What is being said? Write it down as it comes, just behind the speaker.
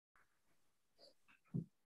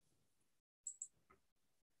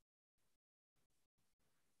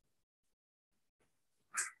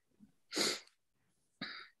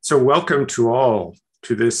So welcome to all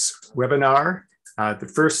to this webinar,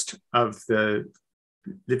 the first of the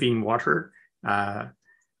Living Water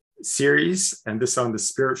series, and this on the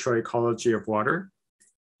spiritual ecology of water.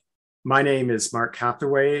 My name is Mark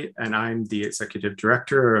Hathaway, and I'm the Executive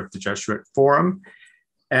Director of the Jesuit Forum.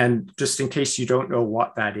 And just in case you don't know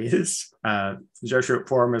what that is, the Jesuit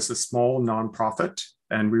Forum is a small nonprofit,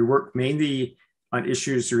 and we work mainly on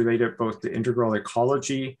issues related both to integral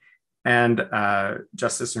ecology and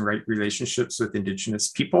justice and right relationships with Indigenous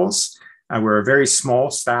peoples. We're a very small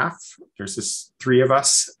staff. There's just 3 of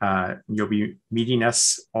us. You'll be meeting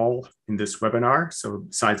us all in this webinar. So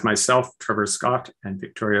besides myself, Trevor Scott and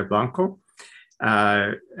Victoria Blanco.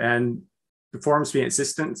 And the forum's been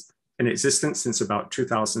in existence since about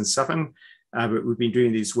 2007, but we've been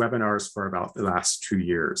doing these webinars for about the last 2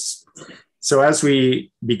 years. So as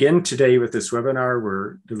we begin today with this webinar,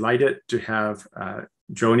 we're delighted to have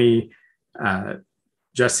Joanie,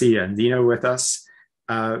 Jesse, and Lina with us.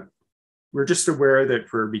 We're just aware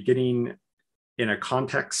that we're beginning in a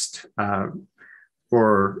context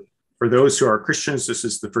for those who are Christians. This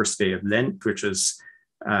is the first day of Lent, which is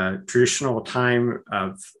a traditional time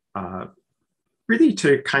of really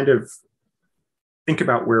to kind of think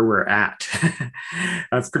about where we're at,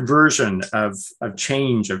 of conversion, of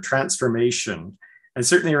change, of transformation, and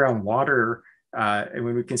certainly around water. And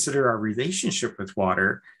when we consider our relationship with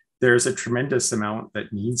water, there's a tremendous amount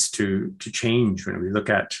that needs to change when we look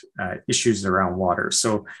at issues around water.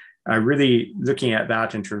 So really looking at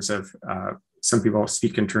that in terms of, some people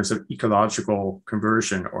speak in terms of ecological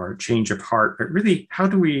conversion or change of heart, but really how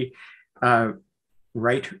do we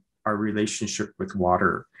right our relationship with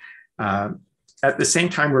water? At the same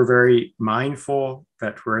time, we're very mindful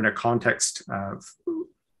that we're in a context of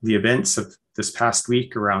the events of this past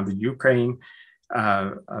week around the Ukraine,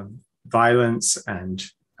 of violence and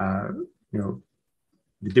the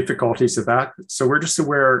difficulties of that. So we're just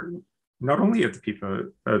aware not only of the people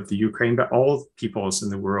of the Ukraine, but all peoples in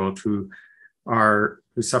the world who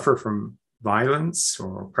suffer from violence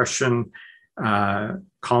or oppression,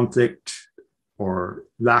 conflict, or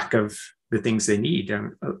lack of the things they need.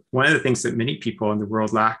 And one of the things that many people in the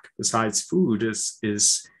world lack besides food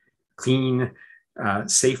is clean,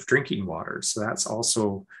 safe drinking water. So that's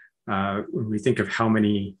also, when we think of how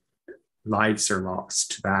many lives are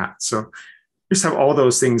lost to that. So just have all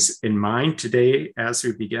those things in mind today as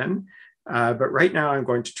we begin. But right now I'm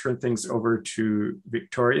going to turn things over to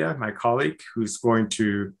Victoria, my colleague, who's going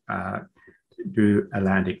to do a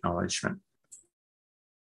land acknowledgement.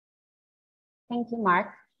 Thank you,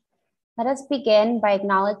 Mark. Let us begin by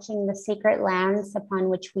acknowledging the sacred lands upon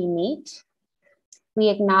which we meet. We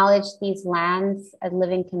acknowledge these lands as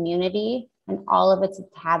living community and all of its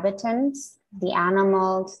inhabitants, the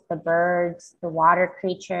animals, the birds, the water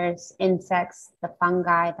creatures, insects, the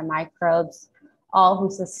fungi, the microbes, all who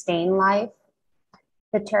sustain life.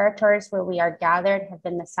 The territories where we are gathered have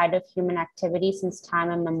been the site of human activity since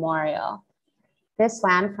time immemorial. This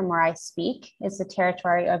land from where I speak is the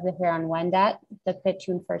territory of the Huron-Wendat, the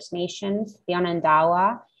Petun First Nations, the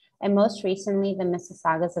Onondaga, and most recently the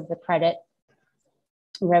Mississaugas of the Credit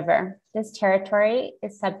River. This territory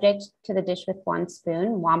is subject to the Dish with One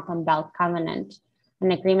Spoon, Wampum Belt Covenant,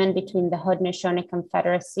 an agreement between the Haudenosaunee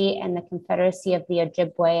Confederacy and the Confederacy of the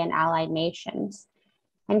Ojibwe and Allied Nations.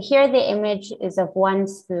 And here the image is of one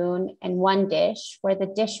spoon and one dish, where the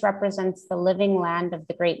dish represents the living land of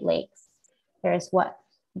the Great Lakes. There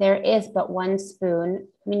is but one spoon,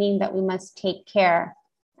 meaning that we must take care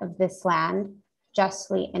of this land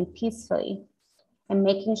justly and peacefully, and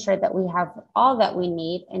making sure that we have all that we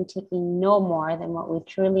need and taking no more than what we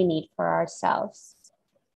truly need for ourselves.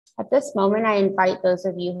 At this moment, I invite those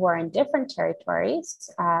of you who are in different territories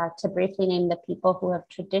to briefly name the people who have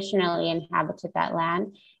traditionally inhabited that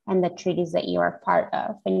land and the treaties that you are part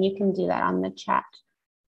of, and you can do that on the chat.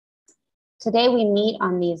 Today, we meet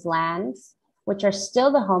on these lands, which are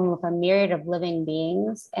still the home of a myriad of living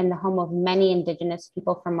beings and the home of many Indigenous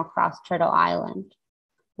people from across Turtle Island.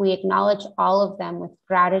 We acknowledge all of them with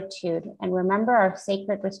gratitude and remember our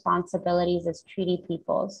sacred responsibilities as treaty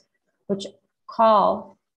peoples, which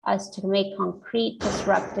call us to make concrete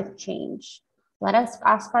disruptive change. Let us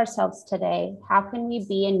ask ourselves today, how can we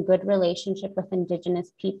be in good relationship with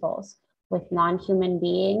Indigenous peoples, with non-human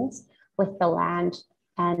beings, with the land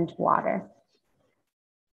and water?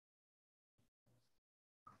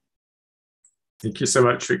 Thank you so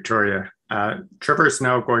much, Victoria. Trevor is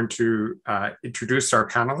now going to introduce our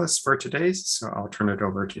panelists for today, so I'll turn it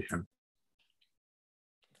over to him.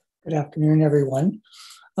 Good afternoon, everyone.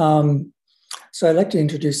 So I'd like to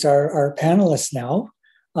introduce our panelists now.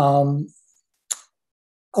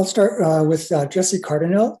 I'll start with Jesse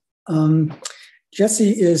Cardinal.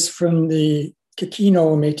 Jessie is from the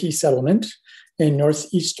Kikino Métis settlement in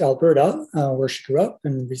northeast Alberta, where she grew up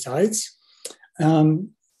and resides. And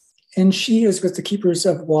she is with the Keepers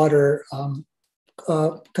of Water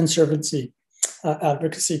Conservancy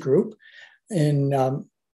advocacy group in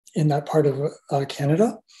that part of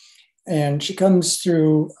Canada. And she comes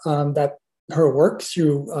through her work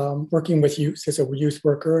through working with youth as a youth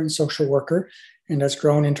worker and social worker, and has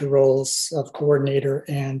grown into roles of coordinator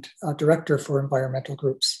and director for environmental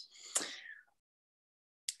groups.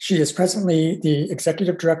 She is presently the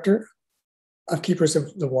executive director of Keepers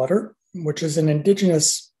of the Water, which is an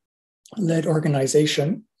Indigenous-led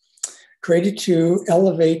organization created to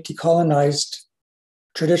elevate decolonized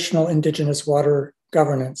traditional Indigenous water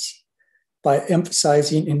governance by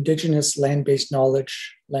emphasizing Indigenous land-based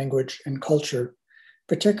knowledge, language, and culture,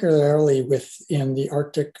 particularly within the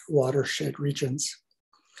Arctic watershed regions.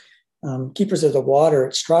 Keepers of the Water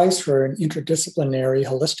strives for an interdisciplinary,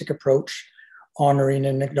 holistic approach, honoring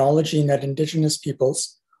and acknowledging that Indigenous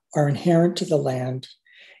peoples are inherent to the land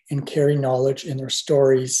and carry knowledge in their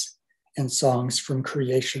stories and songs from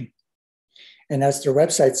creation. And as their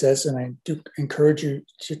website says, and I do encourage you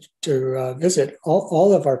to visit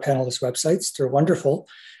all of our panelists' websites, they're wonderful,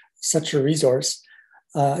 such a resource.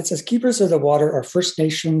 It says, Keepers of the Water are First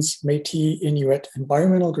Nations, Métis, Inuit,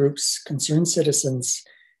 environmental groups, concerned citizens,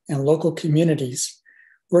 and local communities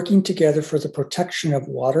working together for the protection of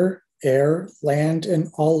water, air, land, and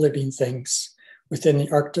all living things within the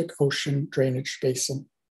Arctic Ocean drainage basin.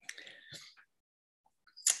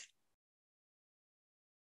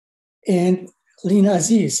 And Lina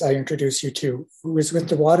Azeez, I introduce you to, who is with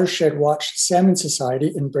the Watershed Watch Salmon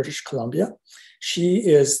Society in British Columbia. She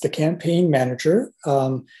is the campaign manager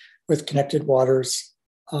with Connected Waters,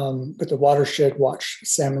 with the Watershed Watch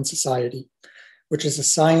Salmon Society, which is a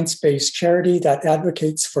science-based charity that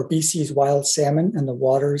advocates for BC's wild salmon and the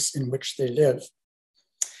waters in which they live.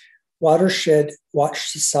 Watershed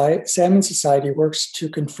Watch Salmon Society works to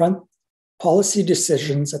confront policy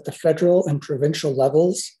decisions at the federal and provincial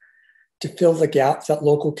levels to fill the gap that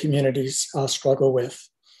local communities struggle with,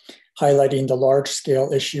 highlighting the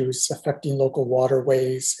large-scale issues affecting local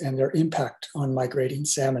waterways and their impact on migrating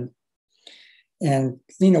salmon. And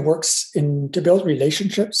Lina works to build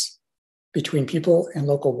relationships between people and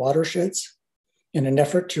local watersheds in an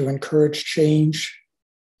effort to encourage change,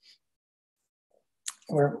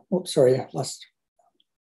 an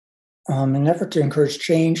effort to encourage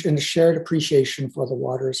change and a shared appreciation for the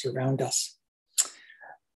waters around us.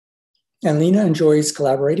 And Lina enjoys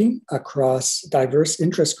collaborating across diverse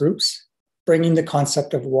interest groups, bringing the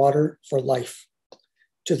concept of water for life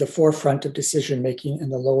to the forefront of decision-making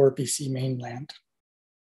in the lower BC mainland.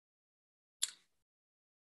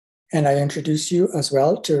 And I introduce you as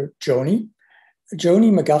well to Joanie.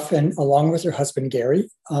 Joanie McGuffin, along with her husband, Gary,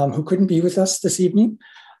 who couldn't be with us this evening.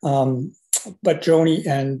 But Joanie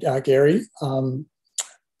and Gary,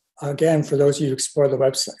 again, for those of you who explore the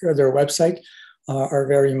website or their website, are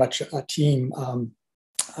very much a team,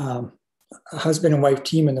 a husband and wife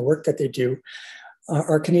team in the work that they do.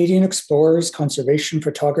 Are Canadian explorers, conservation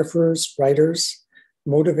photographers, writers,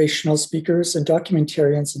 motivational speakers, and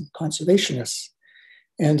documentarians and conservationists.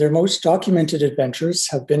 And their most documented adventures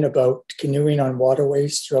have been about canoeing on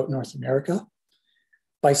waterways throughout North America,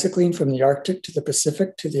 bicycling from the Arctic to the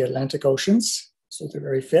Pacific to the Atlantic Oceans, so they're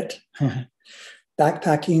very fit,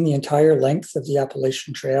 backpacking the entire length of the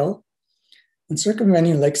Appalachian Trail, and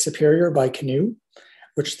circumventing Lake Superior by canoe,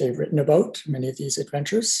 which they've written about, many of these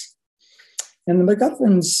adventures. And the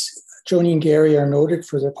McGuffins, Joanie and Gary, are noted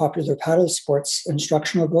for their popular paddle sports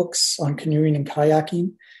instructional books on canoeing and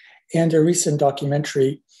kayaking, and their recent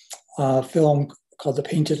documentary film called The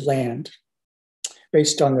Painted Land,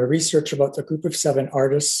 based on their research about the group of 7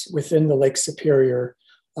 artists within the Lake Superior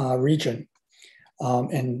region,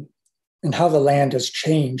 and how the land has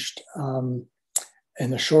changed,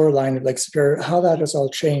 and the shoreline of Lake Superior, how that has all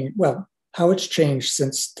changed, well, how it's changed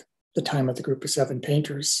since the time of the group of 7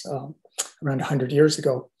 painters around 100 years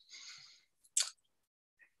ago.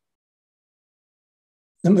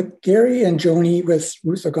 Gary and Joanie with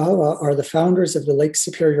Ruth Ogawa are the founders of the Lake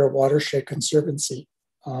Superior Watershed Conservancy,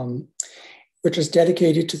 which is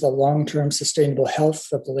dedicated to the long-term sustainable health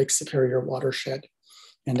of the Lake Superior watershed.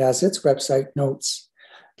 And as its website notes,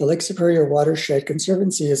 the Lake Superior Watershed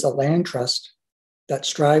Conservancy is a land trust that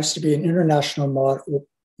strives to be an international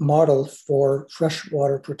model for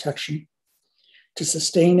freshwater protection. To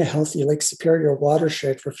sustain a healthy Lake Superior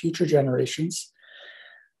watershed for future generations,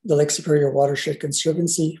 the Lake Superior Watershed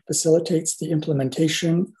Conservancy facilitates the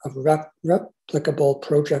implementation of replicable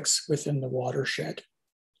projects within the watershed.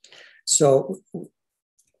 So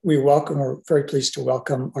we're very pleased to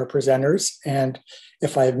welcome our presenters. And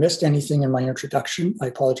if I have missed anything in my introduction, I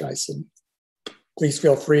apologize. And please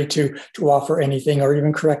feel free to offer anything or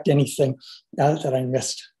even correct anything that I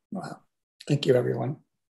missed. Thank you, everyone.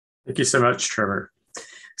 Thank you so much, Trevor.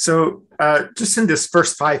 So just in this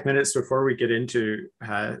first 5 minutes before we get into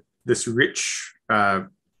this rich,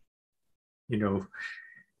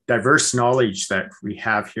 diverse knowledge that we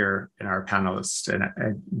have here in our panelists, and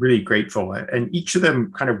I'm really grateful. And each of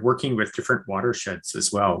them kind of working with different watersheds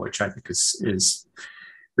as well, which I think is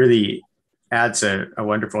really adds a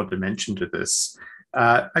wonderful dimension to this.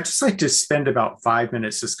 I'd just like to spend about 5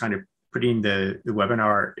 minutes just kind of putting the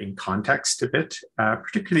webinar in context a bit,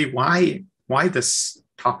 particularly why this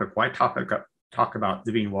topic, why talk about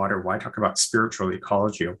living water, why talk about spiritual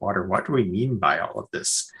ecology of water, what do we mean by all of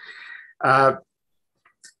this?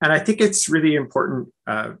 And I think it's really important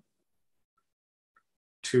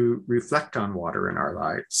to reflect on water in our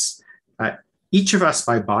lives. Each of us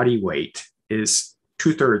by body weight is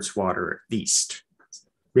 2/3 water at least,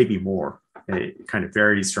 maybe more. It kind of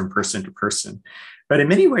varies from person to person. But in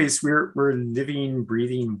many ways, we're living,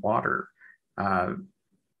 breathing water.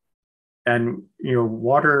 And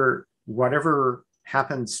water, whatever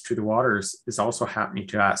happens to the waters is also happening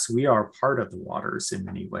to us. We are part of the waters in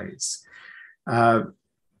many ways.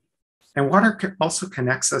 And water also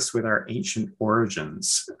connects us with our ancient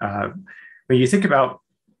origins. When you think about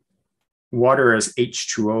water as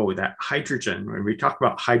H2O, that hydrogen, when we talk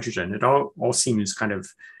about hydrogen, it all seems kind of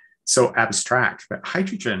so abstract, but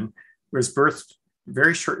hydrogen was birthed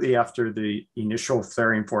very shortly after the initial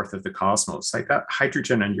flaring forth of the cosmos. Like that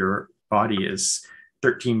hydrogen in your body is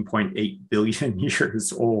 13.8 billion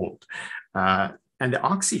years old. And the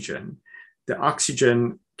oxygen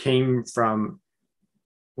came from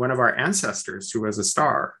one of our ancestors who was a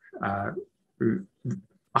star.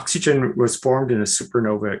 Oxygen was formed in a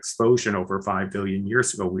supernova explosion over 5 billion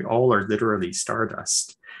years ago. We all are literally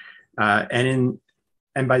stardust. And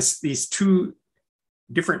by these two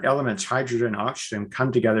different elements, hydrogen and oxygen,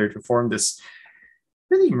 come together to form this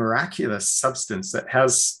really miraculous substance that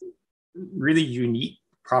has really unique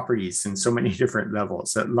properties in so many different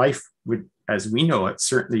levels that life would, as we know it,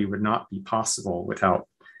 certainly would not be possible without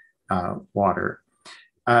water.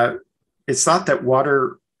 It's thought that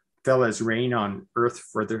water fell as rain on Earth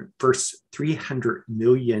for the first 300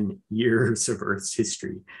 million years of Earth's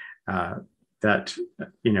history. That,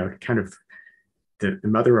 kind of the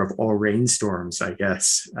mother of all rainstorms, I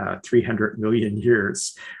guess, 300 million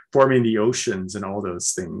years, forming the oceans and all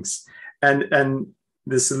those things. And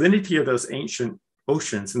the salinity of those ancient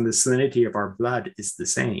oceans and the salinity of our blood is the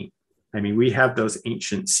same. I mean, we have those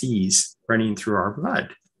ancient seas running through our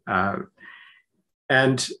blood.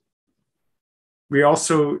 And we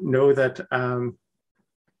also know that,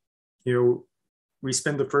 we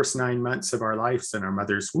spend the first 9 months of our lives in our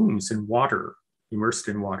mother's wombs in water, immersed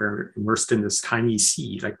in this tiny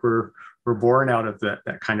sea. Like we're born out of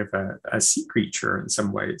that kind of a sea creature in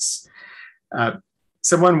some ways.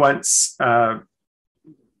 Someone once, I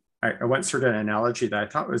once heard an analogy that I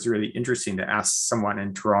thought was really interesting to ask someone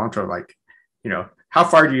in Toronto, like, how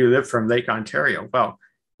far do you live from Lake Ontario? Well,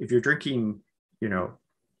 if you're drinking,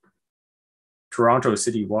 Toronto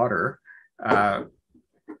city water,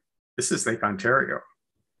 this is Lake Ontario.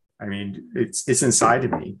 I mean, it's inside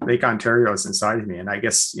of me. Lake Ontario is inside of me. And I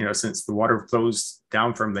guess, since the water flows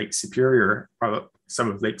down from Lake Superior, some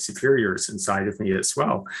of Lake Superior is inside of me as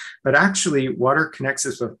well. But actually, water connects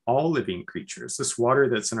us with all living creatures. This water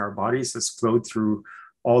that's in our bodies has flowed through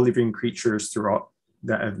all living creatures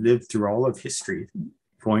that have lived through all of history,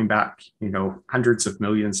 going back, hundreds of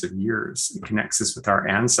millions of years. It connects us with our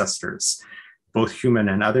ancestors, both human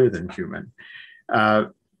and other than human.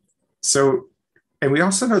 And we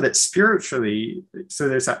also know that spiritually, so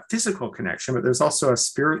there's that physical connection, but there's also a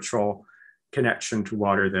spiritual connection to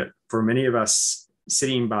water that for many of us,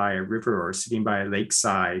 sitting by a river or sitting by a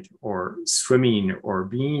lakeside or swimming or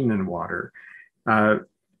being in water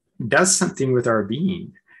does something with our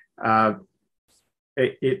being.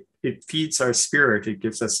 It feeds our spirit. It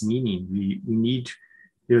gives us meaning. We need,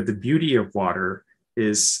 the beauty of water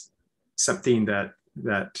is something that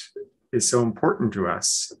is so important to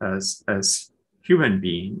us as human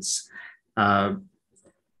beings. And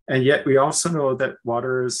yet we also know that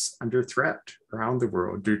water is under threat around the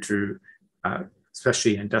world due to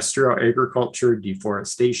especially industrial agriculture,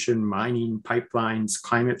 deforestation, mining, pipelines,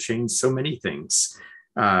 climate change, so many things,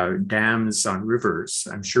 dams on rivers.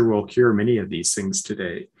 I'm sure we'll hear many of these things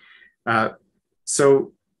today.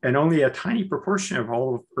 And only a tiny proportion of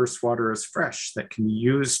all of Earth's water is fresh that can be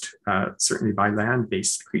used certainly by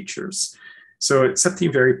land-based creatures. So it's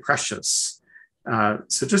something very precious.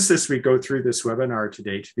 So just as we go through this webinar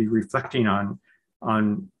today, to be reflecting on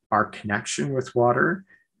our connection with water,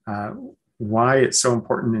 why it's so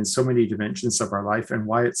important in so many dimensions of our life, and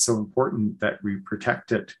why it's so important that we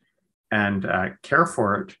protect it and care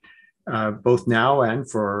for it, both now and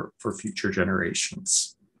for future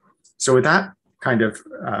generations. So with that kind of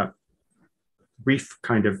brief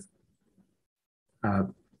kind of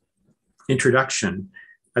introduction,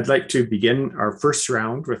 I'd like to begin our first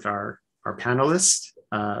round with our panelists.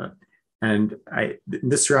 And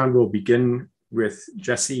this round will begin with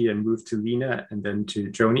Jesse and move to Lina and then to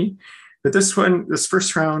Joanie. But this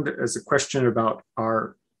first round is a question about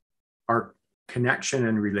our connection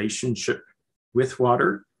and relationship with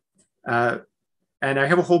water. And I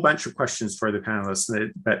have a whole bunch of questions for the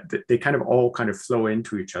panelists, but they kind of all kind of flow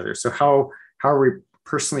into each other. So how are we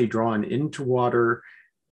personally drawn into water?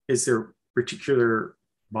 Is there particular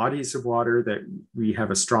bodies of water that we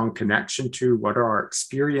have a strong connection to? What are our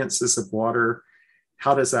experiences of water?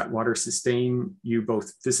 How does that water sustain you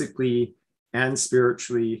both physically and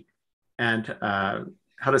spiritually? And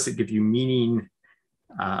how does it give you meaning?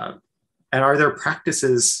 And are there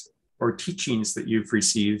practices or teachings that you've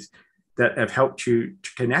received that have helped you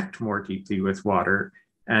to connect more deeply with water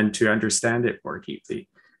and to understand it more deeply?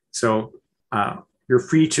 So you're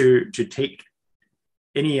free to take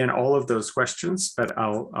any and all of those questions, but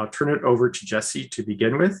I'll turn it over to Jesse to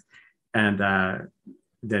begin with, and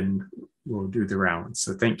then we'll do the round.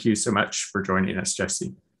 So thank you so much for joining us,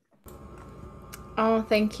 Jesse. Oh,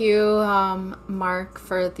 thank you, Mark,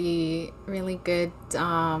 for the really good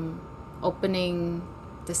opening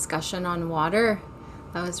discussion on water.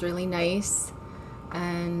 That was really nice.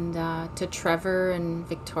 And to Trevor and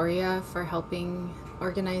Victoria for helping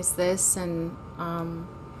organize this, and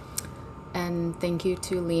thank you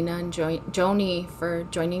to Lina and Joanie for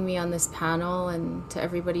joining me on this panel, and to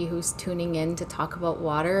everybody who's tuning in to talk about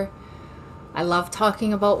water. I love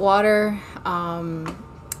talking about water.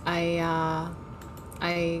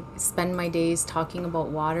 I spend my days talking about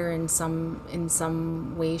water in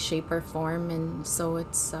some way, shape, or form, and so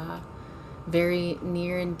it's very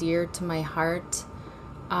near and dear to my heart.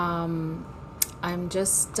 I'm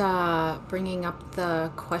just bringing up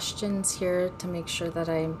the questions here to make sure that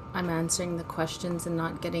I'm answering the questions and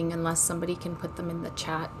not getting, unless somebody can put them in the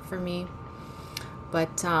chat for me.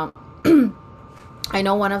 But I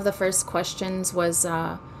know one of the first questions was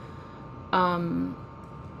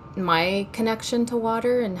my connection to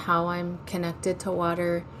water and how I'm connected to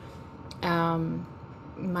water,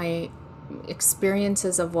 my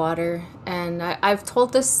experiences of water. And I've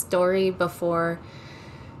told this story before,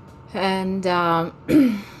 and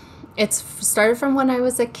it's started from when I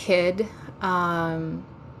was a kid, and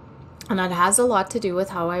it has a lot to do with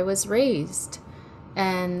how I was raised.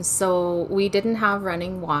 And so we didn't have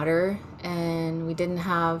running water, and we didn't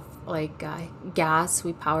have like gas.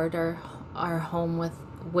 We powered our home with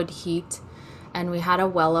wood heat, and we had a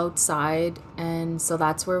well outside, and so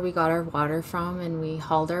that's where we got our water from, and we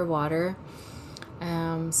hauled our water.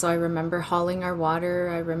 So I remember hauling our water.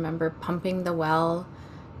 I remember pumping the well,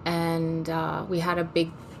 and we had a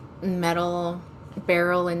big metal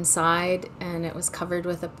barrel inside, and it was covered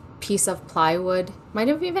with a piece of plywood. Might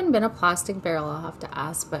have even been a plastic barrel, I'll have to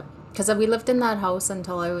ask, but because we lived in that house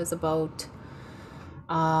until I was about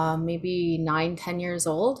maybe 9-10 years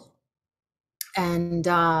old. And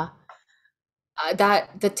that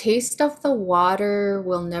the taste of the water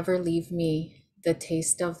will never leave me. The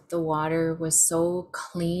taste of the water was so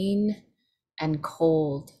clean and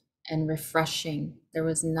cold and refreshing. There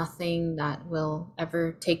was nothing that will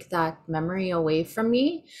ever take that memory away from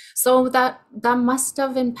me. So that must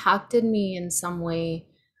have impacted me in some way,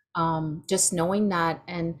 just knowing that.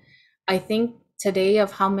 And I think today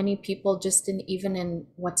of how many people just even in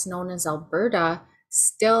what's known as Alberta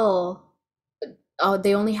still,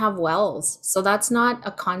 they only have wells. So that's not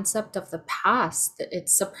a concept of the past.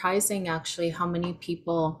 It's surprising actually how many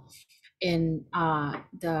people in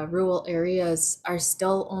the rural areas are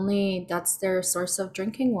still only, that's their source of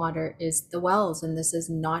drinking water, is the wells. And this is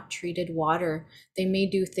not treated water. They may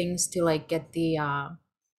do things to like get the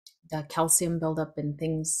calcium buildup and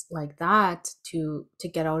things like that to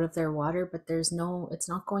get out of their water, but it's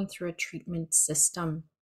not going through a treatment system.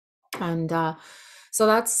 And so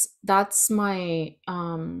that's my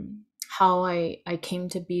how I came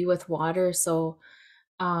to be with water. So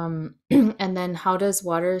and then how does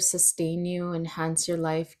water sustain you, enhance your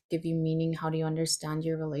life, give you meaning? How do you understand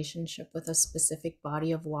your relationship with a specific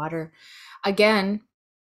body of water? Again,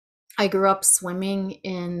 I grew up swimming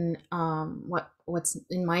in what's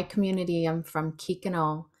in my community. I'm from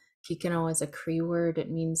Kikino. Kikino is a Cree word.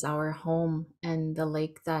 It means our home, and the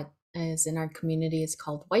lake that is in our community is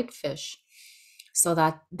called whitefish. So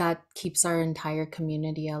that keeps our entire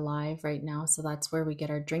community alive right now. So that's where we get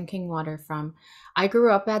our drinking water from. I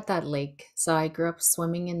grew up at that lake. So I grew up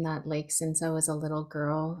swimming in that lake since I was a little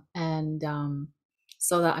girl. And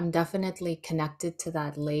so that I'm definitely connected to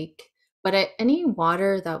that lake. But any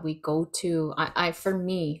water that we go to, for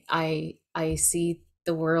me, I see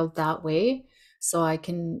the world that way. So I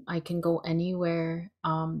can go anywhere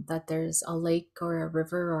that there's a lake or a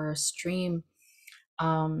river or a stream.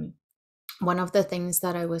 One of the things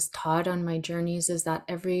that I was taught on my journeys is that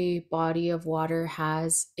every body of water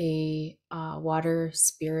has a water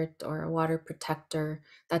spirit or a water protector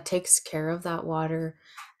that takes care of that water.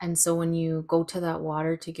 And so when you go to that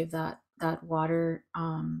water to give that water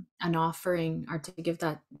an offering, or to give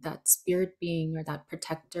that spirit being or that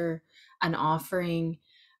protector an offering,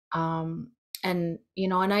 and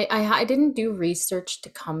and I didn't do research to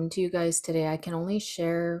come to you guys today. I can only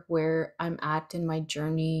share where I'm at in my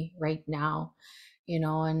journey right now,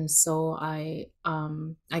 and so I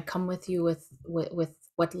come with you with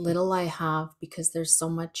what little I have, because there's so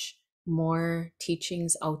much more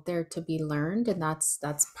teachings out there to be learned, and that's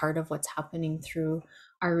part of what's happening through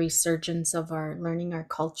our resurgence of our learning our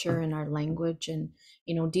culture and our language, and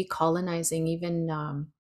decolonizing.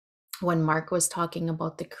 Even when Mark was talking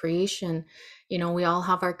about the creation, we all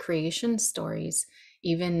have our creation stories.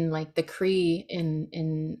 Even like the Cree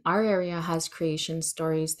in our area has creation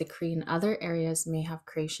stories. The Cree in other areas may have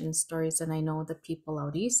creation stories. And I know the people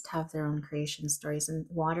out east have their own creation stories, and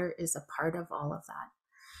water is a part of all of that.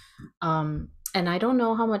 And I don't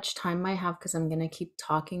know how much time I have, because I'm going to keep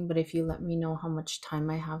talking, but if you let me know how much time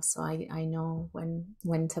I have, so I know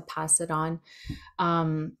when to pass it on.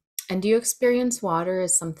 And do you experience water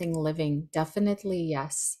as something living? Definitely,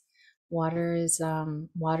 yes. Water is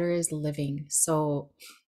living. So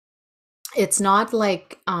it's not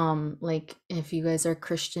like if you guys are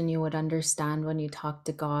Christian, you would understand when you talk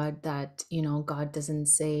to God that, God doesn't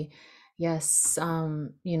say, yes,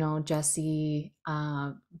 Jesse,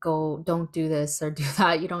 go, don't do this or do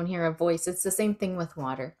that. You don't hear a voice. It's the same thing with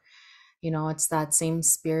water. It's that same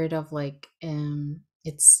spirit of like,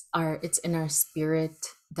 it's in our spirit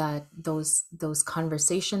that those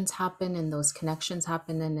conversations happen and those connections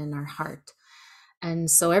happen, and in our heart. And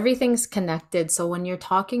so everything's connected. So when you're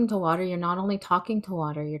talking to water, you're not only talking to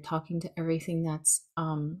water, you're talking to everything that's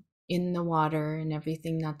in the water and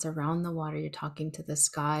everything that's around the water. You're talking to the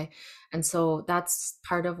sky. And so that's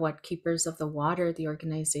part of what Keepers of the Water, the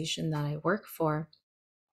organization that I work for,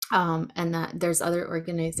 and that there's other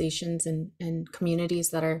organizations and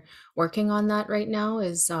communities that are working on that right now,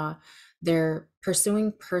 is they're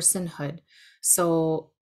pursuing personhood.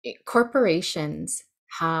 So corporations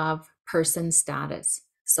have person status.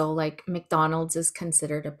 So like McDonald's is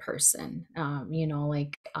considered a person,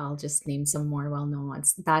 like I'll just name some more well-known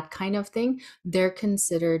ones, that kind of thing. They're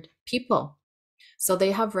considered people. So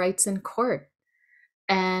they have rights in court.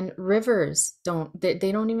 And rivers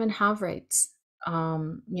they don't even have rights.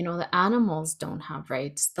 The animals don't have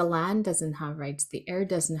rights, the land doesn't have rights, the air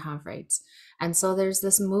doesn't have rights. And so there's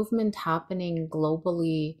this movement happening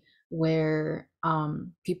globally where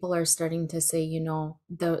people are starting to say,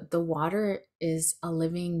 the water is a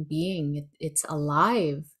living being, it's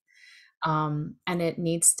alive, and it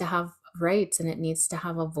needs to have rights, and it needs to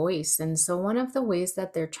have a voice. And so one of the ways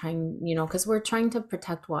that they're trying, because we're trying to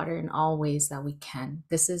protect water in all ways that we can,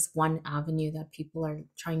 this is one avenue that people are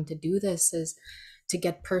trying to do this, is to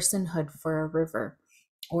get personhood for a river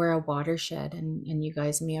or a watershed. And you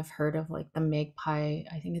guys may have heard of like the Magpie,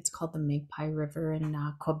 I think it's called the Magpie River in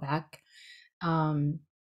Quebec.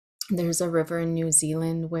 There's a river in New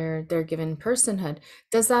Zealand where they're given personhood.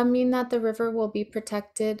 Does that mean that the river will be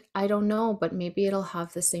protected? I don't know, but maybe it'll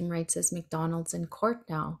have the same rights as McDonald's in court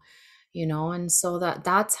now, and so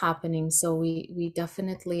that's happening. So we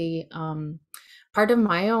definitely, part of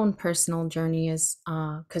my own personal journey is,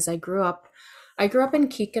 because I grew up in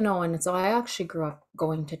Kikino, and so I actually grew up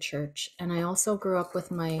going to church, and I also grew up with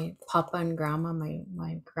my papa and grandma,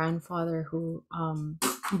 my grandfather, who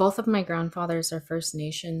both of my grandfathers are First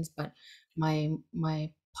Nations, but my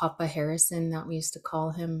Papa Harrison, that we used to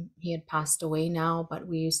call him, he had passed away now, but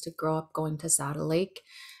we used to grow up going to Saddle Lake,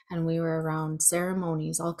 and we were around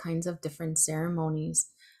ceremonies, all kinds of different ceremonies.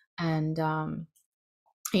 And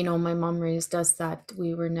you know, my mom raised us that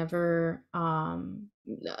we were never,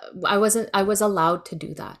 I was allowed to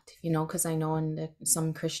do that, you know, because I know in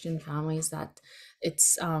some Christian families that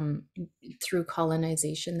it's through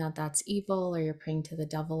colonization that's evil, or you're praying to the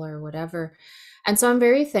devil or whatever. And so I'm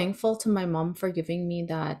very thankful to my mom for giving me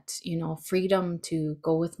that, you know, freedom to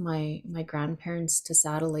go with my grandparents to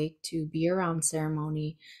Saddle Lake to be around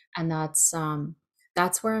ceremony. And that's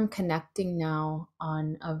where I'm connecting now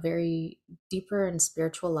on a very deeper and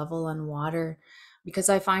spiritual level on water, because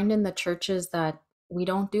I find in the churches that we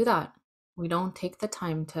don't do that. We don't take the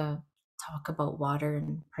time to talk about water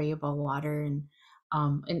and pray about water, and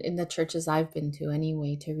in the churches I've been to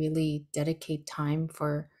anyway, to really dedicate time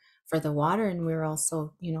for the water. And we're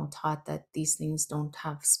also, you know, taught that these things don't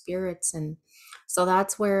have spirits. And so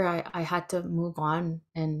that's where I had to move on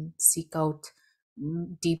and seek out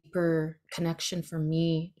deeper connection for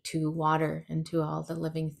me to water and to all the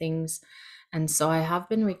living things. And so I have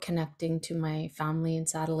been reconnecting to my family in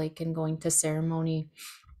Saddle Lake and going to ceremony.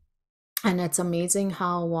 And it's amazing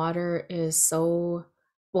how water is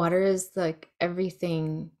like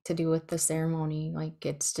everything to do with the ceremony. Like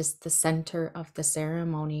it's just the center of the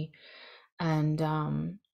ceremony. And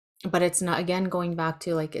but it's not, again, going back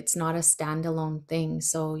to like, it's not a standalone thing.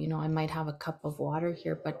 So, you know, I might have a cup of water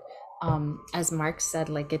here, but as Mark said,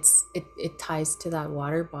 like it ties to that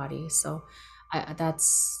water body. So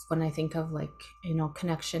that's when I think of like, you know,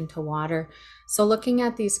 connection to water. So looking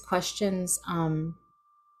at these questions,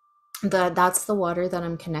 that's the water that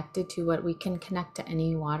I'm connected to. What we can connect to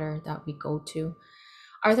any water that we go to.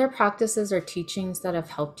 Are there practices or teachings that have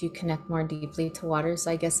helped you connect more deeply to water?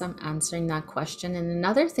 So I guess I'm answering that question. And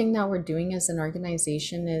another thing that we're doing as an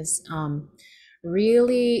organization is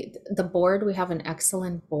really the board. We have an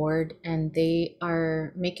excellent board, and they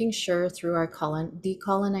are making sure through our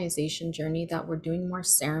decolonization journey that we're doing more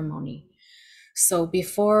ceremony. So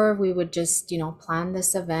before, we would just, you know, plan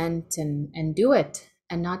this event and do it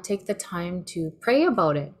and not take the time to pray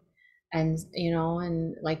about it. And, you know,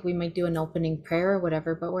 and like we might do an opening prayer or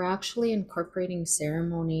whatever, but we're actually incorporating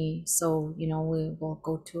ceremony. So, you know, we will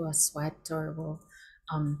go to a sweat, or we'll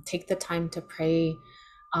take the time to pray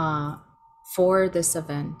for this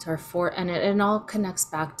event, or and it all connects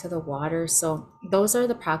back to the water. So those are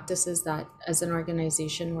the practices that as an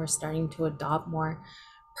organization we're starting to adopt more.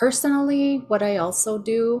 Personally, what I also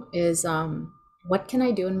do is what can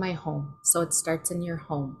I do in my home? So it starts in your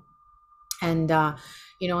home. And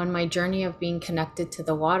you know, in my journey of being connected to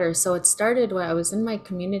the water, so it started when I was in my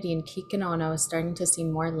community in Kikino, and I was starting to see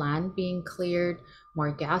more land being cleared,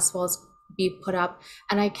 more gas wells be put up.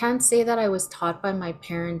 And I can't say that I was taught by my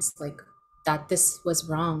parents like that this was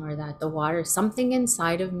wrong, or that the water, something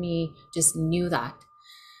inside of me just knew that.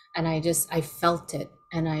 And I felt it,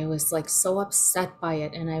 and I was like so upset by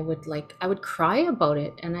it, and I would cry about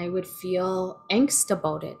it, and I would feel angst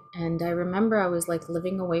about it. And I remember I was like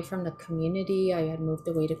living away from the community. I had moved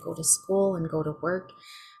away to go to school and go to work.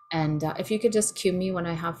 And if you could just cue me when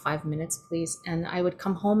I have 5 minutes, please. And I would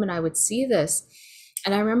come home and I would see this.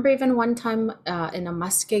 And I remember even one time in a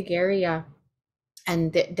muskeg area,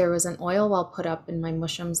 and there was an oil well put up in my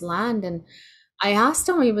Musham's land. And I asked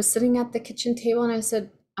him, he was sitting at the kitchen table, and I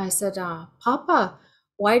said, Papa,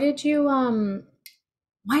 why did you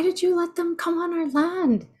let them come on our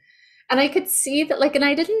land? And I could see that, like, and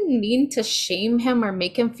I didn't mean to shame him or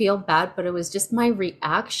make him feel bad, but it was just my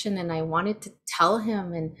reaction, and I wanted to tell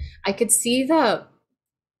him. And I could see the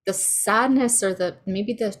sadness, or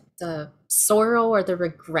maybe the sorrow or the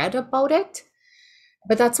regret about it.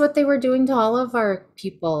 But that's what they were doing to all of our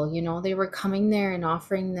people. You know, they were coming there and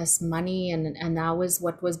offering this money, and that was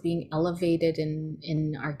what was being elevated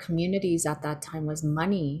in our communities at that time, was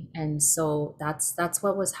money. And so that's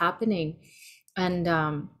what was happening. And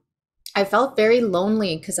I felt very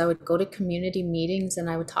lonely, because I would go to community meetings and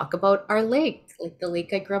I would talk about our lake, like the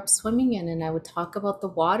lake I grew up swimming in, and I would talk about the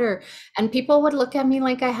water, and people would look at me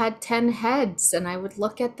like I had 10 heads, and I would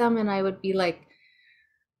look at them and I would be like,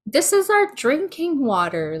 this is our drinking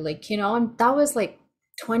water, like, you know. And that was like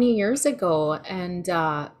 20 years ago. And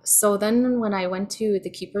so then when I went to the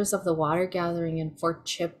Keepers of the Water gathering in Fort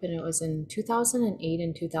Chip, and it was in 2008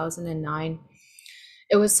 and 2009,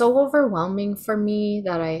 it was so overwhelming for me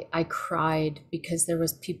that I cried, because there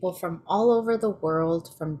was people from all over the world,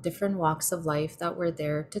 from different walks of life, that were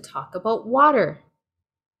there to talk about water.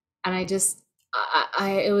 And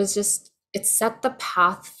it set the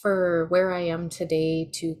path for where I am today,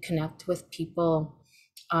 to connect with people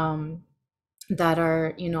that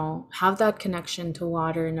are, you know, have that connection to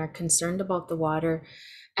water and are concerned about the water.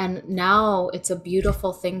 And now it's a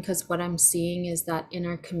beautiful thing, because what I'm seeing is that in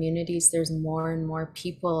our communities, there's more and more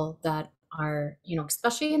people that are, you know,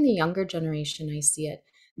 especially in the younger generation, I see it.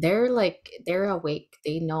 They're awake,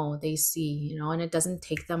 they know, they see, you know, and it doesn't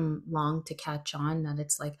take them long to catch on that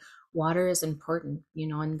it's like water is important, you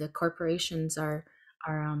know, and the corporations are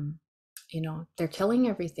you know, they're killing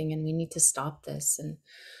everything and we need to stop this. And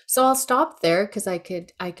so I'll stop there because I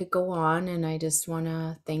could go on, and I just want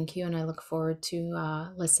to thank you, and I look forward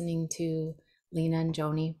to listening to Lina and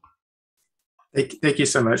Joanie. Thank you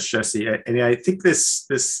so much, Jesse. I think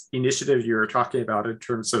this initiative you're talking about in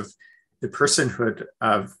terms of the personhood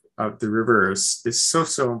of the rivers is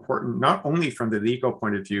so important, not only from the legal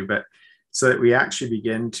point of view, but so that we actually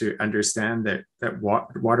begin to understand that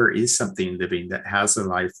water is something living, that has a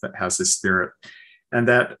life, that has a spirit. And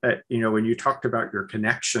that, you know, when you talked about your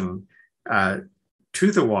connection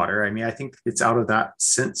to the water, I mean, I think it's out of that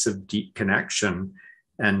sense of deep connection,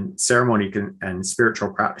 and ceremony and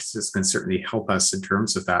spiritual practices can certainly help us in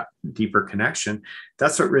terms of that deeper connection.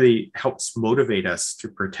 That's what really helps motivate us to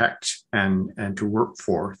protect and to work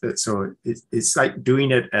for that. So it's like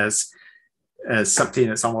doing it as something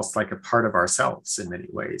that's almost like a part of ourselves in many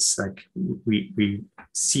ways. Like we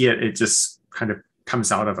see it, it just kind of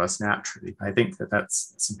comes out of us naturally. I think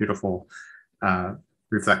that's a beautiful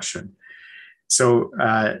reflection. So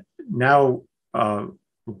now we'll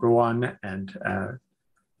go on and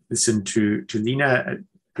listen to Lina.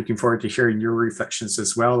 Looking forward to hearing your reflections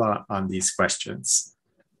as well on these questions.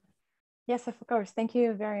 Yes, of course. Thank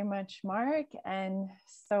you very much, Mark. And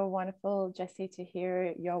so wonderful, Jesse, to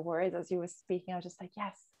hear your words as you were speaking. I was just like,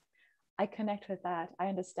 yes, I connect with that. I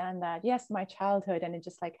understand that. Yes, my childhood, and it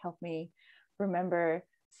just like helped me remember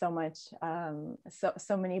so much,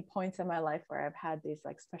 so many points in my life where I've had these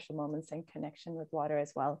like special moments in connection with water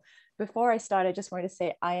as well. Before I start, I just wanted to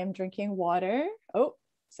say I am drinking water. Oh,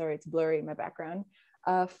 sorry, it's blurry in my background.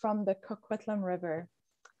 From the Coquitlam River,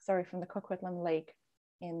 from the Coquitlam Lake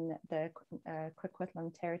in the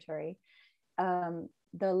Coquitlam territory.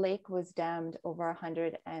 The lake was dammed over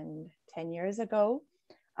 110 years ago.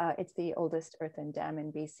 It's the oldest earthen dam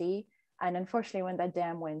in BC. And unfortunately, when that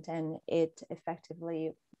dam went in, it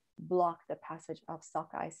effectively blocked the passage of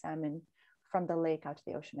sockeye salmon from the lake out to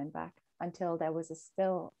the ocean and back until there was a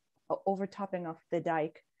spill overtopping of the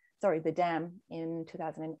dam in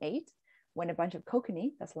 2008, when a bunch of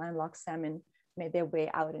kokanee, that's landlocked salmon, made their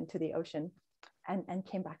way out into the ocean and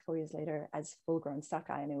came back 4 years later as full-grown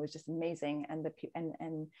sockeye. And it was just amazing. And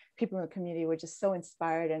people in the community were just so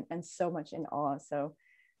inspired and so much in awe. So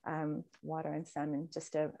water and salmon,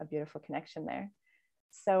 just a beautiful connection there.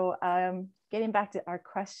 So getting back to our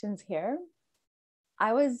questions here,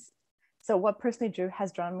 so what personally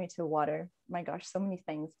has drawn me to water? My gosh, so many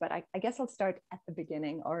things, but I guess I'll start at the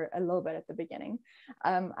beginning, or a little bit at the beginning.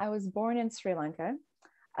 I was born in Sri Lanka,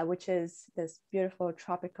 which is this beautiful,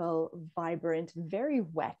 tropical, vibrant, very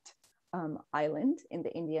wet island in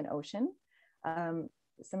the Indian Ocean.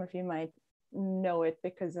 Some of you might know it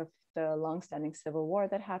because of the long-standing civil war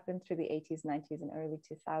that happened through the 80s, 90s, and early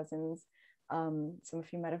 2000s. Some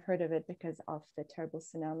of you might have heard of it because of the terrible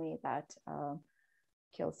tsunami that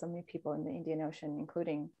killed so many people in the Indian Ocean,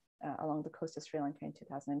 including along the coast of Sri Lanka in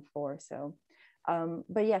 2004. So,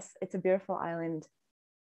 but yes, it's a beautiful island,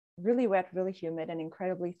 really wet, really humid, and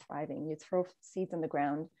incredibly thriving. You throw seeds on the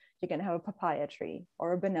ground, you're going to have a papaya tree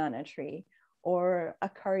or a banana tree or a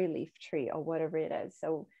curry leaf tree or whatever it is.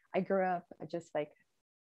 So I grew up just like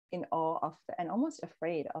in awe of and almost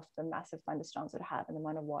afraid of the massive thunderstorms it would have and the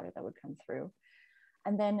amount of water that would come through.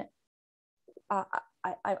 And then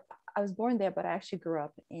I was born there, but I actually grew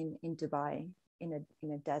up in Dubai, in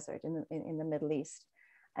a desert in the Middle East,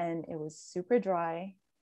 and it was super dry.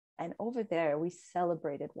 And over there, we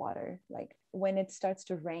celebrated water. Like when it starts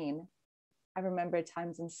to rain, I remember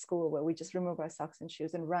times in school where we just remove our socks and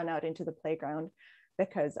shoes and run out into the playground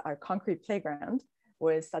because our concrete playground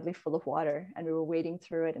was suddenly full of water, and we were wading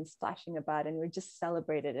through it and splashing about, and we just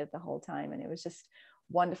celebrated it the whole time. And it was just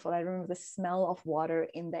wonderful. I remember the smell of water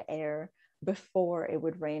in the air before it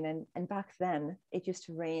would rain. And back then it used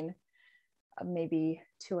to rain maybe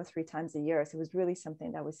 2 or 3 times a year. So it was really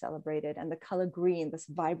something that we celebrated. And the color green, this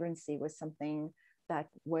vibrancy, was something that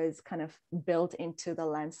was kind of built into the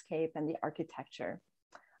landscape and the architecture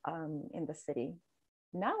in the city.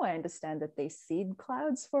 Now I understand that they seed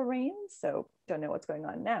clouds for rain. So don't know what's going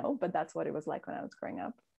on now, but that's what it was like when I was growing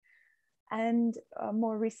up. And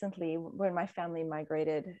more recently, when my family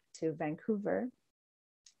migrated to Vancouver,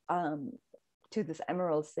 to this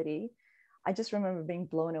emerald city, I just remember being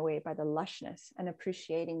blown away by the lushness and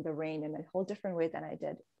appreciating the rain in a whole different way than I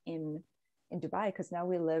did in Dubai, because now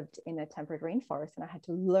we lived in a temperate rainforest and I had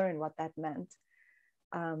to learn what that meant.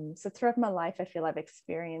 So throughout my life, I feel I've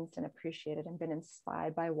experienced and appreciated and been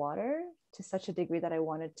inspired by water to such a degree that I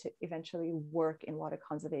wanted to eventually work in water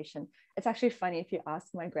conservation. It's actually funny, if you ask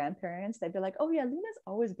my grandparents, they'd be like, oh yeah, Lina's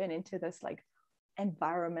always been into this like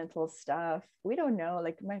environmental stuff. We don't know,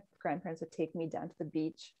 like my grandparents would take me down to the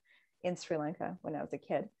beach in Sri Lanka when I was a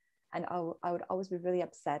kid. And I would always be really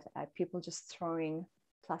upset at people just throwing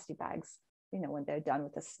plastic bags, you know, when they're done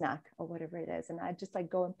with a snack or whatever it is. And I'd just like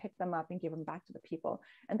go and pick them up and give them back to the people.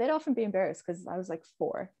 And they'd often be embarrassed because I was like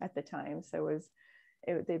 4 at the time. So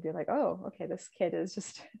they'd be like, oh, okay, this kid is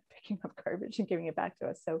just picking up garbage and giving it back to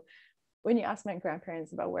us. So when you ask my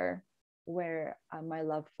grandparents about where my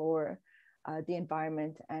love for the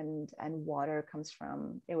environment and water comes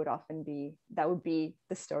from, it would often be, that would be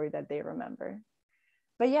the story that they remember.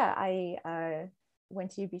 But yeah, I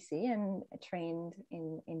went to UBC and trained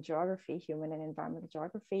in geography, human and environmental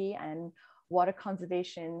geography, and water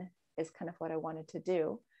conservation is kind of what I wanted to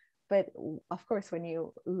do. But of course, when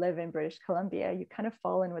you live in British Columbia, you kind of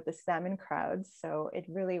fall in with the salmon crowds. So it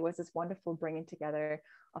really was this wonderful bringing together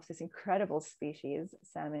of this incredible species,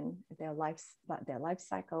 salmon, their life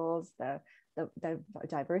cycles, the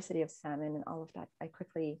diversity of salmon and all of that. I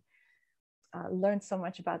quickly learned so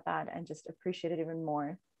much about that and just appreciated even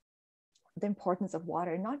more the importance of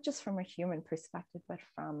water, not just from a human perspective, but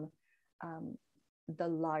from the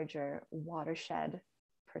larger watershed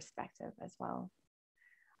perspective as well.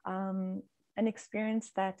 An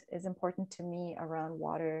experience that is important to me around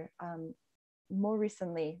water, more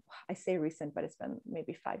recently, I say recent, but it's been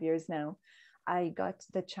maybe 5 years now, I got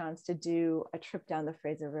the chance to do a trip down the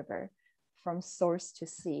Fraser River from source to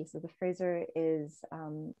sea. So the Fraser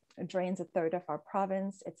drains a third of our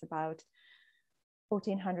province. It's about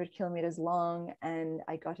 1,400 kilometers long. And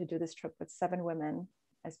I got to do this trip with 7 women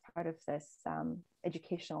as part of this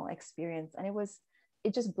educational experience. And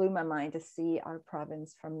it just blew my mind to see our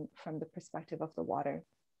province from the perspective of the water.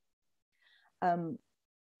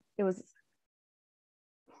 It was,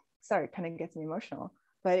 sorry, it kind of gets me emotional,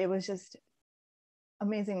 but it was just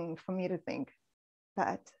amazing for me to think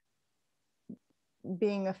that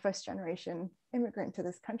being a first generation immigrant to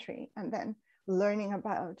this country and then learning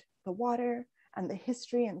about the water and the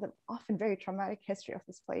history and the often very traumatic history of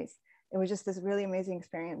this place, it was just this really amazing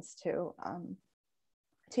experience to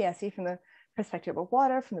see from the perspective of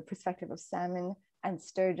water, from the perspective of salmon and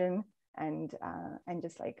sturgeon, and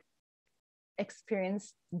just like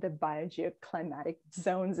experience the biogeoclimatic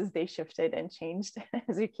zones as they shifted and changed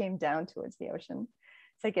as we came down towards the ocean.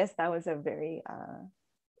 So I guess that was a very,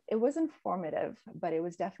 it was informative, but it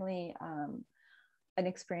was definitely an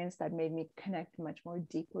experience that made me connect much more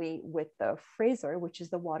deeply with the Fraser, which is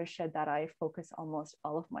the watershed that I focus almost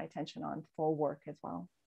all of my attention on for work as well.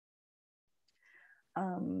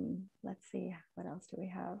 Let's see, what else do we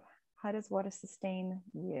have? How does water sustain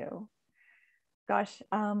you? Gosh,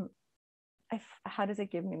 how does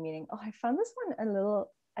it give me meaning? Oh, I found this one a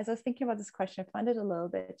little, as I was thinking about this question, I found it a little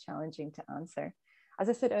bit challenging to answer. As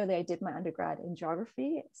I said earlier, I did my undergrad in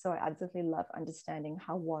geography, so I absolutely love understanding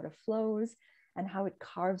how water flows and how it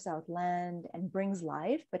carves out land and brings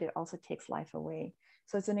life, but it also takes life away.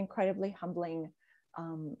 So it's an incredibly humbling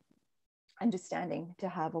understanding to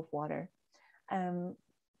have of water.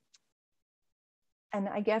 And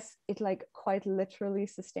I guess it like quite literally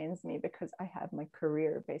sustains me because I have my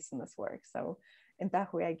career based on this work. So in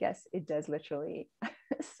that way, I guess it does literally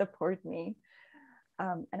support me.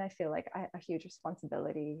 And I feel like I have a huge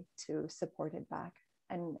responsibility to support it back.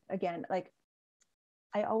 And again, like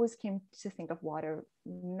I always came to think of water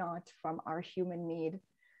not from our human need,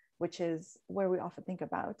 which is where we often think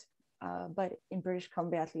about. But in British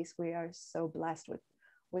Columbia, at least, we are so blessed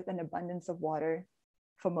with an abundance of water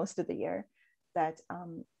for most of the year that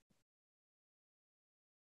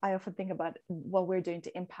I often think about what we're doing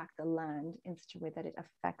to impact the land in such a way that it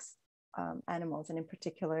affects animals, and in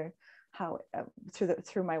particular, how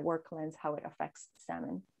through my work lens, how it affects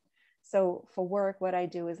salmon. So for work, what I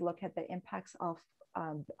do is look at the impacts of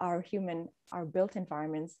our built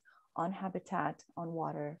environments on habitat, on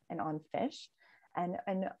water, and on fish, and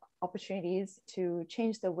opportunities to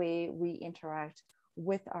change the way we interact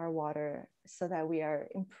with our water so that we are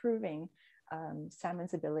improving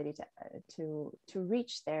salmon's ability to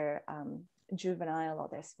reach their juvenile or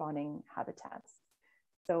their spawning habitats.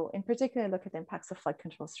 So in particular, look at the impacts of flood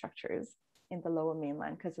control structures in the Lower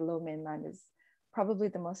Mainland, because the Lower Mainland is probably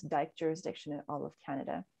the most diked jurisdiction in all of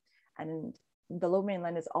Canada. And the Lower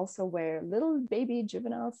Mainland is also where little baby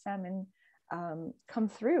juvenile salmon come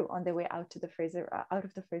through on their way out to the Fraser, out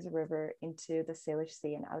of the Fraser River into the Salish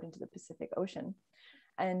Sea and out into the Pacific Ocean.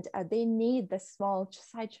 And they need the small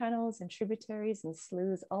side channels and tributaries and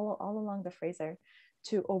sloughs all along the Fraser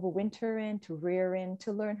to overwinter in, to rear in,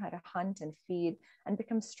 to learn how to hunt and feed and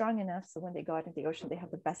become strong enough so when they go out into the ocean, they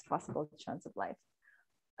have the best possible chance of life.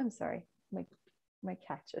 I'm sorry, my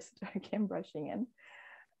cat just came brushing in.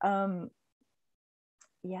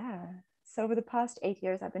 Yeah, so over the past 8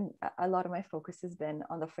 years, a lot of my focus has been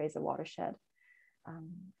on the Fraser watershed.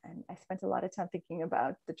 And I spent a lot of time thinking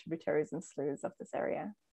about the tributaries and sloughs of this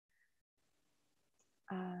area.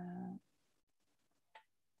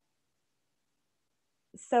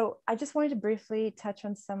 So I just wanted to briefly touch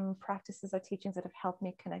on some practices or teachings that have helped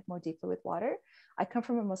me connect more deeply with water. I come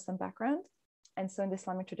from a Muslim background, and so in the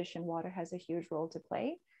Islamic tradition, water has a huge role to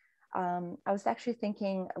play. I was actually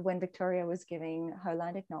thinking when Victoria was giving her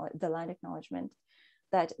land acknowledgement,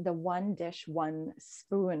 that the one dish, one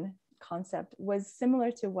spoon concept was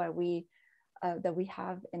similar to what that we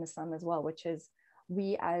have in Islam as well, which is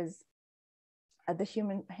we as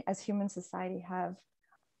human society have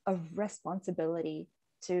a responsibility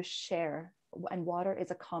to share, and water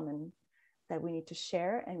is a common that we need to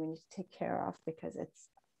share and we need to take care of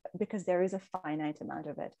because there is a finite amount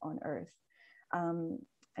of it on earth.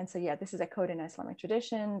 And so, yeah, this is a code in Islamic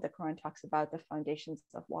tradition. The Quran talks about the foundations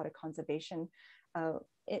of water conservation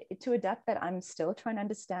to a depth that I'm still trying to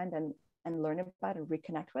understand and learn about and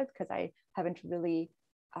reconnect with, because I haven't really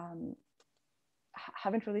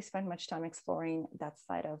spent much time exploring that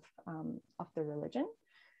side of the religion.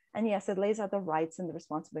 And yes, it lays out the rights and the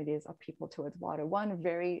responsibilities of people towards water. One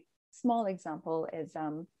very small example is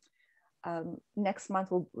next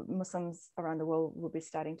month, Muslims around the world will be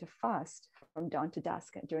starting to fast from dawn to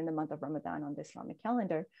dusk during the month of Ramadan on the Islamic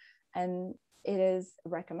calendar. And it is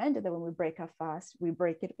recommended that when we break our fast, we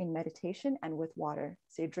break it in meditation and with water.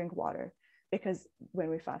 So you drink water, because when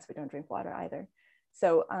we fast, we don't drink water either.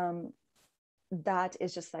 So that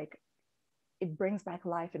is just like, it brings back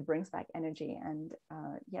life, it brings back energy. And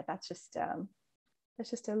yeah, that's just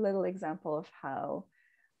a little example of how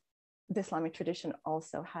the Islamic tradition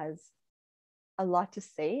also has a lot to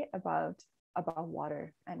say about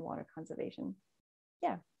water and water conservation.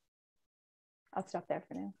 Yeah, I'll stop there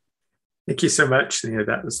for now. Thank you so much, Lina.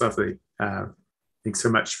 That was lovely. Thanks so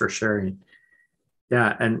much for sharing.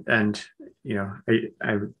 Yeah, and you know,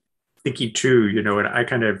 I'm thinking too, you know, I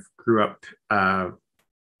kind of grew up,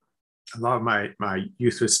 a lot of my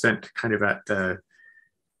youth was spent kind of at the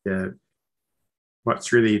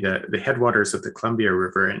what's really the headwaters of the Columbia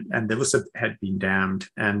River, and those had been dammed,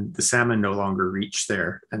 and the salmon no longer reached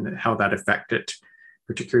there, and how that affected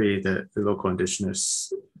particularly the local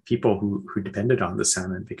Indigenous people who depended on the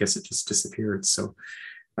salmon, because it just disappeared. So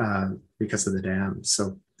because of the dam.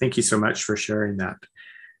 So thank you so much for sharing that.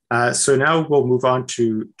 So now we'll move on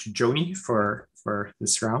to Joanie for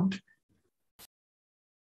this round.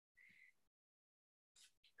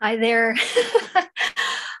 Hi there.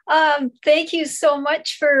 Thank you so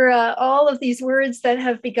much for all of these words that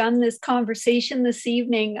have begun this conversation this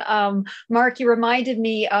evening. Mark, you reminded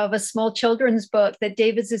me of a small children's book that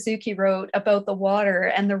David Suzuki wrote about the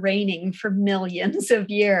water and the raining for millions of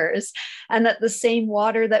years, and that the same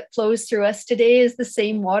water that flows through us today is the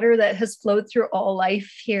same water that has flowed through all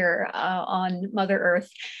life here on Mother Earth.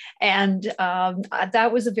 And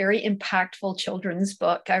that was a very impactful children's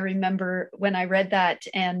book. I remember when I read that,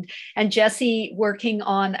 and Jesse working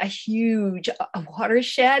on a huge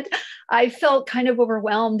watershed. I felt kind of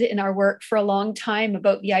overwhelmed in our work for a long time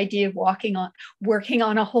about the idea of working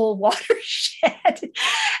on a whole watershed.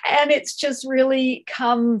 And it's just really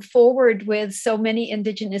come forward with so many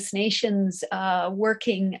Indigenous nations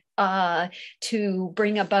working to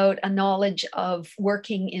bring about a knowledge of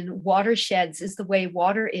working in watersheds is the way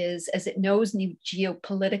water is, as it knows new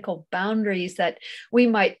geopolitical boundaries that we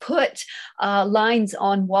might put lines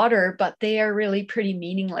on water, but they are really pretty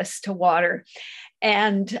meaningless to water.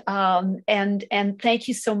 And thank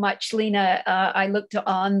you so much, Lina. I looked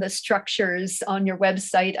on the structures on your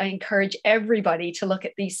website. I encourage everybody to look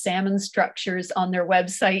at these salmon structures on their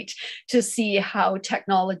website to see how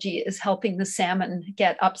technology is helping the salmon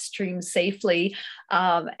get upstream safely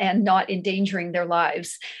and not endangering their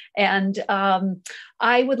lives. And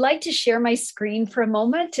I would like to share my screen for a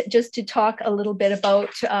moment just to talk a little bit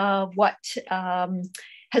about what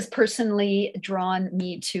has personally drawn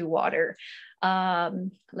me to water.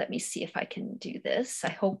 Let me see if I can do this.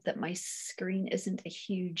 I hope that my screen isn't a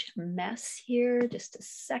huge mess here. Just a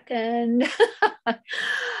second.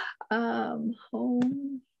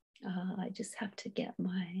 Home. I just have to get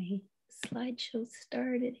my slideshow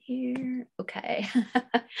started here. Okay.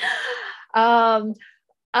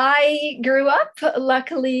 I grew up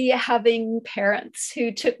luckily having parents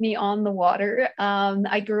who took me on the water.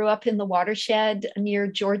 I grew up in the Watershed near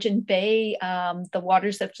Georgian Bay, the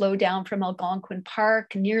waters that flow down from Algonquin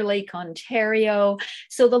Park near Lake Ontario,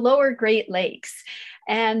 so the lower Great Lakes.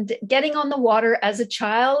 And getting on the water as a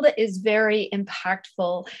child is very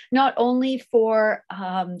impactful, not only for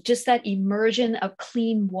just that immersion of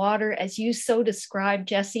clean water, as you so described,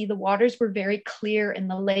 Jessie. The waters were very clear in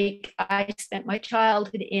the lake I spent my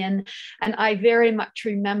childhood in, and I very much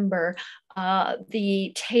remember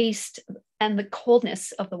the taste and the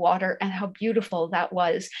coldness of the water and how beautiful that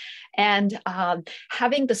was. And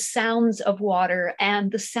having the sounds of water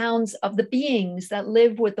and the sounds of the beings that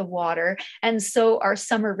live with the water. And so our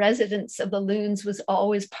summer residence of the loons was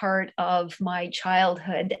always part of my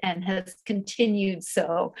childhood and has continued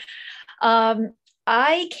so.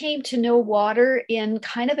 I came to know water in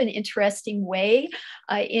kind of an interesting way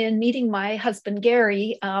in meeting my husband,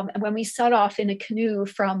 Gary, when we set off in a canoe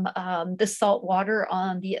from the salt water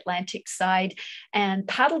on the Atlantic side and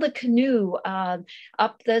paddled a canoe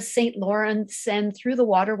up the St. Lawrence and through the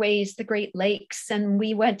waterways, the Great Lakes. And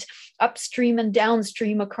we went upstream and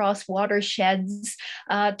downstream across watersheds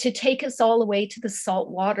to take us all the way to the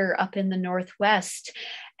salt water up in the Northwest.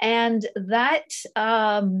 And that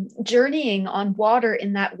journeying on water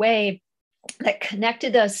in that way that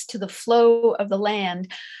connected us to the flow of the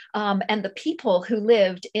land and the people who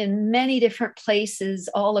lived in many different places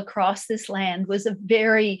all across this land was a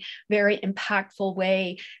very, very impactful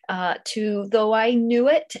way to, though I knew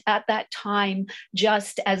it at that time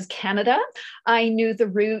just as Canada, I knew the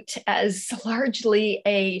route as largely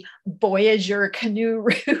a voyager canoe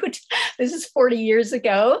route. This is 40 years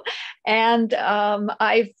ago. And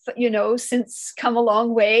I've, since come a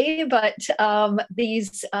long way, but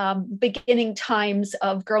these beginning times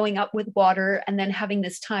of growing up with water and then having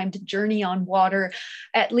this time to journey on water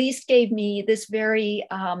at least gave me this very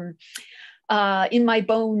in my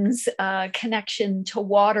bones connection to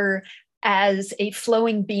water as a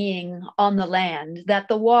flowing being on the land, that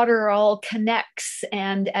the water all connects.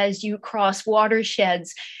 And as you cross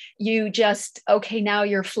watersheds, you just, okay, now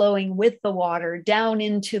you're flowing with the water down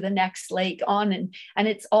into the next lake on. And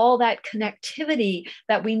it's all that connectivity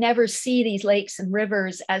that we never see these lakes and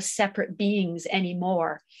rivers as separate beings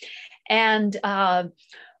anymore. And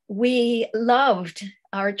we loved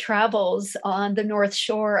our travels on the North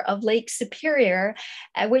Shore of Lake Superior,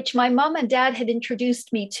 which my mom and dad had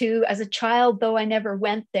introduced me to as a child, though I never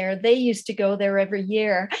went there. They used to go there every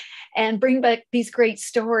year and bring back these great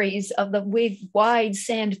stories of the wide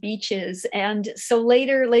sand beaches. And so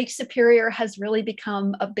later, Lake Superior has really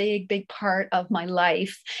become a big, big part of my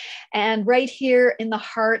life. And right here in the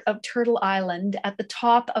heart of Turtle Island, at the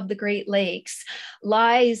top of the Great Lakes,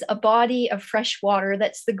 lies a body of fresh water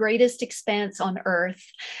that's the greatest expanse on Earth.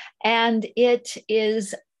 And it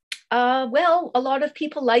is, a lot of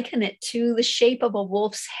people liken it to the shape of a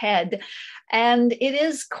wolf's head. And it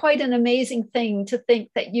is quite an amazing thing to think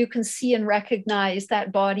that you can see and recognize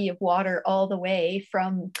that body of water all the way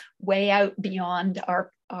from way out beyond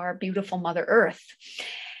our beautiful Mother Earth.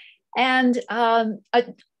 And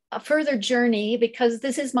a further journey, because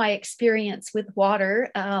this is my experience with water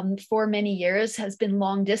for many years, has been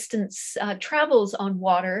long distance travels on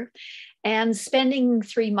water. And spending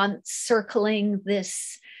 3 months circling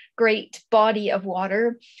this great body of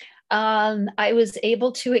water, I was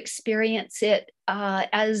able to experience it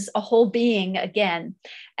as a whole being again.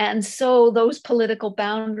 And so those political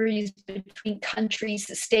boundaries between countries,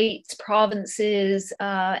 states, provinces,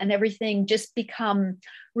 and everything just become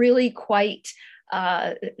really quite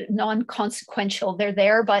non-consequential. They're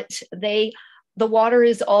there, but the water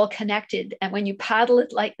is all connected. And when you paddle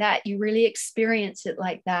it like that, you really experience it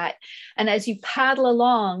like that. And as you paddle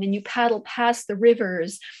along and you paddle past the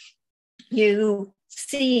rivers, you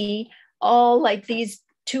see all like these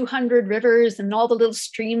 200 rivers and all the little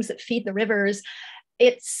streams that feed the rivers.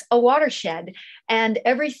 It's a watershed, and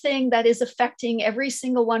everything that is affecting every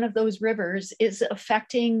single one of those rivers is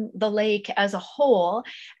affecting the lake as a whole.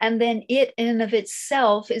 And then it in and of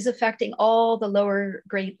itself is affecting all the lower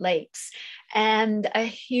Great Lakes. And a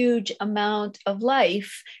huge amount of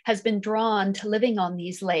life has been drawn to living on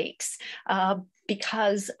these lakes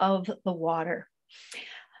because of the water.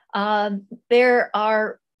 There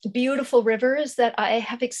are beautiful rivers that I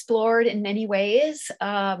have explored in many ways,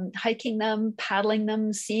 hiking them, paddling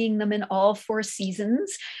them, seeing them in all 4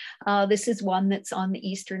 seasons. This is one that's on the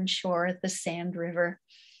eastern shore, the Sand River.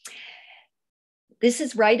 This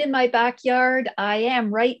is right in my backyard. I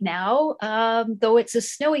am right now, though it's a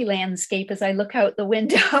snowy landscape as I look out the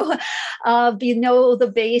window, below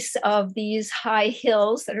the base of these high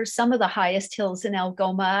hills that are some of the highest hills in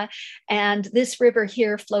Algoma. And this river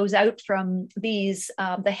here flows out from these,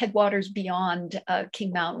 the headwaters beyond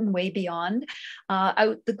King Mountain, way beyond,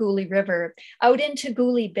 out the Guli River, out into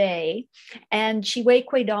Guli Bay. And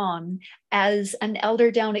Chiwekwe, as an elder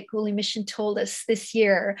down at Guli Mission told us this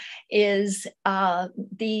year, is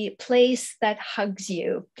the place that hugs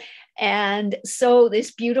you. And so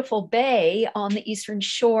this beautiful bay on the eastern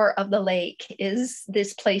shore of the lake is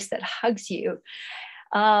this place that hugs you.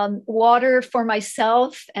 Water for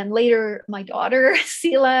myself and later my daughter,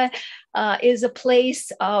 Sila, is a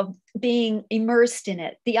place of being immersed in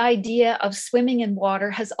it. The idea of swimming in water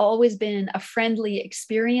has always been a friendly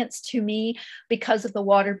experience to me because of the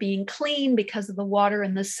water being clean, because of the water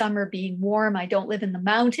in the summer being warm. I don't live in the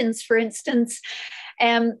mountains, for instance.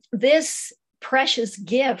 And this precious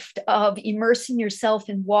gift of immersing yourself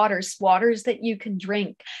in waters that you can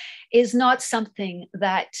drink is not something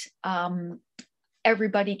that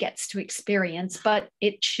everybody gets to experience, but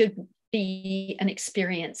it should be an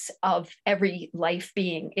experience of every life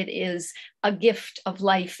being. It is a gift of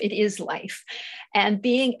life. It is life. And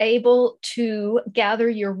being able to gather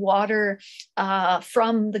your water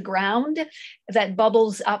from the ground that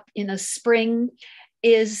bubbles up in a spring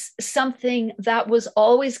is something that was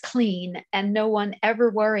always clean and no one ever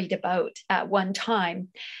worried about at one time.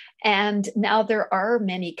 And now there are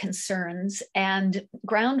many concerns, and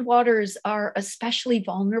groundwaters are especially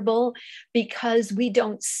vulnerable because we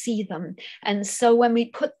don't see them. And so when we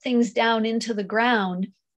put things down into the ground,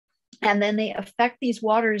 and then they affect these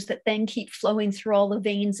waters that then keep flowing through all the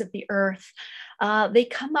veins of the earth, they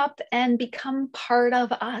come up and become part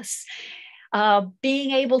of us.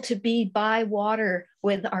 Being able to be by water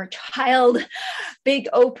with our child, big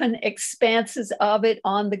open expanses of it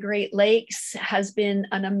on the Great Lakes has been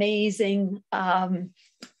an amazing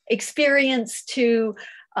experience to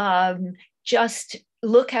just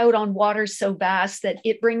look out on water so vast that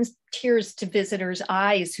it brings tears to visitors'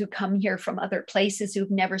 eyes who come here from other places who've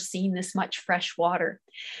never seen this much fresh water.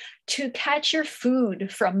 To catch your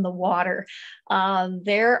food from the water.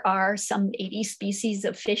 There are some 80 species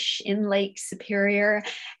of fish in Lake Superior,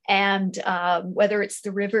 and whether it's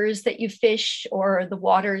the rivers that you fish or the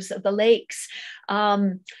waters of the lakes,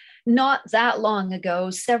 not that long ago,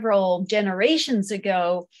 several generations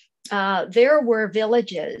ago, there were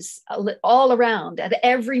villages all around. At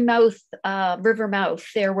every river mouth,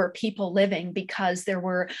 there were people living because there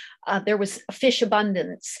was fish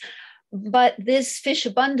abundance. But this fish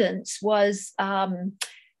abundance was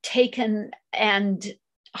taken and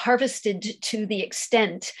harvested to the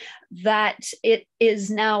extent that it is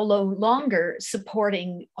now no longer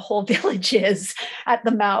supporting whole villages at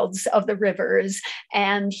the mouths of the rivers,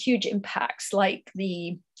 and huge impacts like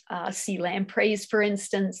the sea lampreys, for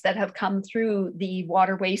instance, that have come through the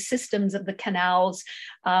waterway systems of the canals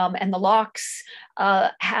and the locks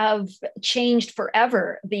have changed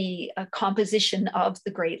forever the composition of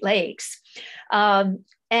the Great Lakes.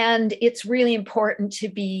 And it's really important to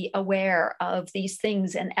be aware of these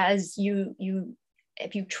things. And as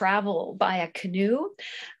if you travel by a canoe,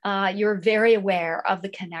 you're very aware of the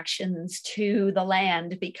connections to the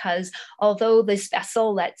land, because although this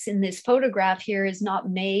vessel that's in this photograph here is not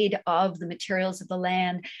made of the materials of the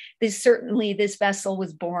land, this vessel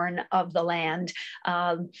was born of the land.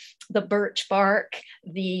 The birch bark,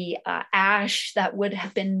 the ash that would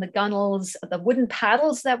have been the gunnels, the wooden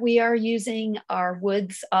paddles that we are using are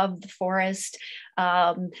woods of the forest.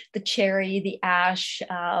 The cherry, the ash,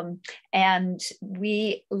 and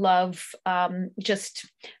we love just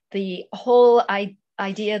the whole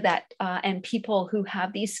idea that, and people who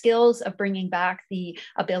have these skills of bringing back the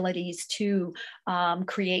abilities to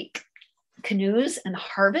create canoes and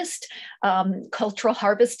harvest, cultural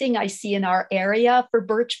harvesting I see in our area for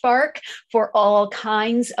birch bark for all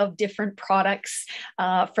kinds of different products,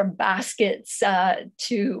 from baskets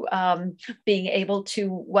to being able to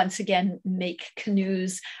once again make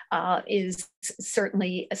canoes is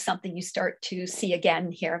certainly something you start to see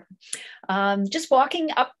again here. Just walking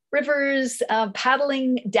up rivers,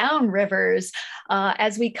 paddling down rivers,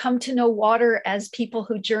 as we come to know water as people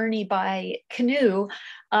who journey by canoe.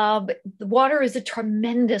 The water is a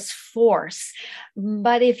tremendous force,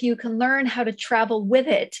 but if you can learn how to travel with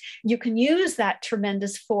it, you can use that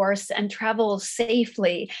tremendous force and travel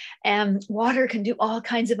safely. And water can do all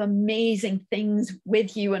kinds of amazing things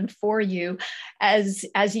with you and for you as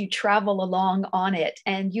you travel along on it.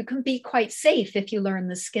 And you can be quite safe if you learn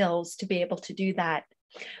the skills to be able to do that.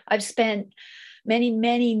 I've spent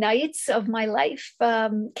many nights of my life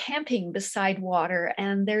camping beside water,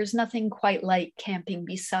 and there's nothing quite like camping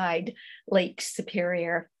beside Lake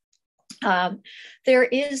Superior. There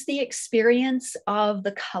is the experience of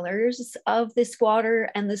the colors of this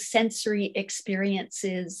water and the sensory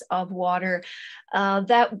experiences of water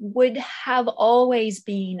that would have always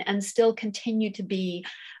been and still continue to be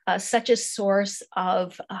such a source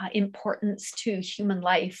of importance to human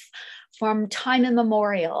life. From time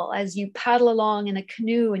immemorial, as you paddle along in a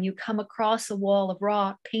canoe and you come across a wall of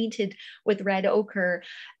rock painted with red ochre,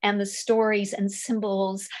 and the stories and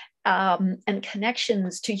symbols and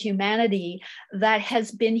connections to humanity that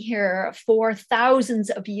has been here for thousands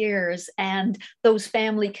of years, and those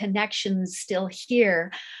family connections still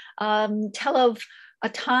here, tell of a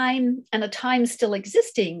time, and a time still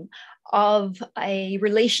existing, of a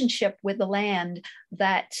relationship with the land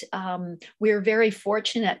that we're very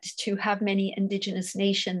fortunate to have many Indigenous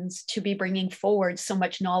nations to be bringing forward so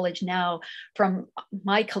much knowledge now. From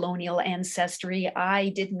my colonial ancestry, I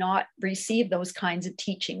did not receive those kinds of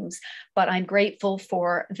teachings, but I'm grateful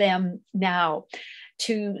for them now.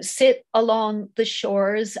 To sit along the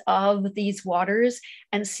shores of these waters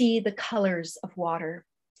and see the colors of water,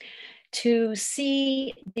 to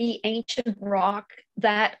see the ancient rock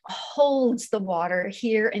that holds the water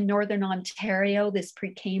here in Northern Ontario, this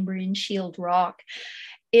Precambrian shield rock.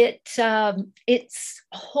 It's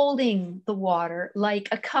holding the water like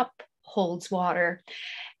a cup holds water.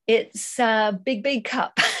 It's a big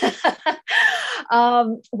cup.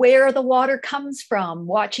 Where the water comes from,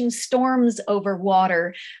 watching storms over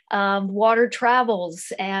water. Water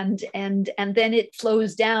travels and then it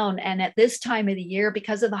flows down. And at this time of the year,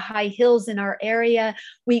 because of the high hills in our area,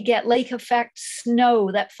 we get lake effect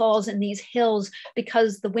snow that falls in these hills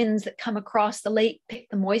because the winds that come across the lake pick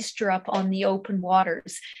the moisture up on the open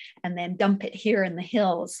waters and then dump it here in the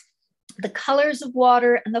hills. The colors of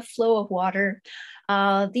water and the flow of water.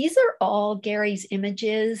 These are all Gary's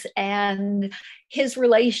images and his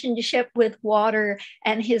relationship with water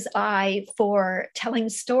and his eye for telling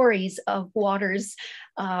stories of water's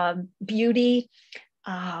beauty,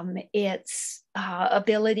 its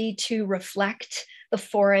ability to reflect the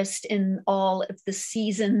forest in all of the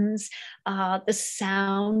seasons, the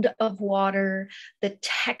sound of water, the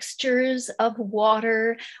textures of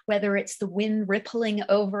water, whether it's the wind rippling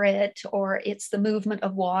over it or it's the movement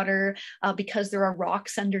of water because there are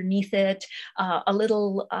rocks underneath it. A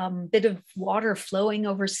little bit of water flowing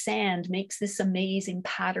over sand makes this amazing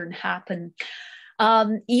pattern happen.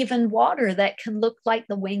 Even water that can look like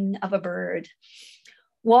the wing of a bird.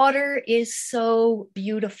 Water is so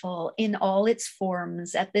beautiful in all its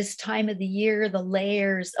forms. At this time of the year, the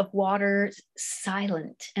layers of water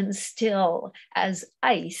silent and still as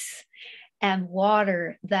ice, and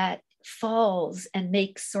water that falls and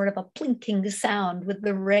makes sort of a plinking sound with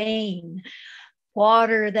the rain.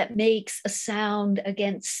 Water that makes a sound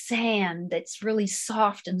against sand that's really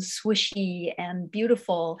soft and swishy and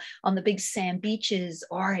beautiful on the big sand beaches,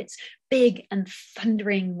 or it's big and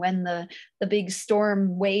thundering when the big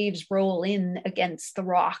storm waves roll in against the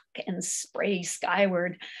rock and spray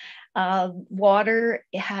skyward. Water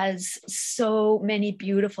has so many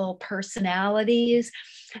beautiful personalities,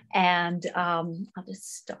 and I'll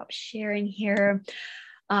just stop sharing here.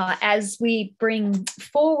 As we bring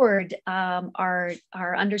forward our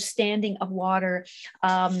understanding of water,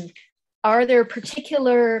 are there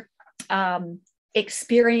particular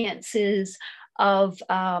experiences of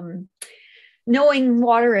knowing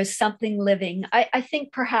water as something living? I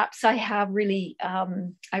think perhaps I really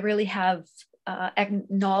have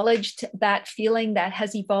acknowledged that feeling that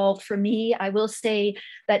has evolved for me. I will say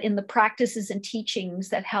that in the practices and teachings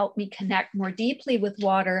that help me connect more deeply with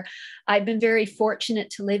water, I've been very fortunate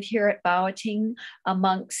to live here at Bawating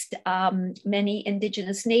amongst many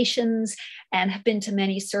Indigenous nations, and have been to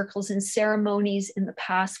many circles and ceremonies in the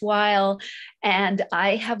past while. And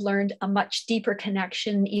I have learned a much deeper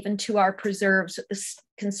connection even to our preserves.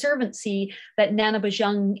 Conservancy, that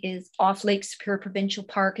Nanabajung is off Lake Superior Provincial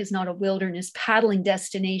Park, is not a wilderness paddling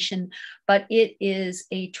destination, but it is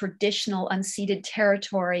a traditional unceded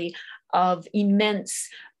territory of immense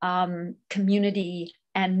community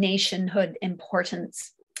and nationhood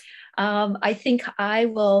importance. I think I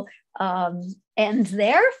will end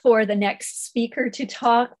there for the next speaker to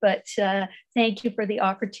talk, but thank you for the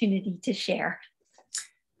opportunity to share.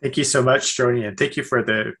 Thank you so much, Joanie, and thank you for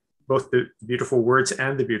both the beautiful words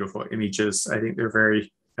and the beautiful images. I think they're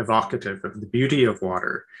very evocative of the beauty of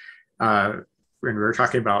water. When we were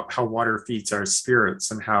talking about how water feeds our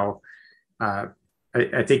spirits, and how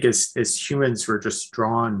I think as humans, we're just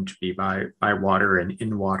drawn to be by water and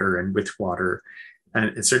in water and with water.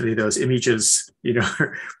 And certainly those images,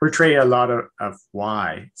 portray a lot of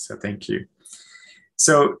why. So thank you.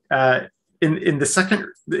 So in the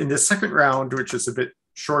second round, which is a bit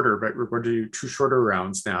shorter, but we're going to do 2 shorter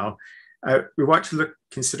rounds now. We want to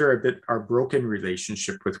consider a bit our broken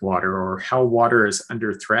relationship with water, or how water is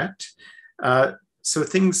under threat. So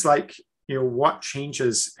things like, what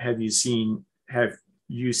changes have you seen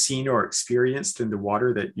or experienced in the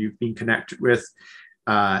water that you've been connected with?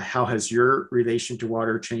 How has your relation to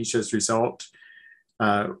water changed as a result?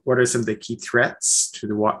 What are some of the key threats to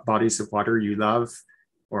the bodies of water you love,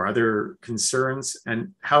 or other concerns?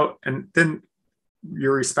 And then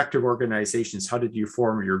your respective organizations, how did you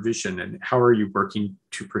form your vision, and how are you working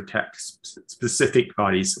to protect specific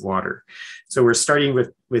bodies of water? So we're starting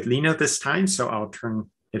with Lina this time, so I'll turn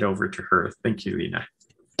it over to her. Thank you, Lina.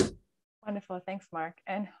 Wonderful, thanks, Mark.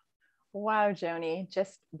 And wow, Joanie,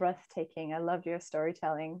 just breathtaking. I loved your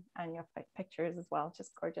storytelling and your pictures as well,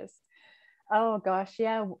 just gorgeous. Oh gosh,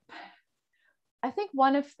 yeah. I think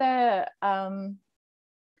one of the,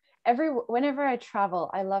 whenever I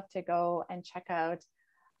travel, I love to go and check out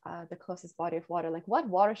the closest body of water. Like, what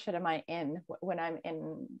watershed am I in when I'm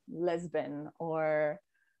in Lisbon or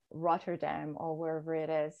Rotterdam or wherever it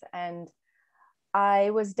is? And I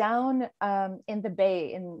was down in the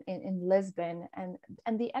bay in Lisbon,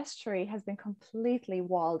 and the estuary has been completely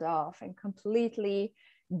walled off and completely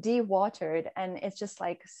dewatered, and it's just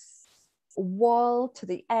like wall to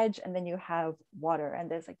the edge, and then you have water,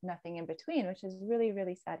 and there's like nothing in between, which is really,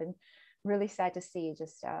 really sad, and really sad to see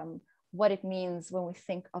just what it means when we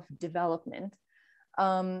think of development.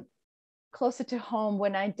 Closer to home,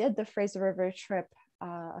 when I did the Fraser River trip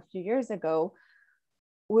a few years ago,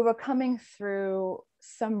 we were coming through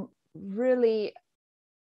some really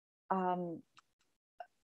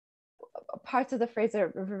parts of the Fraser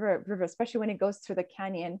River, especially when it goes through the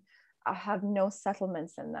canyon, have no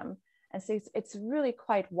settlements in them. And so it's really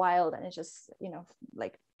quite wild, and it's just,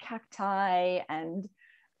 like cacti and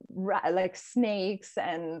like snakes.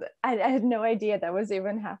 And I had no idea that was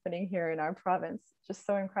even happening here in our province. Just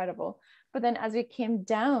so incredible. But then as we came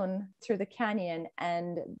down through the canyon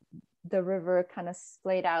and the river kind of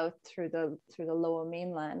splayed out through the lower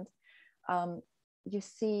mainland, you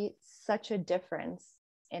see such a difference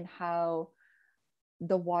in how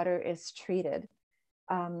the water is treated.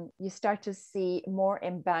 You start to see more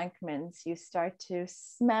embankments. You start to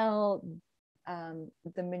smell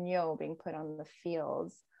the manure being put on the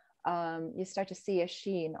fields. You start to see a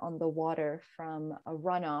sheen on the water from a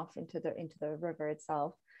runoff into the river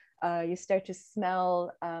itself. You start to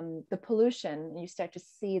smell the pollution. You start to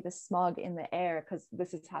see the smog in the air, because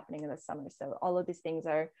this is happening in the summer. So all of these things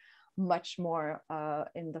are much more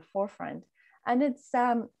in the forefront. And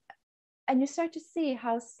and you start to see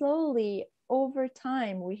how slowly over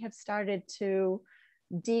time we have started to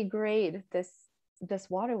degrade this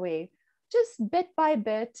waterway, just bit by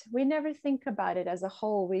bit. We never think about it as a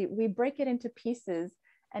whole. We break it into pieces,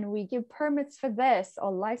 and we give permits for this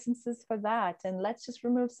or licenses for that, and let's just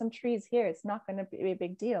remove some trees here. It's not going to be a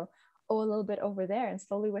big deal. Oh, a little bit over there, and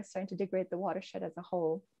slowly we're starting to degrade the watershed as a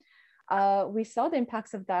whole. We saw the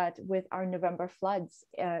impacts of that with our November floods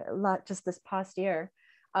just this past year.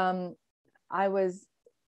 I was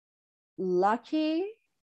lucky.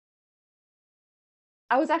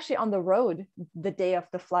 I was actually on the road the day of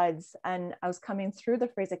the floods, and I was coming through the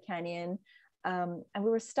Fraser Canyon, and we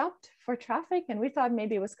were stopped for traffic, and we thought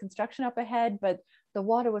maybe it was construction up ahead, but the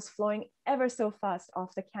water was flowing ever so fast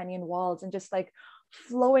off the canyon walls and just like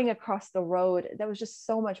flowing across the road. There was just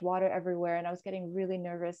so much water everywhere, and I was getting really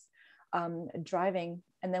nervous driving.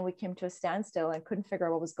 And then we came to a standstill and couldn't figure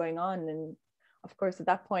out what was going on. And of course, at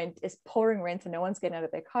that point, it's pouring rain, so no one's getting out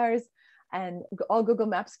of their cars. And all Google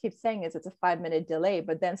Maps keeps saying is it's a 5-minute delay.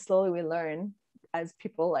 But then slowly we learn, as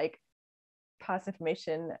people like pass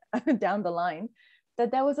information down the line,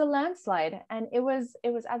 that there was a landslide. And it was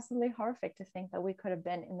absolutely horrific to think that we could have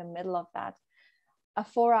been in the middle of that. A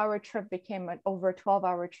 4-hour trip became an over a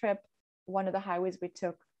 12-hour trip. One of the highways we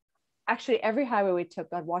took, actually every highway we took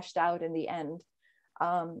got washed out in the end.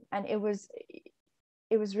 And it was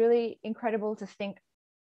really incredible to think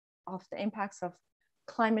of the impacts of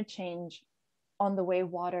climate change on the way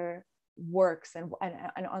water works and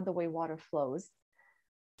on the way water flows.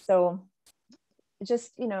 So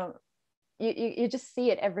just, you just see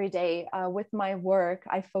it every day. With my work,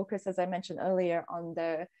 I focus, as I mentioned earlier, on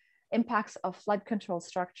the impacts of flood control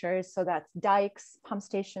structures. So that's dikes, pump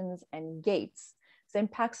stations, and gates. So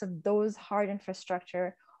impacts of those hard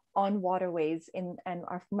infrastructure on waterways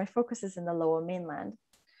my focus is in the lower mainland.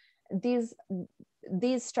 These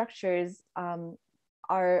structures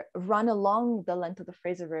are run along the length of the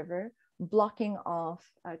Fraser River, blocking off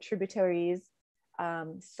tributaries,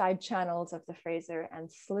 side channels of the Fraser,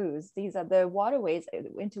 and sloughs. These are the waterways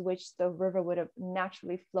into which the river would have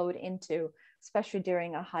naturally flowed into, especially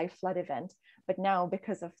during a high flood event. But now,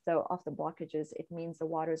 because of the blockages, it means the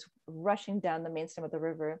water is rushing down the main stem of the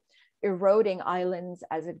river, eroding islands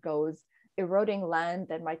as it goes, eroding land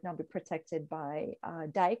that might not be protected by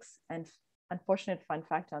dikes. And unfortunate fun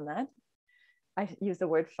fact on that, I use the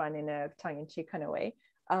word fun in a tongue-in-cheek kind of way.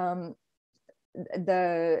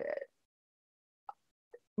 The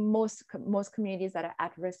most communities that are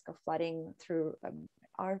at risk of flooding through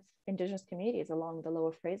are Indigenous communities along the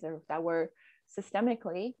Lower Fraser that were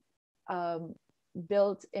systemically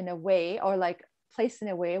built in a way, or like placed in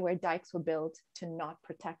a way where dikes were built to not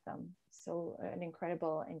protect them. So an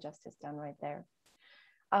incredible injustice done right there.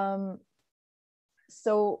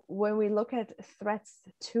 So when we look at threats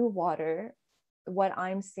to water, what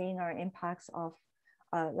I'm seeing are impacts of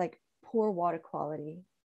like poor water quality,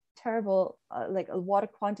 terrible like water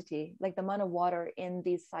quantity, like the amount of water in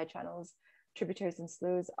these side channels, tributaries and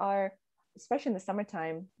sloughs are, especially in the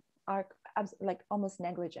summertime, are like almost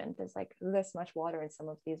negligent. There's like this much water in some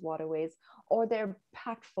of these waterways, or they're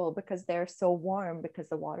packed full because they're so warm, because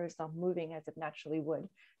the water is not moving as it naturally would,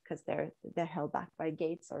 because they're held back by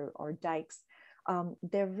gates or dikes.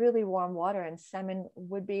 They're really warm water, and salmon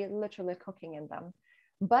would be literally cooking in them.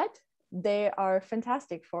 But they are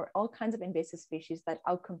fantastic for all kinds of invasive species that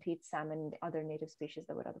outcompete salmon and other native species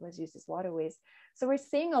that would otherwise use these waterways. So we're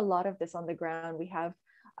seeing a lot of this on the ground. We have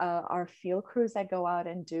our field crews that go out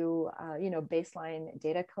and do baseline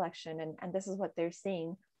data collection, and this is what they're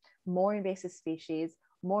seeing: more invasive species,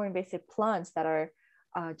 more invasive plants that are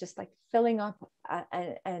just like filling up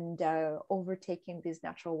and overtaking these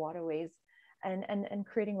natural waterways, and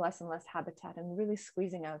creating less and less habitat and really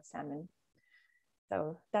squeezing out salmon.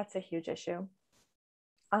 So that's a huge issue.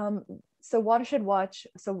 So Watershed Watch,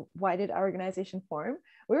 so why did our organization form?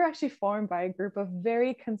 We were actually formed by a group of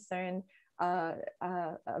very concerned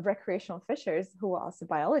recreational fishers who were also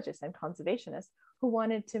biologists and conservationists, who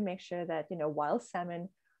wanted to make sure that, wild salmon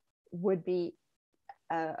would be,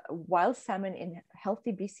 wild salmon in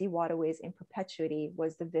healthy BC waterways in perpetuity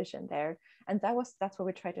was the vision there. And that's what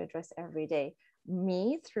we try to address every day.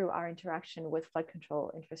 Me, through our interaction with flood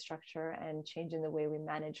control infrastructure and changing the way we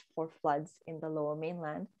manage for floods in the lower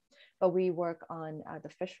mainland. But we work on the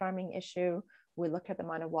fish farming issue. We look at the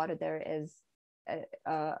amount of water there is.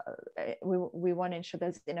 We want to ensure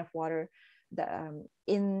there's enough water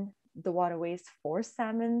in the waterways for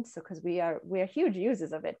salmon. So because we are huge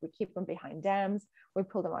users of it. We keep them behind dams. We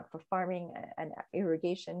pull them out for farming and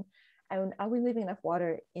irrigation. And are we leaving enough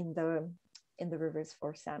water in the rivers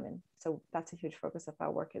for salmon? So that's a huge focus of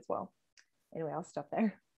our work as well. Anyway, I'll stop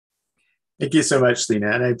there. Thank you so much, Lina.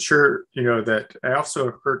 And I'm sure that I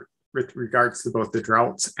also heard, with regards to both the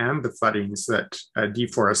droughts and the floodings, that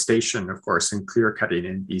deforestation, of course, and clear cutting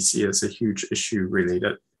in BC is a huge issue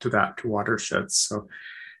related to watersheds. So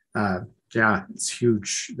yeah, it's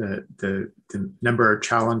huge, the number of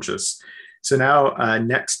challenges. So now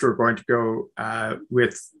next we're going to go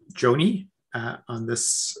with Joanie on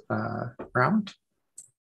this round.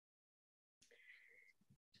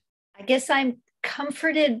 I guess I'm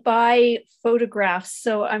comforted by photographs,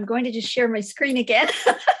 so I'm going to just share my screen again.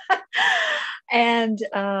 And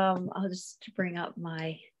I'll just bring up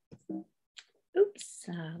my, oops,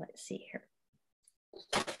 let's see here.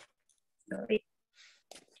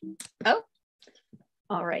 Oh,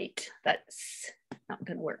 all right, that's not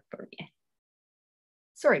gonna work for me.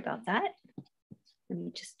 Sorry about that. Let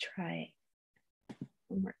me just try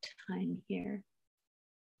one more time here.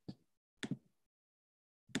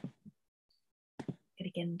 Gotta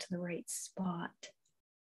get into the right spot.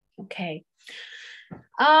 Okay.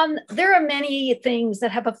 There are many things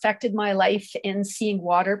that have affected my life in seeing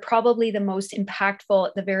water. Probably the most impactful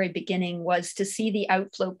at the very beginning was to see the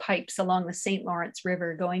outflow pipes along the St. Lawrence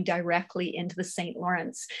River going directly into the St.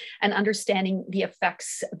 Lawrence, and understanding the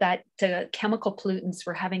effects that chemical pollutants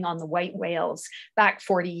were having on the white whales back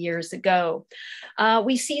 40 years ago.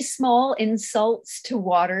 We see small insults to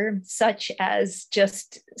water, such as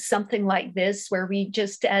just something like this, where we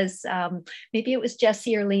just, as maybe it was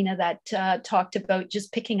Jesse or Lina that talked about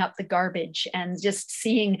just picking up the garbage and just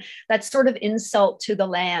seeing that sort of insult to the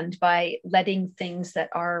land by letting things that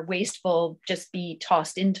are wasteful just be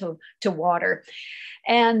tossed into water.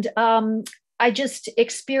 And I just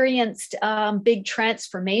experienced big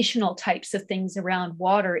transformational types of things around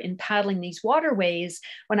water in paddling these waterways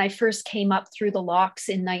when I first came up through the locks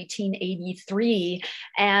in 1983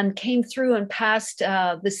 and came through and past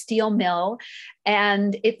the steel mill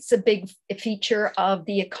And it's a big feature of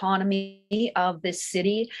the economy of this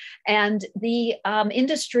city. And the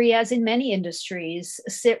industry, as in many industries,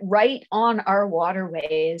 sit right on our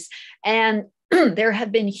waterways. And there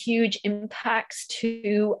have been huge impacts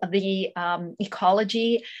to the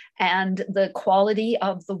ecology and the quality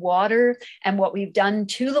of the water and what we've done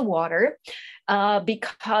to the water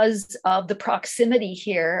because of the proximity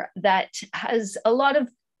here, that has a lot of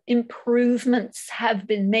improvements have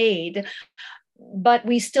been made, but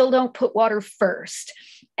we still don't put water first.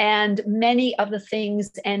 And many of the things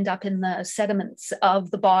end up in the sediments of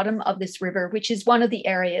the bottom of this river, which is one of the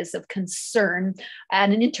areas of concern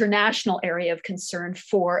and an international area of concern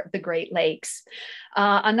for the Great Lakes.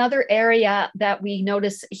 Another area that we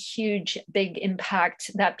notice a huge, big impact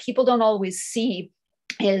that people don't always see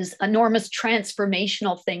is enormous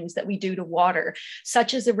transformational things that we do to water,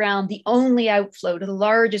 such as around the only outflow to the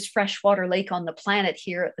largest freshwater lake on the planet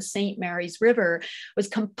here at the St. Mary's River was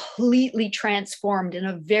completely transformed in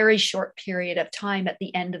a very short period of time at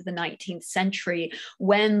the end of the 19th century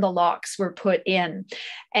when the locks were put in.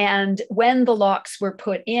 And when the locks were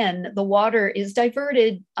put in, the water is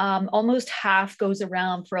diverted. Almost half goes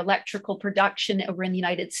around for electrical production over in the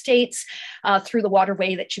United States through the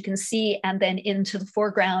waterway that you can see, and then into the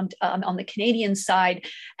foreground on the Canadian side,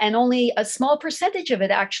 and only a small percentage of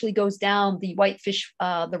it actually goes down the Whitefish,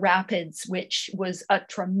 the rapids, which was a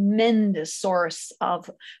tremendous source of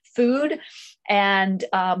food and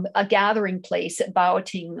a gathering place at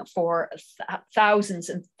Bowting for thousands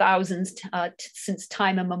and thousands since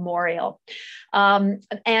time immemorial.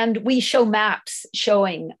 And we show maps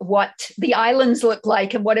showing what the islands look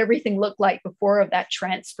like and what everything looked like before that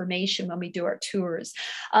transformation when we do our tours.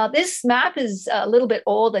 This map is a little bit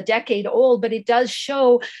old, a decade old, but it does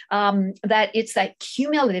show that it's that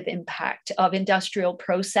cumulative impact of industrial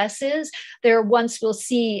processes. There once we'll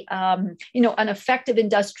see, an effective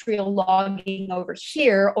industrial logging over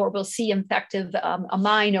here, or we'll see effective a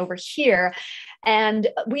mine over here. And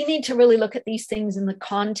we need to really look at these things in the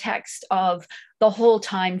context of the whole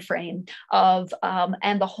time frame of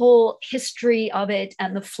and the whole history of it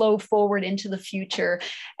and the flow forward into the future,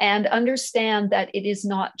 and understand that it is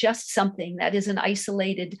not just something that is an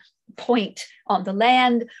isolated point on the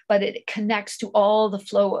land, but it connects to all the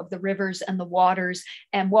flow of the rivers and the waters,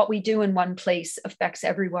 and what we do in one place affects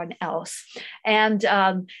everyone else. And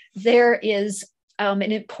there is an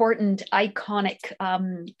important iconic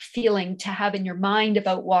feeling to have in your mind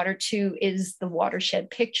about water too is the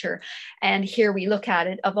watershed picture. And here we look at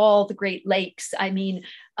it, of all the Great Lakes. I mean,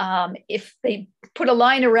 if they put a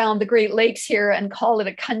line around the Great Lakes here and call it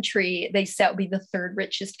a country, they say it would be the third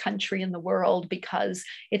richest country in the world, because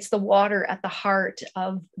it's the water at the heart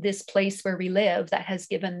of this place where we live that has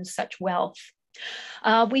given such wealth.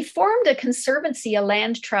 We formed a conservancy, a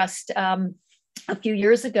land trust, a few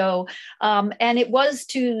years ago, and it was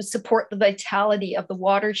to support the vitality of the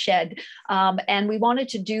watershed. And we wanted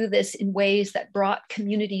to do this in ways that brought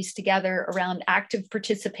communities together around active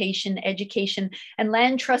participation, education, and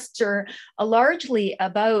land trusts are largely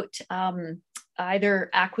about either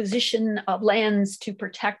acquisition of lands to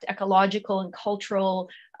protect ecological and cultural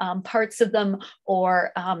parts of them,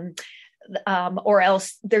 or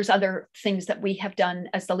else there's other things that we have done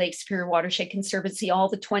as the Lake Superior Watershed Conservancy, all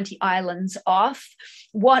the 20 islands off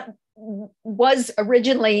what was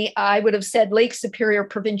originally, I would have said, Lake Superior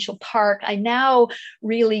Provincial Park. I now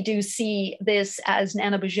really do see this as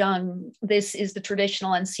Nanabujang. This is the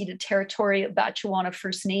traditional unceded territory of Batchewana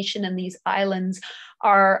First Nation, and these islands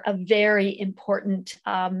are a very important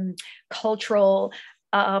cultural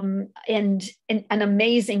and an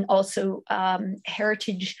amazing also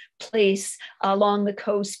heritage place along the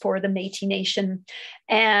coast for the Métis Nation.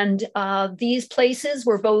 And these places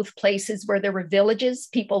were both places where there were villages,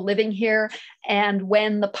 people living here. And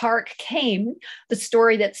when the park came, the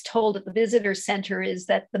story that's told at the visitor center is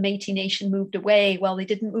that the Métis Nation moved away. Well, they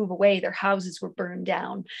didn't move away, their houses were burned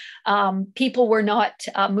down. People were not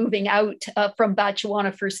moving out from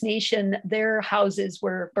Batchewana First Nation, their houses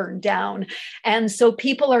were burned down. And so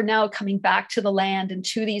people are now coming back to the land and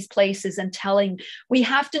to these places and telling, we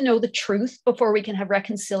have to know the truth before we can have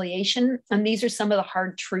reconciliation. And these are some of the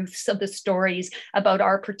hard truths of the stories about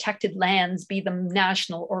our protected lands, be them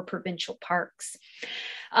national or provincial parks.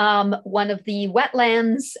 One of the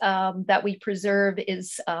wetlands that we preserve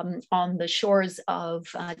is on the shores of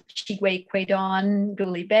Chigwe, Quedon,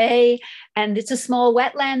 Dooley Bay. And it's a small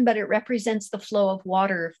wetland, but it represents the flow of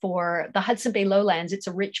water for the Hudson Bay lowlands. It's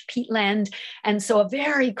a rich peatland, and so a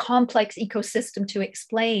very complex ecosystem to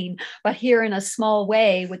explain, but here in a small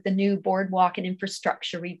way with the new boardwalk and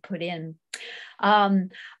infrastructure we put in.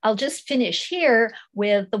 I'll just finish here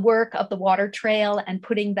with the work of the Water Trail and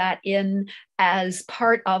putting that in as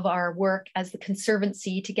part of our work as the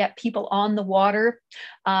Conservancy to get people on the water.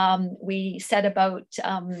 We said about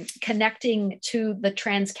connecting to the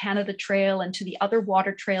Trans-Canada Trail and to the other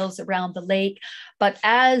water trails around the lake, but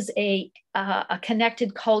as a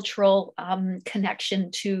connected cultural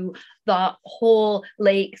connection to the whole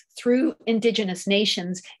lake through Indigenous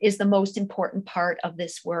nations is the most important part of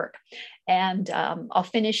this work. And I'll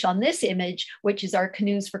finish on this image, which is our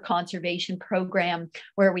Canoes for Conservation program,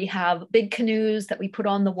 where we have big canoes that we put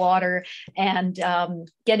on the water, and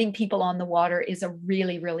getting people on the water is a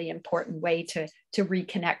really, really important way to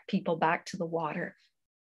reconnect people back to the water.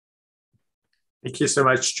 Thank you so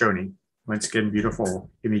much, Joanie. Once again,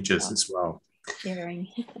 beautiful images as well. Sharing.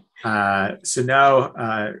 So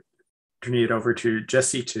now, turning it over to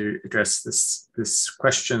Jessie to address this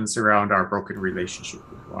questions around our broken relationship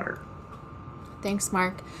with water. Thanks,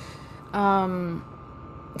 Mark.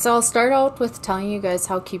 So I'll start out with telling you guys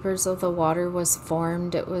how Keepers of the Water was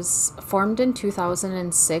formed. It was formed in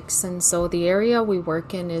 2006, and so the area we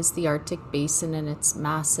work in is the Arctic Basin, and it's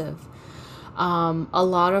massive. A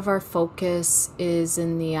lot of our focus is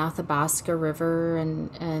in the Athabasca River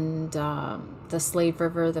and the Slave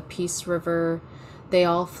River, the Peace River. They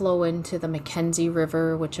all flow into the Mackenzie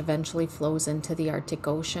River, which eventually flows into the Arctic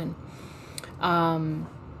Ocean.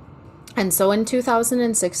 And so in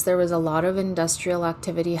 2006, there was a lot of industrial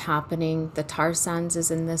activity happening. The tar sands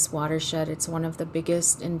is in this watershed. It's one of the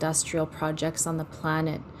biggest industrial projects on the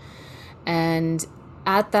planet. And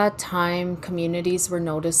at that time, communities were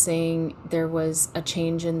noticing there was a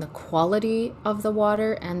change in the quality of the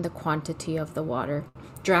water and the quantity of the water,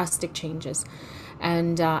 drastic changes.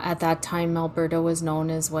 And at that time, Alberta was known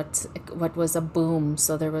as what was a boom.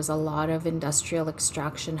 So there was a lot of industrial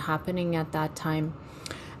extraction happening at that time.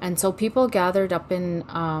 And so people gathered up in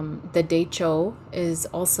the Decho is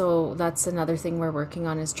also, that's another thing we're working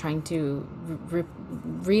on, is trying to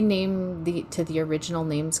rename to the original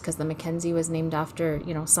names, because the Mackenzie was named after,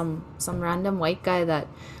 you know, some random white guy that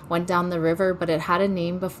went down the river, but it had a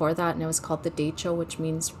name before that, and it was called the Decho, which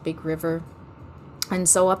means big river. And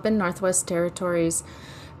so up in Northwest Territories,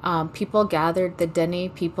 people gathered, the Dene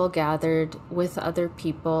people gathered with other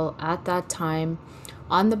people at that time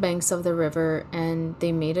on the banks of the river, and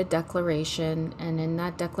they made a declaration, and in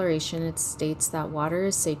that declaration it states that water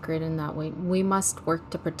is sacred and that we must work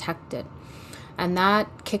to protect it. And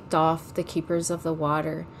that kicked off the Keepers of the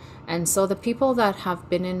Water. And so the people that have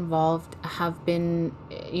been involved have been,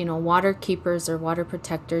 you know, water keepers or water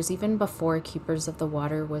protectors even before Keepers of the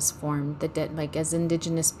Water was formed. Like as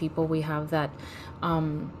Indigenous people, we have that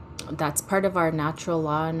that's part of our natural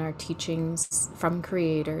law and our teachings from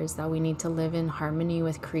creators, that we need to live in harmony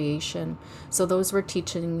with creation. So those were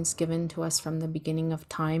teachings given to us from the beginning of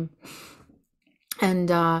time.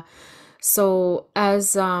 And so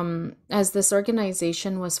as this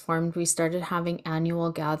organization was formed, we started having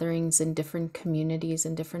annual gatherings in different communities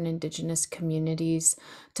and different Indigenous communities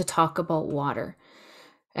to talk about water.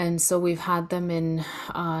 And so we've had them in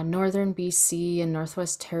northern BC and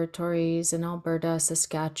Northwest Territories, in Alberta,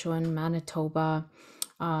 Saskatchewan, Manitoba.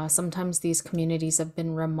 Sometimes these communities have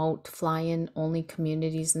been remote fly-in only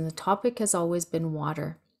communities, and the topic has always been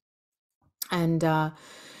water. And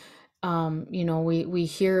you know, we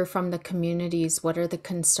hear from the communities, what are the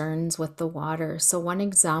concerns with the water? So one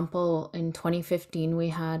example, in 2015, we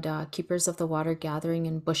had Keepers of the Water gathering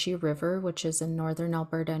in Bushy River, which is in northern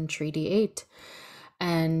Alberta and Treaty 8.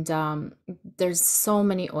 And there's so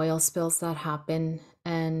many oil spills that happen,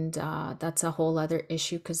 and that's a whole other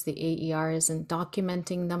issue because the AER isn't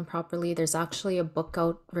documenting them properly. There's actually a book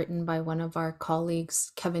out written by one of our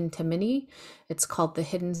colleagues, Kevin Timoney. It's called The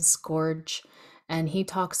Hidden Scourge, and he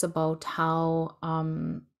talks about how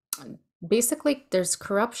basically there's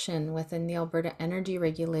corruption within the Alberta Energy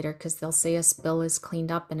Regulator, because they'll say a spill is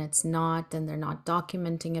cleaned up and it's not, and they're not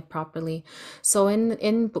documenting it properly. So in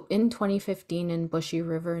 2015 in Bushy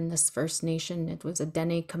River, in this First Nation, it was a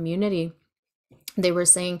Dene community, they were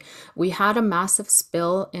saying we had a massive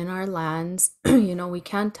spill in our lands. You know, we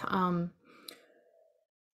can't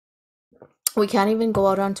even go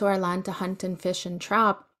out onto our land to hunt and fish and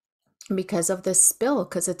trap because of this spill,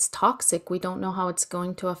 because it's toxic. We don't know how it's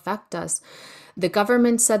going to affect us. The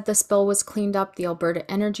government said the spill was cleaned up. The Alberta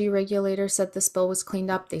Energy Regulator said the spill was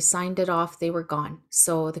cleaned up. They signed it off. They were gone.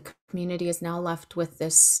 So the community is now left with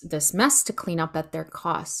this mess to clean up at their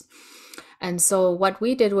cost. And so what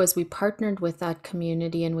we did was we partnered with that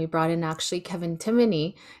community, and we brought in actually Kevin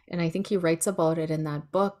Timoney, and I think he writes about it in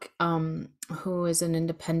that book. who is an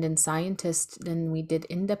independent scientist, and we did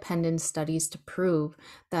independent studies to prove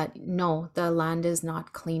that no, the land is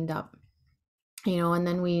not cleaned up. And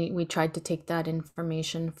then we tried to take that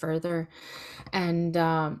information further. And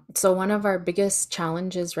so one of our biggest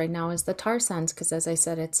challenges right now is the tar sands, because as I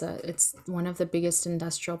said, it's one of the biggest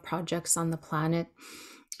industrial projects on the planet.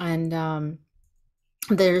 And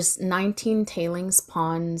there's 19 tailings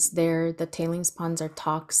ponds there. The tailings ponds are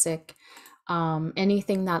toxic.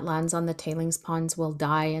 Anything that lands on the tailings ponds will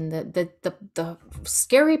die. And the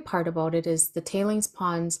scary part about it is the tailings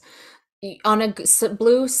ponds, on a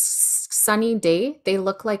blue sunny day, they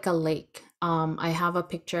look like a lake. I have a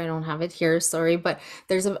picture. I don't have it here, sorry, but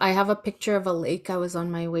I have a picture of a lake. I was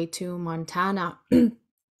on my way to Montana, and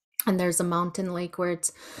there's a mountain lake where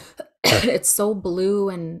it's so blue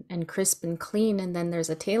and crisp and clean, and then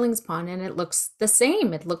there's a tailings pond, and it looks the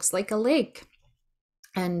same. It looks like a lake,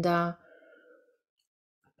 and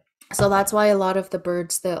so that's why a lot of the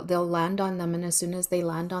birds, they'll land on them, and as soon as they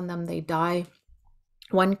land on them, they die.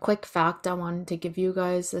 One quick fact I wanted to give you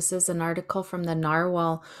guys, this is an article from the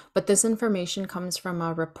Narwhal, but this information comes from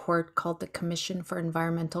a report called the Commission for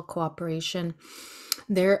Environmental Cooperation.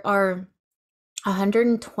 There are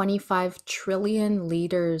 125 trillion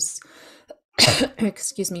liters,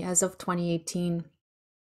 excuse me, as of 2018,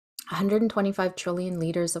 125 trillion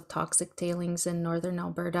liters of toxic tailings in northern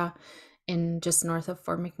Alberta, in just north of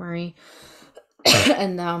Fort McMurray.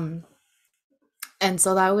 And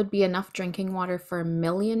so that would be enough drinking water for 1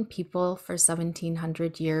 million people for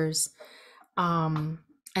 1,700 years. And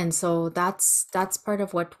so that's part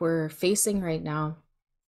of what we're facing right now.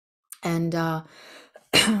 And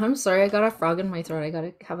I'm sorry, I got a frog in my throat. I got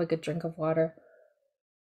to have a good drink of water.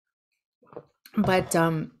 But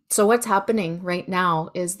so what's happening right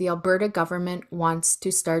now is the Alberta government wants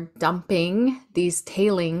to start dumping these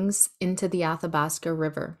tailings into the Athabasca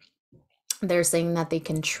River. They're saying that they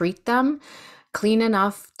can treat them clean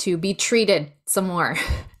enough to be treated some more.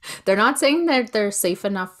 They're not saying that they're safe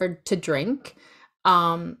enough to drink.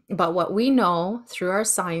 But what we know through our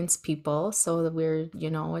science people, so that we're,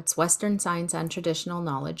 it's Western science and traditional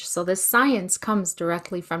knowledge. So this science comes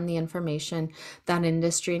directly from the information that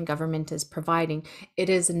industry and government is providing. It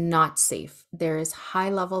is not safe. There is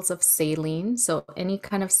high levels of saline. So any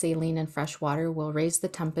kind of saline in fresh water will raise the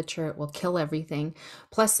temperature. It will kill everything.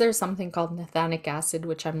 Plus there's something called naphthenic acid,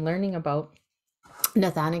 which I'm learning about.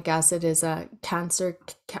 Naphthenic acid is a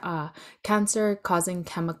cancer-causing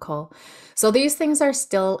chemical. So these things are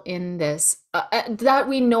still in this that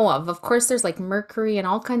we know of. Of course, there's like mercury and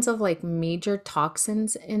all kinds of like major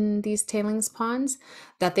toxins in these tailings ponds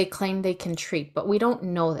that they claim they can treat, but we don't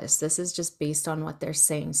know this. This is just based on what they're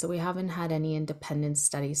saying. So we haven't had any independent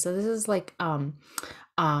studies. So this is like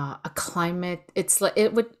a climate, it's like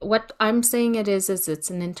what I'm saying it is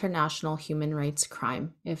it's an international human rights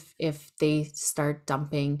crime if they start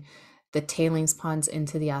dumping the tailings ponds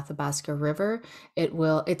into the Athabasca River.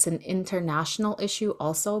 It's an international issue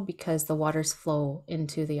also because the waters flow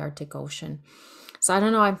into the Arctic Ocean. So I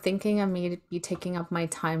don't know, I'm thinking I may be taking up my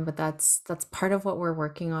time, but that's part of what we're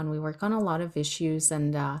working on. We work on a lot of issues,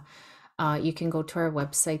 and you can go to our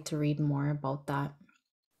website to read more about that.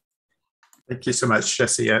 Thank you so much,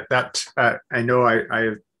 Jessie. I know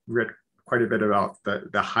I've read quite a bit about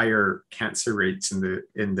the higher cancer rates in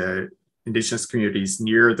the Indigenous communities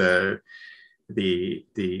near the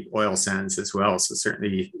oil sands as well. So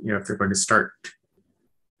certainly, if they're going to start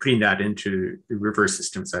putting that into the river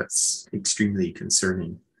systems, that's extremely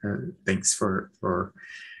concerning. Thanks for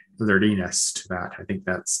alerting us to that. I think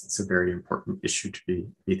it's a very important issue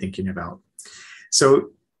to be thinking about. So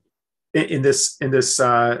in this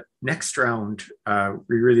next round,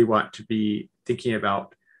 we really want to be thinking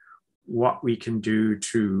about what we can do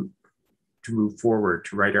to move forward,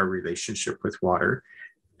 to right our relationship with water.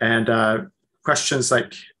 And questions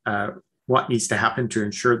like what needs to happen to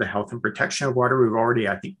ensure the health and protection of water. We've already,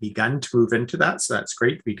 I think, begun to move into that. So that's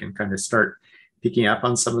great. We can kind of start picking up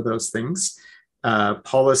on some of those things.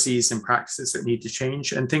 Policies and practices that need to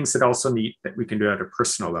change, and things that also need that we can do at a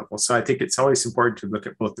personal level. So I think it's always important to look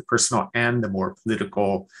at both the personal and the more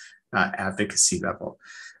political advocacy level.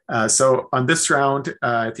 So on this round,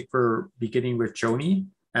 I think we're beginning with Joanie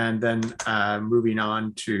and then moving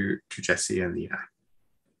on to Jessie and Lina.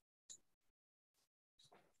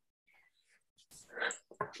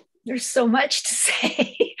 There's so much to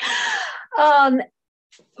say.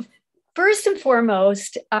 First and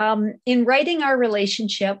foremost, in writing our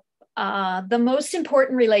relationship, the most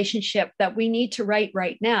important relationship that we need to write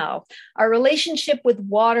right now, our relationship with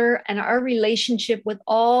water and our relationship with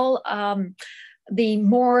all the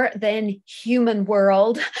more than human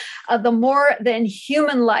world, the more than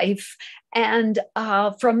human life, And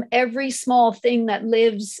from every small thing that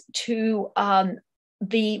lives to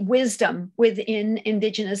the wisdom within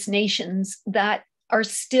Indigenous nations that are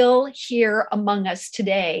still here among us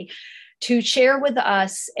today to share with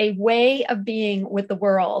us a way of being with the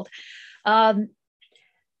world. I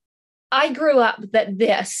grew up that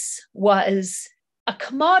this was a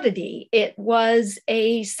commodity. It was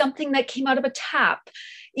something that came out of a tap.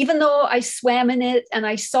 Even though I swam in it and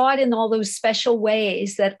I saw it in all those special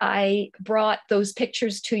ways that I brought those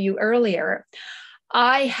pictures to you earlier,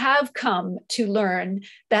 I have come to learn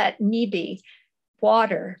that Nibi,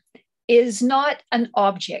 water, is not an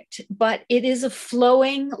object, but it is a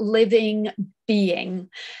flowing, living being.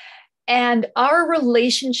 And our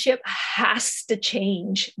relationship has to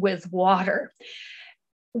change with water.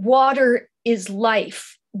 Water is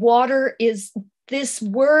life. Water is this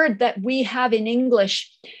word that we have in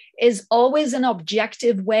English is always an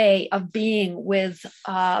objective way of being with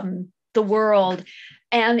the world.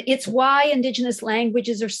 And it's why Indigenous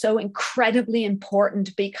languages are so incredibly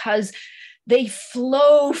important, because they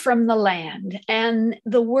flow from the land and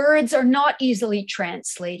the words are not easily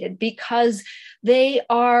translated because they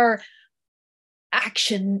are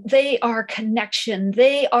action, they are connection,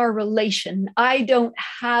 they are relation. I don't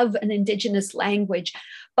have an Indigenous language,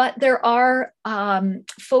 but there are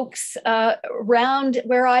folks around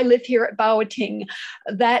where I live here at Bawating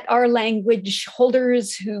that are language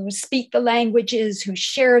holders who speak the languages, who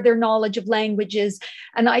share their knowledge of languages.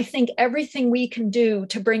 And I think everything we can do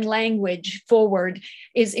to bring language forward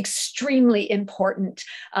is extremely important.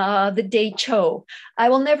 The Dei Cho. I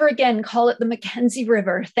will never again call it the Mackenzie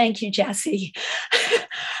River. Thank you, Jessie.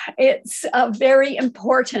 It's very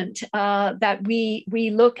important that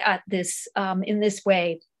we look at this in this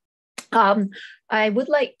way. I would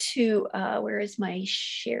like to, where is my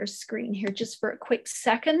share screen here, just for a quick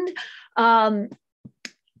second. I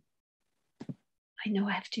know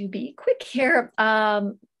I have to be quick here.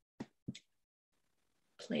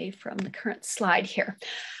 Play from the current slide here.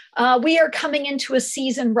 We are coming into a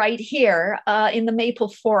season right here in the maple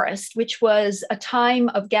forest, which was a time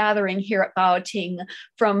of gathering here at Bawating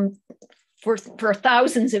for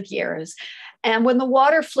thousands of years. And when the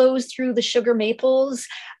water flows through the sugar maples,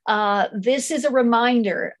 this is a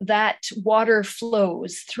reminder that water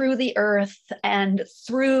flows through the earth and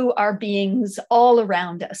through our beings all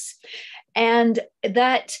around us. And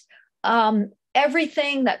that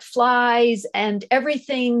everything that flies and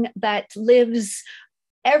everything that lives,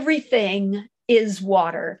 everything is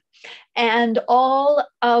water. And all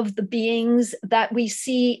of the beings that we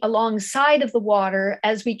see alongside of the water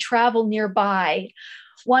as we travel nearby.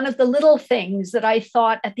 One of the little things that I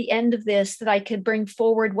thought at the end of this that I could bring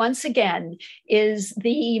forward once again is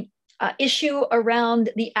the issue around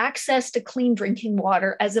the access to clean drinking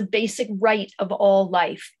water as a basic right of all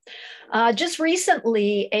life. Just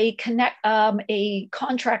recently, a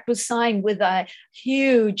contract was signed with a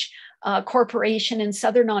huge corporation in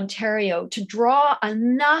Southern Ontario to draw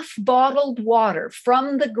enough bottled water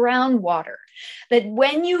from the groundwater that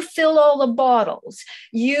when you fill all the bottles,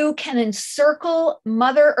 you can encircle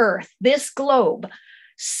Mother Earth, this globe,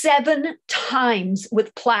 7 times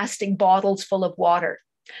with plastic bottles full of water.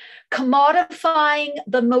 Commodifying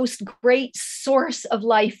the most great source of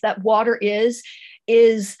life that water is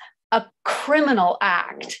a criminal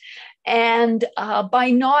act. And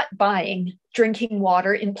by not buying drinking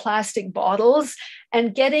water in plastic bottles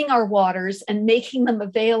and getting our waters and making them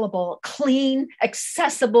available, clean,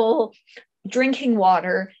 accessible drinking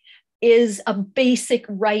water is a basic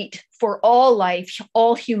right for all life,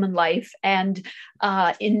 all human life. And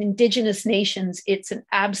in Indigenous nations, it's an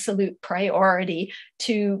absolute priority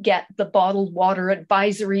to get the bottled water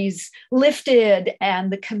advisories lifted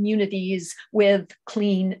and the communities with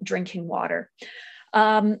clean drinking water.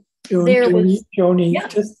 Joanie, yeah.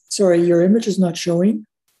 just, sorry, your image is not showing.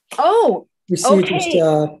 Oh, we see okay.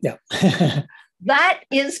 Just, yeah. That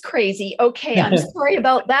is crazy. Okay, I'm sorry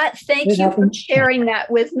about that. Thank you for sharing that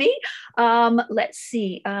with me. Let's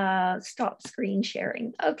see. Stop screen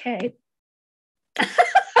sharing. Okay.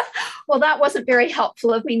 Well, that wasn't very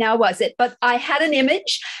helpful of me now, was it? But I had an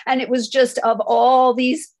image and it was just of all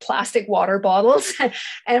these plastic water bottles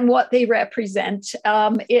and what they represent.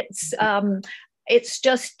 It's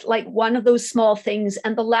just like one of those small things.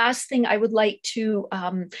 And the last thing I would like to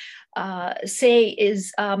say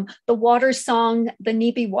is the water song, the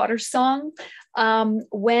Nibi water song.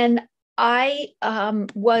 When I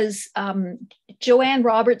was Joanne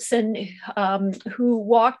Robertson, who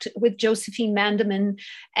walked with Josephine Mandamin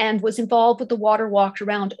and was involved with the water walk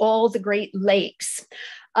around all the Great Lakes.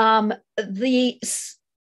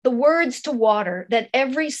 The the words to water that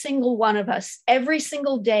every single one of us, every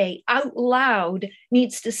single day out loud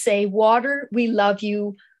needs to say, water, we love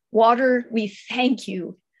you. Water, we thank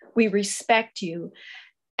you. We respect you.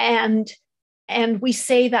 And we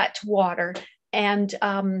say that to water. And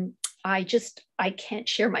I can't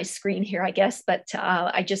share my screen here, I guess, but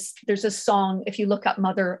there's a song, if you look up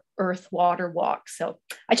Mother Earth Water Walk. So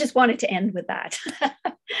I just wanted to end with that.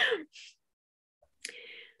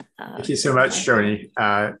 Thank you so much, Joanie.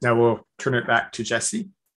 Now we'll turn it back to Jessie.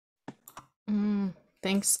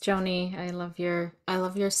 Thanks, Joanie. I love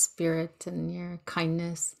your spirit and your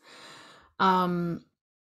kindness. I'm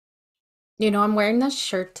wearing this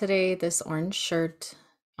shirt today, this orange shirt,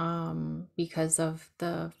 because of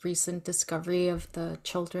the recent discovery of the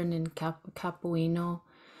children in Capuino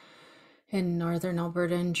in northern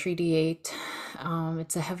Alberta in Treaty 8.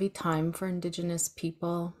 It's a heavy time for Indigenous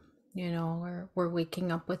people. We're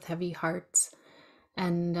waking up with heavy hearts,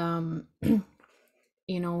 and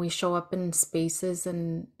we show up in spaces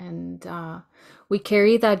and we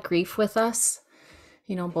carry that grief with us.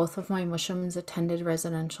 Both of my mushrooms attended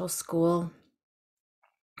residential school,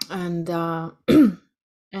 and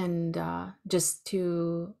just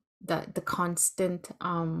to the constant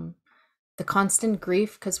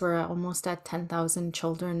grief, because we're almost at 10,000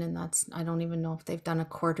 children, and I don't even know if they've done a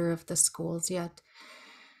quarter of the schools yet.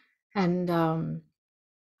 And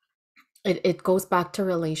it goes back to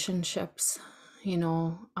relationships.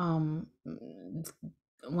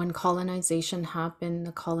 When colonization happened,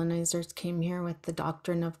 the colonizers came here with the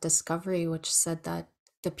doctrine of discovery, which said that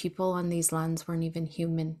the people on these lands weren't even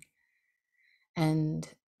human, and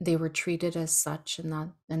they were treated as such.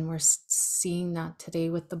 And we're seeing that today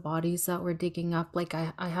with the bodies that we're digging up. Like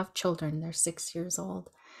I have children, they're 6 years old,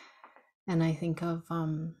 and I think of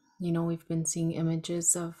we've been seeing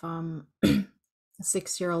images of a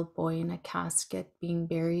 6-year-old boy in a casket being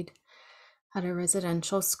buried at a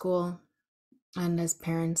residential school. And as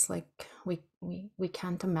parents, like we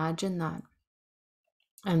can't imagine that.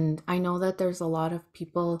 And I know that there's a lot of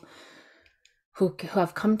people who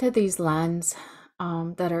have come to these lands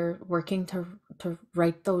that are working to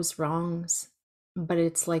right those wrongs. But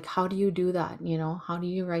it's like, how do you do that? How do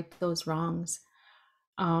you right those wrongs?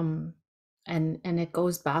 And it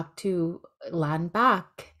goes back to land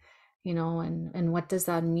back, and what does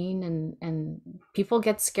that mean? And people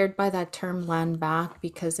get scared by that term land back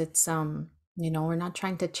because it's we're not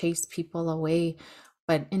trying to chase people away,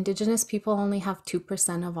 but Indigenous people only have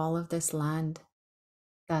 2% of all of this land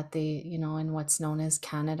that they, in what's known as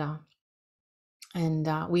Canada. And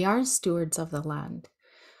we are stewards of the land.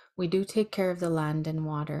 We do take care of the land and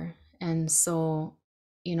water. And so,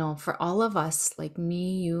 for all of us, like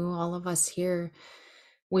me, you, all of us here,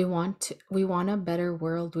 we want a better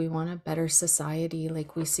world. We want a better society.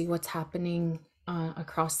 Like we see what's happening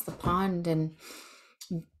across the pond, and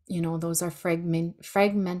those are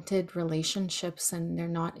fragmented relationships, and they're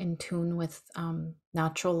not in tune with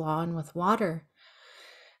natural law and with water.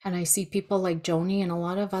 And I see people like Joanie and a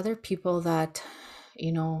lot of other people that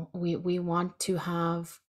we want to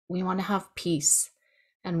have peace,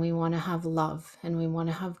 and we want to have love, and we want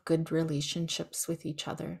to have good relationships with each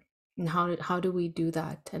other. And how do we do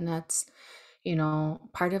that? And that's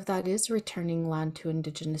part of that is returning land to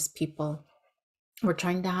Indigenous people. We're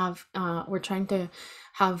trying to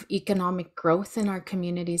have economic growth in our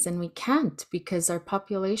communities, and we can't because our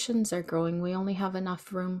populations are growing. We only have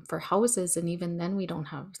enough room for houses, and even then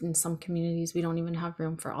in some communities we don't even have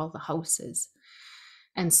room for all the houses.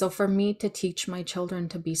 And so for me to teach my children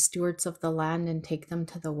to be stewards of the land and take them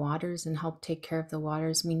to the waters and help take care of the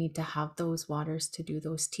waters, we need to have those waters to do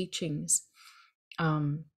those teachings.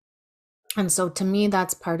 And so to me,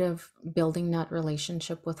 that's part of building that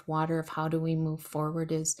relationship with water, of how do we move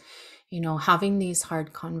forward, is, having these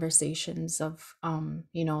hard conversations of,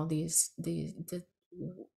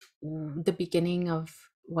 the beginning of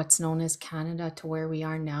what's known as Canada to where we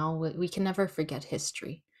are now. We can never forget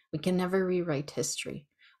history. We can never rewrite history.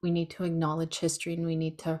 We need to acknowledge history, and we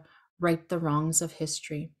need to right the wrongs of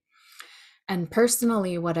history. And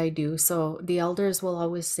personally, what I do, so the elders will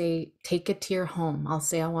always say, take it to your home. I'll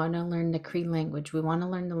say, I want to learn the Cree language. We want to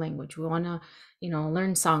learn the language. We want to,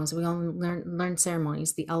 learn songs. We want to learn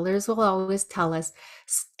ceremonies. The elders will always tell us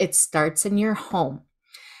it starts in your home.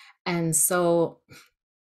 And so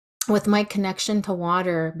with my connection to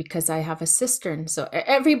water, because I have a cistern, so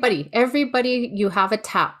everybody, you have a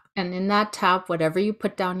tap. And in that tap, whatever you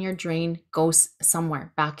put down your drain goes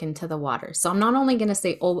somewhere back into the water. So I'm not only going to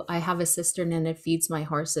say, oh, I have a cistern and it feeds my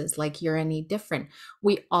horses, like you're any different.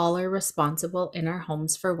 We all are responsible in our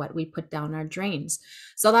homes for what we put down our drains.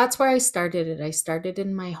 So that's where I started it. I started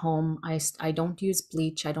in my home. I don't use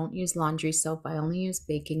bleach. I don't use laundry soap. I only use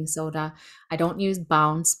baking soda. I don't use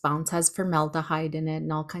Bounce. Bounce has formaldehyde in it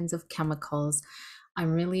and all kinds of chemicals.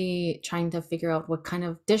 I'm really trying to figure out what kind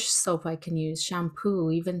of dish soap I can use, shampoo,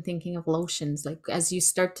 even thinking of lotions. Like as you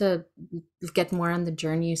start to get more on the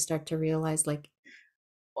journey, you start to realize like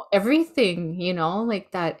everything,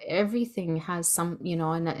 like that everything has some,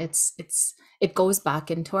 and it goes back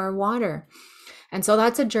into our water. And so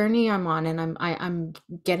that's a journey I'm on, and I'm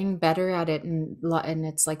getting better at it. And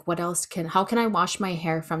it's like, how can I wash my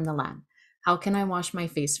hair from the land? How can I wash my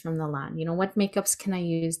face from the land? What makeups can I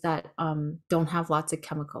use that don't have lots of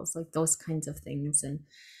chemicals, like those kinds of things. And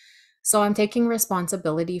so I'm taking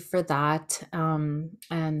responsibility for that.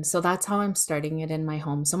 And so that's how I'm starting it in my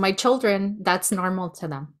home. So my children, that's normal to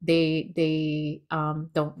them. We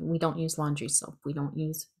don't use laundry soap. We don't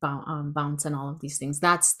use Bounce and all of these things.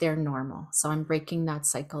 That's their normal. So I'm breaking that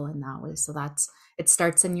cycle in that way. So it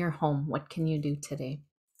starts in your home. What can you do today?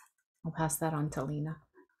 I'll pass that on to Lina.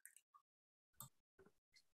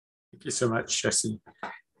 Thank you so much, Jessie.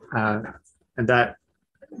 And that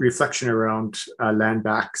reflection around land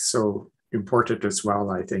back, so important as well,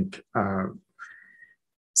 I think.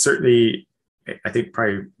 Certainly, I think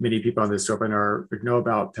probably many people on this webinar would know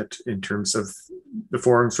about that in terms of the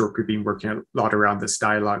forums work. We've been working a lot around this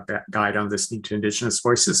dialogue guide on listening to Indigenous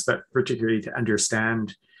voices, but particularly to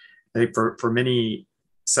understand, I think for many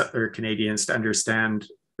settler Canadians to understand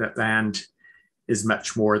that land is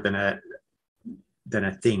much more than a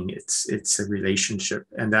thing. It's a relationship,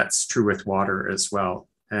 and that's true with water as well.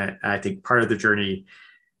 I think part of the journey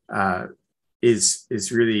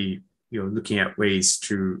is really looking at ways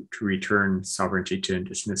to return sovereignty to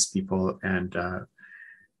Indigenous people, and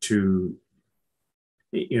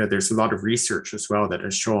there's a lot of research as well that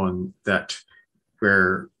has shown that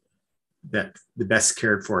the best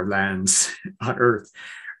cared for lands on Earth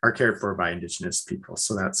are cared for by Indigenous people.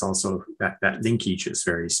 So that's also that linkage is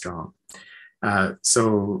very strong.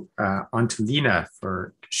 So on to Lina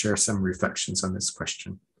to share some reflections on this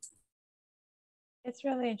question. It's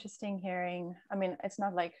really interesting hearing. I mean, it's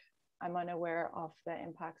not like I'm unaware of the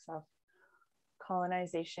impacts of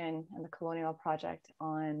colonization and the colonial project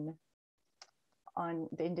on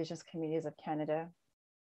the Indigenous communities of Canada,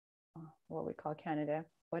 what we call Canada,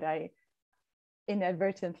 what I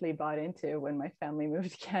inadvertently bought into when my family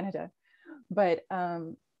moved to Canada. But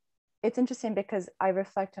it's interesting because I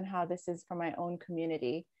reflect on how this is for my own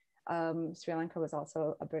community. Sri Lanka was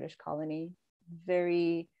also a British colony,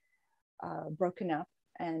 very broken up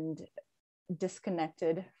and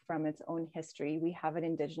disconnected from its own history. We have an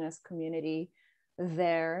Indigenous community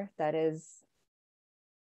there that is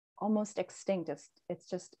almost extinct. It's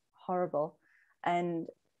just horrible. And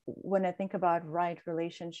when I think about right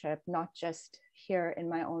relationship, not just here in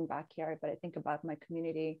my own backyard, but I think about my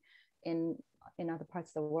community in other parts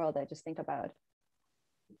of the world, I just think about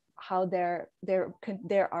how there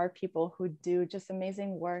are people who do just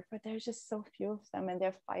amazing work, but there's just so few of them, and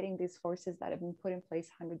they're fighting these forces that have been put in place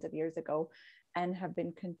hundreds of years ago and have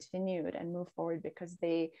been continued and move forward because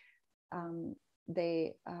they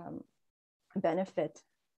benefit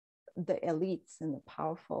the elites and the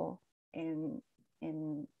powerful in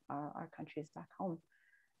our countries back home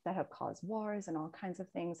that have caused wars and all kinds of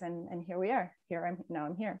things. And here we are.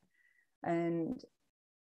 I'm here. And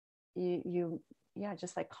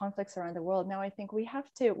just like conflicts around the world. Now I think we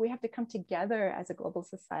have to come together as a global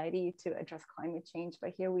society to address climate change.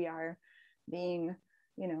 But here we are being,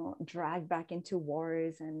 dragged back into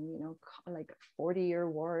wars and, like 40-year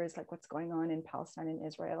wars, like what's going on in Palestine and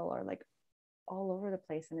Israel, or like all over the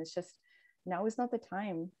place. And it's just, now is not the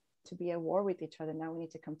time to be at war with each other. Now we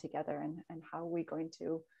need to come together, and how are we going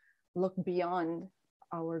to look beyond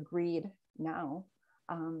our greed now,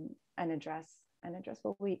 and address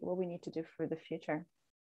what we need to do for the future.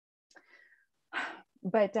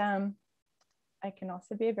 But I can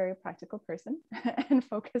also be a very practical person and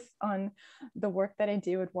focus on the work that I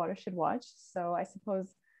do at Watershed Watch. So I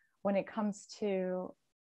suppose when it comes to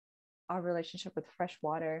our relationship with fresh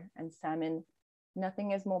water and salmon, nothing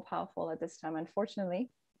is more powerful at this time. Unfortunately,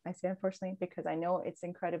 I say unfortunately because I know it's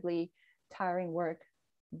incredibly tiring work,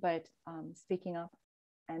 but speaking up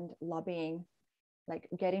and lobbying, like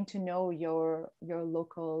getting to know your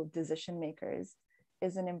local decision makers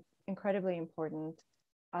is an incredibly important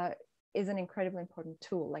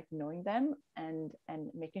tool, like knowing them and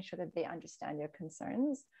making sure that they understand your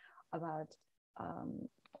concerns about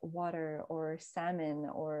water or salmon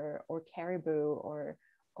or caribou or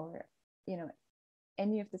you know,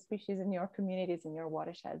 any of the species in your communities, in your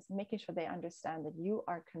watersheds, making sure they understand that you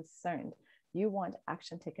are concerned, you want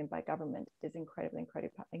action taken by government is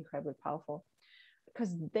incredibly powerful,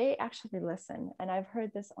 because they actually listen. And I've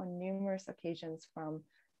heard this on numerous occasions from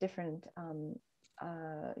different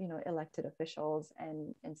you know, elected officials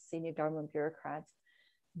and senior government bureaucrats.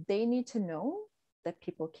 They need to know that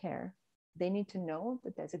people care. They need to know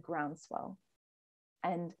that there's a groundswell,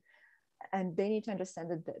 and they need to understand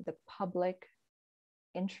that the public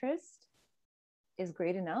interest is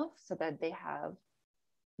great enough so that they have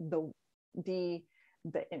the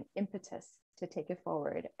impetus to take it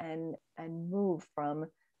forward and move from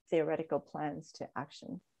theoretical plans to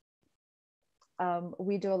action.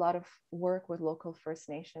 We do a lot of work with local First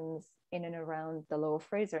Nations in and around the Lower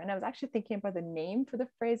Fraser. And I was actually thinking about the name for the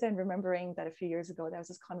Fraser and remembering that a few years ago, there was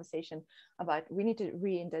this conversation about we need to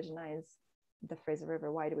re-indigenize the Fraser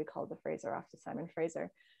River. Why do we call it the Fraser after Simon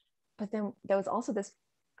Fraser? But then there was also this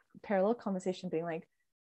parallel conversation being like,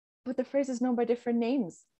 but the Fraser is known by different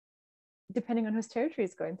names, depending on whose territory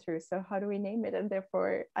it's going through. So how do we name it? And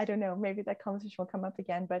therefore, I don't know, maybe that conversation will come up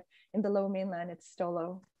again, but in the Lower Mainland, it's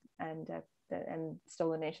Stolo, and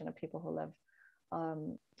Stolo Nation of people who live,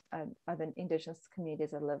 are the Indigenous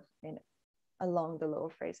communities that live along the Lower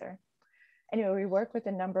Fraser. Anyway, we work with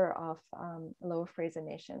a number of Lower Fraser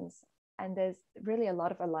nations, and there's really a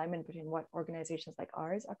lot of alignment between what organizations like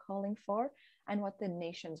ours are calling for and what the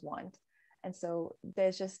nations want. And so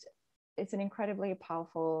there's just, it's an incredibly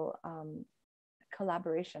powerful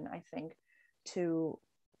collaboration, I think, to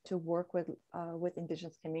work with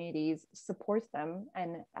Indigenous communities, support them,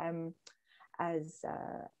 and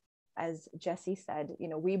as Jesse said, you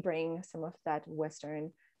know, we bring some of that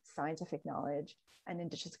Western scientific knowledge, and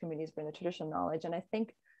Indigenous communities bring the traditional knowledge. And I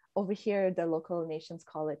think over here, the local nations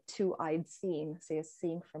call it two-eyed seeing, so you're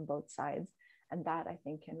seeing from both sides, and that I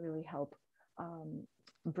think can really help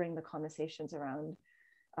bring the conversations around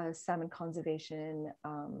salmon conservation,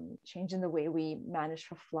 changing the way we manage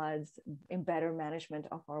for floods, in better management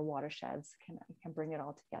of our watersheds can bring it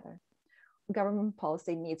all together. Government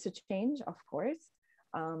policy needs to change, of course,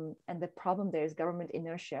 and the problem there is government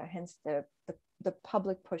inertia. Hence, the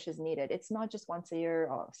public push is needed. It's not just once a year,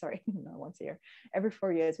 or sorry, not once a year. Every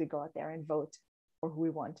 4 years, we go out there and vote for who we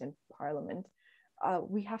want in Parliament.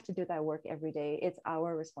 We have to do that work every day. It's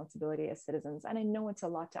our responsibility as citizens. And I know it's a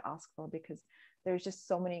lot to ask for because there's just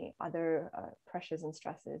so many other pressures and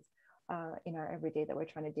stresses in our everyday that we're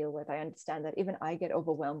trying to deal with. I understand that even I get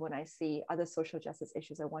overwhelmed when I see other social justice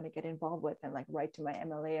issues I want to get involved with and like write to my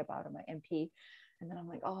MLA about, or my MP. And then I'm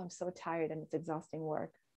like, oh, I'm so tired and it's exhausting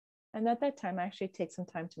work. And at that time, I actually take some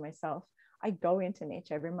time to myself. I go into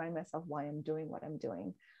nature. I remind myself why I'm doing what I'm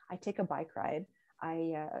doing. I take a bike ride.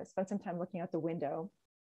 I spend some time looking out the window.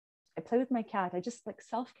 I play with my cat. I just like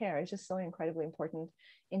self-care is just so incredibly important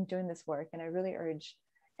in doing this work. And I really urge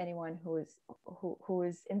anyone who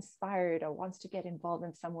is inspired or wants to get involved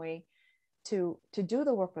in some way to do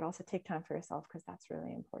the work, but also take time for yourself, because that's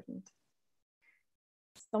really important.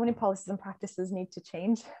 So many policies and practices need to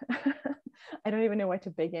change. I don't even know where to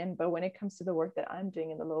begin, but when it comes to the work that I'm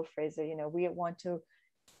doing in the Lower Fraser, you know, we want to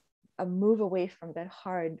move away from that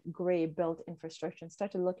hard gray built infrastructure and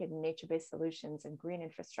start to look at nature-based solutions and green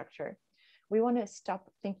infrastructure. We want to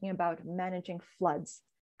stop thinking about managing floods,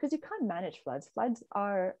 because you can't manage floods. Floods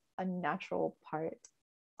are a natural part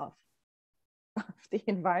of the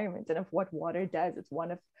environment and of what water does. It's one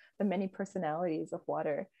of the many personalities of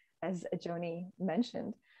water, as Joanie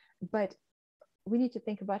mentioned. But we need to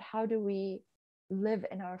think about how do we live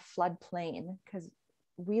in our floodplain, because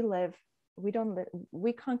we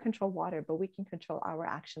can't control water, but we can control our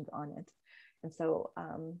actions on it. And so,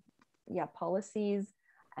 yeah, policies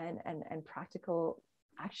and practical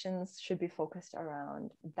actions should be focused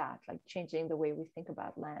around that, like changing the way we think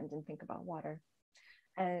about land and think about water.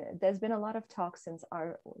 And there's been a lot of talk since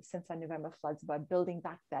our November floods about building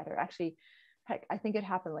back better. Actually, heck, I think it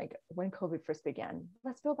happened like when COVID first began.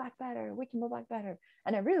 Let's build back better. We can build back better.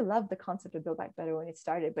 And I really loved the concept of build back better when it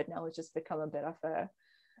started, but now it's just become a bit of a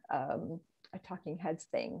talking heads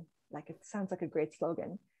thing. Like, it sounds like a great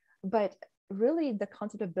slogan, but really the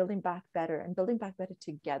concept of building back better and building back better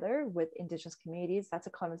together with Indigenous communities, that's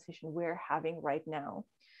a conversation we're having right now.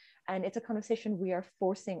 And it's a conversation we are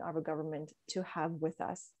forcing our government to have with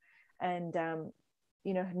us. And,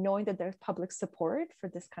 you know, knowing that there's public support for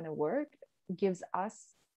this kind of work gives us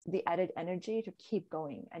the added energy to keep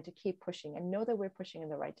going and to keep pushing and know that we're pushing in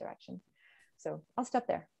the right direction. So I'll stop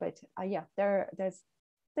there, but yeah, there's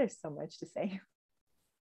so much to say.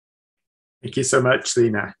 Thank you so much,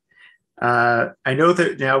 Lina. I know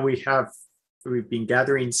that now we've been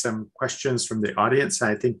gathering some questions from the audience.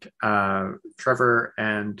 I think Trevor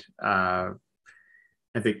and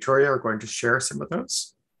Victoria are going to share some of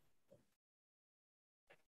those.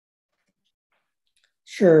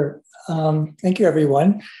 Sure. Thank you,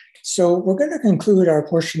 everyone. So we're going to conclude our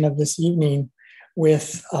portion of this evening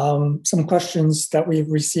with some questions that we've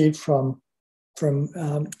received from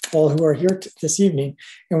all who are here this evening.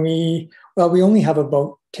 And we only have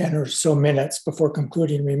about 10 or so minutes before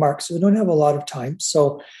concluding remarks, so we don't have a lot of time.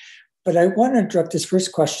 But I want to direct this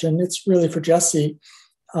first question. It's really for Jesse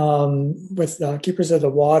with Keepers of the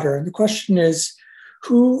Water. And the question is,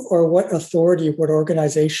 who or what authority would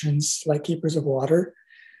organizations like Keepers of Water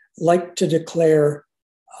like to declare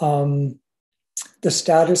the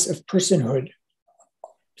status of personhood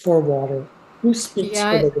for water? Who speaks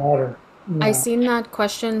for the water? Yeah. I seen that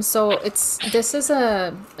question. So it's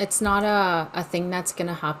not a thing that's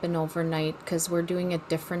gonna happen overnight, because we're doing it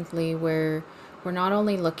differently, where we're not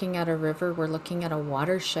only looking at a river, we're looking at a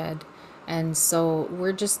watershed. And so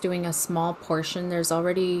we're just doing a small portion. There's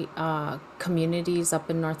already communities up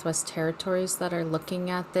in Northwest Territories that are looking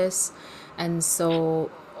at this. And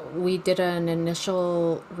so we did an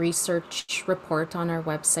initial research report on our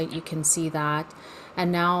website. You can see that.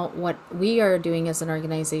 And now what we are doing as an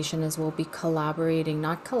organization is we'll be we're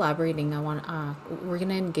going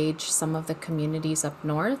to engage some of the communities up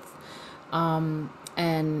north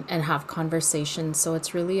and have conversations. So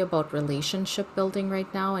it's really about relationship building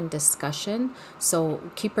right now and discussion. So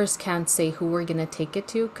keepers can't say who we're going to take it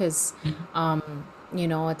to, because you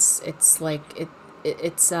know, it's like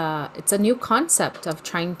it's a new concept of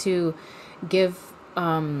trying to give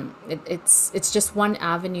it's just one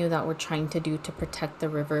avenue that we're trying to do to protect the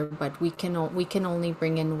river, but we can only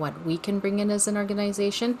bring in what we can bring in as an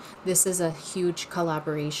organization. This is a huge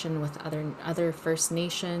collaboration with other First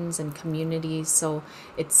Nations and communities, so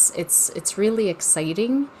it's really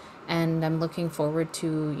exciting, and I'm looking forward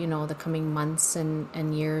to, you know, the coming months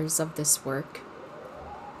and years of this work.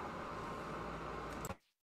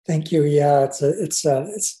 Thank you. Yeah,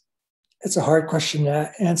 it's a hard question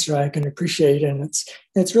to answer. I can appreciate, and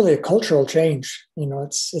it's really a cultural change. You know,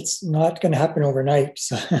 it's not going to happen overnight.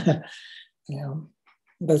 So, you know,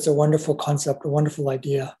 but it's a wonderful concept, a wonderful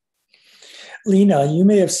idea. Lina, you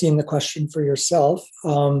may have seen the question for yourself,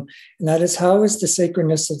 and that is, how has the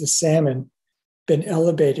sacredness of the salmon been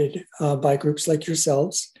elevated by groups like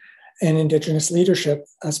yourselves and Indigenous leadership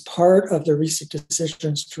as part of the recent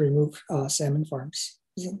decisions to remove salmon farms?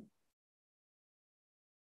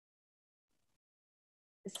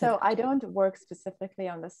 So I don't work specifically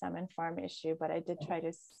on the salmon farm issue, but I did try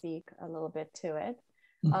to speak a little bit to it.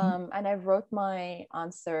 And I wrote my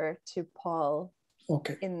answer to Paul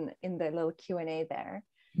in the little Q&A there.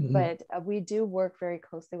 But we do work very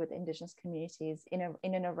closely with Indigenous communities in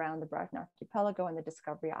and around the Broughton Archipelago and the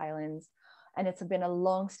Discovery Islands. And it's been a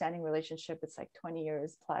long-standing relationship. It's like 20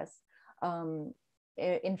 years plus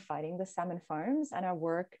in fighting the salmon farms. And our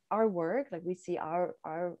work, like we see our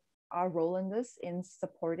role in this in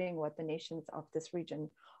supporting what the nations of this region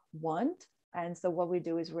want. And so what we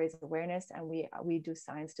do is raise awareness, and we do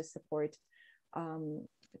science to support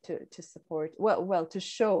to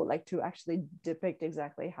show, like, to actually depict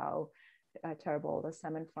exactly how terrible the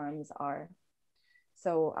salmon farms are.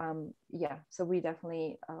 So so we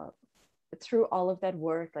definitely through all of that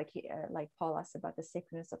work, like Paul asked about the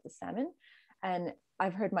sacredness of the salmon, and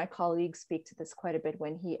I've heard my colleague speak to this quite a bit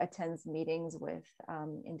when he attends meetings with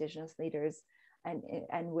Indigenous leaders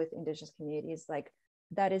and with Indigenous communities. Like,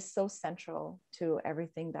 that is so central to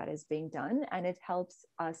everything that is being done, and it helps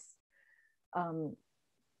us.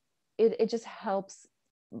 It just helps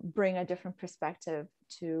bring a different perspective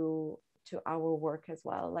to our work as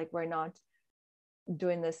well. Like, we're not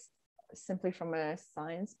doing this simply from a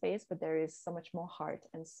science base, but there is so much more heart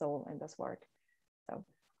and soul in this work. So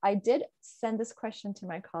I did send this question to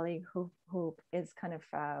my colleague who is kind of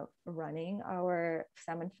running our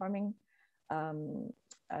salmon farming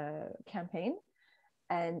campaign,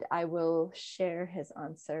 and I will share his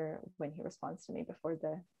answer when he responds to me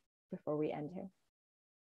before we end here.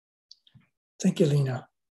 Thank you, Lina.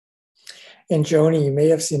 And Joanie, you may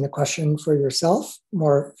have seen the question for yourself,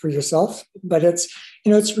 but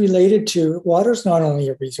it's related to water's not only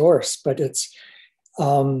a resource, but it's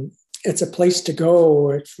a place to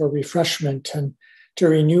go for refreshment and to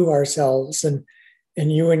renew ourselves. And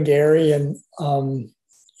you and Gary and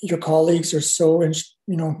your colleagues are so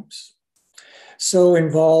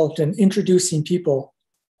involved in introducing people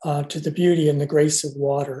to the beauty and the grace of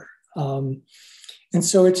water. And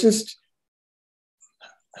so it's just,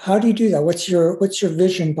 how do you do that? What's your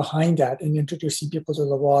vision behind that in introducing people to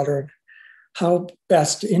the water? how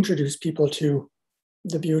best to introduce people to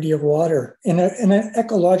the beauty of water in an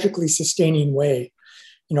ecologically sustaining way.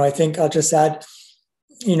 I think I'll just add,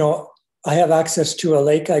 I have access to a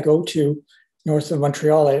lake I go to north of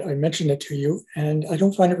Montreal. I mentioned it to you, and I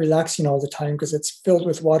don't find it relaxing all the time because it's filled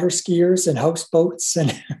with water skiers and houseboats,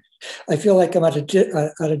 and I feel like I'm at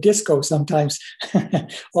a disco sometimes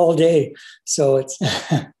all day. So it's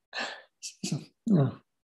yeah.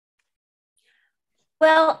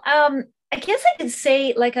 Well, I guess I could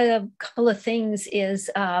say like a couple of things is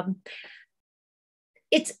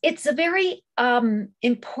it's a very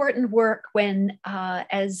important work when,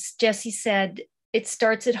 as Jessie said, it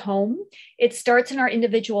starts at home. It starts in our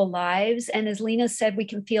individual lives. And as Lina said, we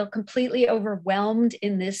can feel completely overwhelmed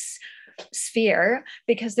in this sphere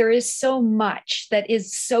because there is so much that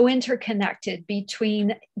is so interconnected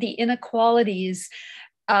between the inequalities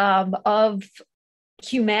of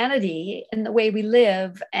humanity and the way we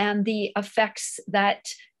live and the effects that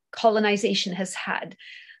colonization has had.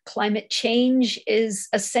 Climate change is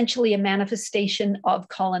essentially a manifestation of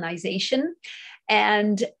colonization.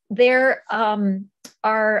 And there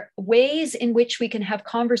are ways in which we can have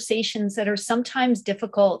conversations that are sometimes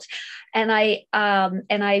difficult. And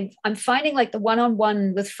I'm finding like the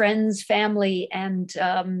one-on-one with friends, family, and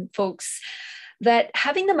folks, that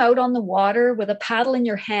having them out on the water with a paddle in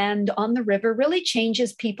your hand on the river really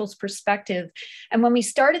changes people's perspective. And when we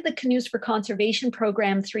started the Canoes for Conservation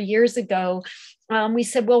program 3 years ago, we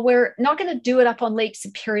said, well, we're not going to do it up on Lake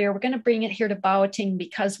Superior. We're going to bring it here to Bawating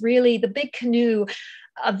because really the big canoe,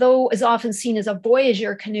 though is often seen as a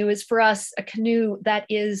voyager canoe, is for us a canoe that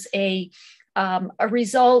is a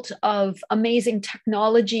result of amazing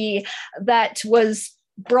technology that was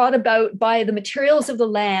brought about by the materials of the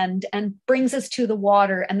land and brings us to the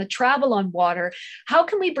water and the travel on water. How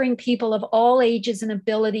can we bring people of all ages and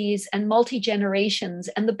abilities and multi-generations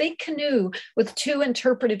and the big canoe with 2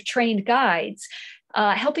 interpretive trained guides,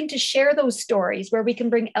 helping to share those stories where we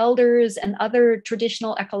can bring elders and other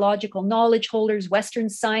traditional ecological knowledge holders, Western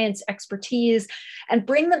science expertise, and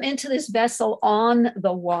bring them into this vessel on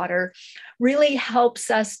the water really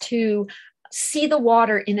helps us to see the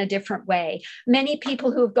water in a different way. Many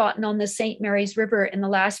people who have gotten on the St. Mary's River in the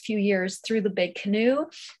last few years through the big canoe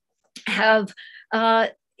have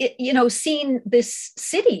seen this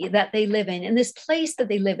city that they live in this place that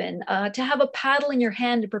they live in, to have a paddle in your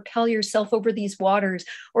hand to propel yourself over these waters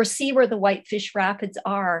or see where the Whitefish Rapids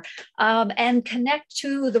are, and connect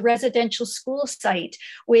to the residential school site,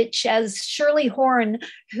 which, as Shirley Horn,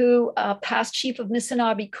 who past chief of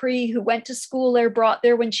Missinaba Cree, who went to school there, brought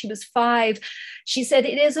there when she was 5, she said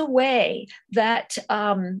it is a way that,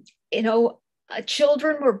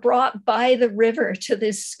 children were brought by the river to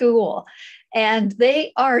this school. And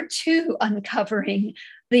they are too uncovering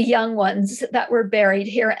the young ones that were buried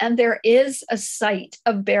here. And there is a site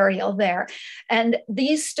of burial there. And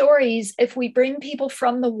these stories, if we bring people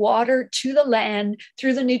from the water to the land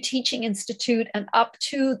through the New Teaching Institute and up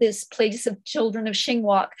to this place of Children of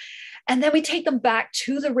Shingwak, and then we take them back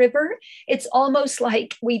to the river, it's almost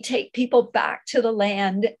like we take people back to the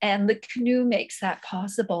land, and the canoe makes that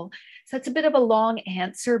possible. So that's a bit of a long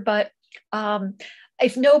answer, but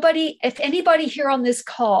if anybody here on this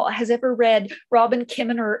call has ever read Robin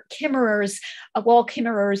Kimmerer's Wall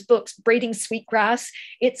Kimmerer's books, Braiding Sweetgrass,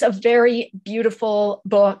 it's a very beautiful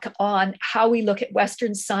book on how we look at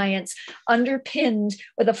Western science, underpinned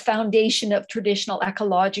with a foundation of traditional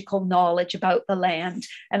ecological knowledge about the land.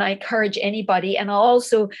 And I encourage anybody, and I'll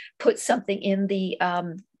also put something in the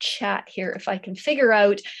chat here if I can figure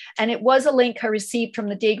out. And it was a link I received from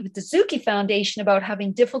the David Suzuki Foundation about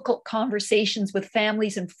having difficult conversations with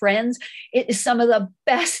families and friends. It is some of the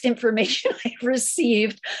best information I've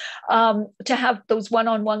received, to have those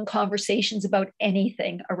one-on-one conversations about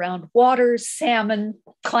anything around water, salmon,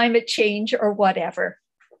 climate change, or whatever.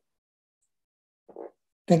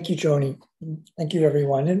 Thank you, Joanie. Thank you,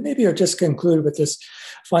 everyone. And maybe I'll just conclude with this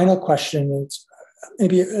final question. It's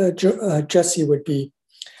maybe Jessie would be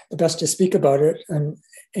the best to speak about it in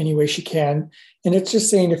any way she can. And it's just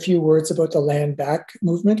saying a few words about the land back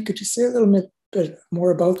movement. Could you say a little bit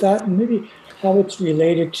more about that, and maybe how it's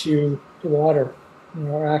related to water,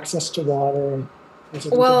 our access to water?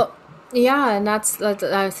 Yeah, and that's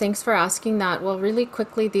thanks for asking that. Well, really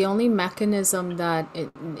quickly, the only mechanism that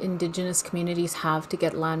Indigenous communities have to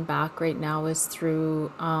get land back right now is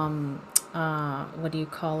through what do you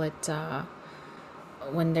call it,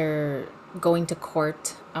 when they're going to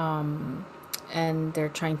court, and they're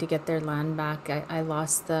trying to get their land back. I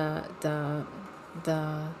lost the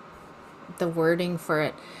wording for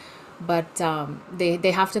it, but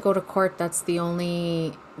they have to go to court. That's the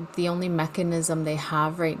only the only mechanism they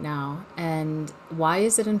have right now. And why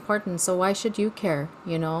is it important? So why should you care,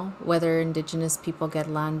 you know, whether Indigenous people get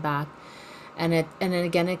land back? And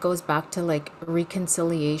again, it goes back to like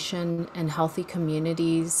reconciliation and healthy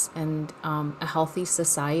communities and a healthy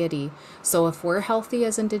society. So if we're healthy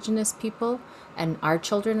as Indigenous people and our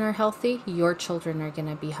children are healthy, your children are going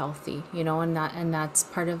to be healthy, you know, and that's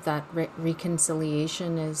part of that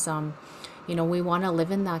reconciliation is, you know, we want to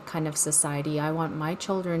live in that kind of society. I want my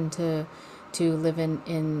children to live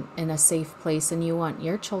in a safe place, and you want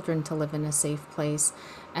your children to live in a safe place.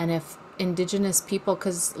 And if Indigenous people,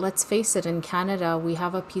 because let's face it, in Canada we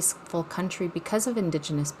have a peaceful country because of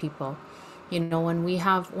Indigenous people. You know, when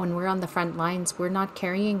we're on the front lines, we're not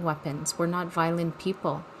carrying weapons, we're not violent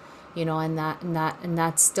people, you know, and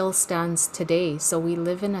that still stands today. So we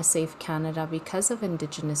live in a safe Canada because of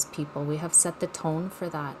Indigenous people. We have set the tone for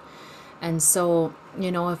that. And so,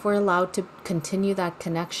 you know, if we're allowed to continue that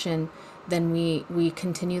connection, then we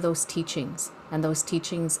continue those teachings, and those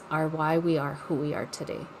teachings are why we are who we are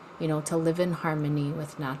today, you know, to live in harmony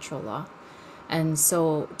with natural law. And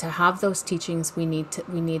so to have those teachings, we need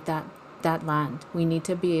that land. We need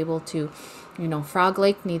to be able to, you know, Frog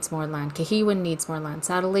Lake needs more land, Kahiwan needs more land,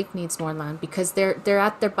 Saddle Lake needs more land, because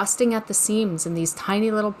they're busting at the seams in these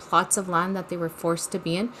tiny little plots of land that they were forced to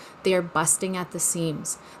be in. They are busting at the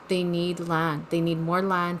seams. They need land. They need more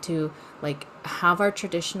land to like have our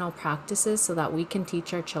traditional practices so that we can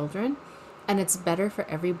teach our children, and it's better for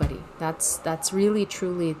everybody. That's really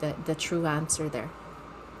truly the true answer there.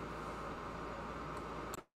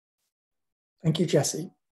 Thank you,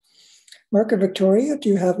 Jessie. Mark and Victoria, do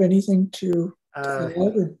you have anything to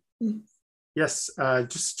add? Yes,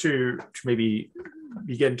 just to maybe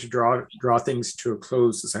begin to draw things to a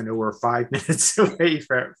close, as I know we're 5 minutes away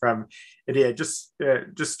from it. Yeah,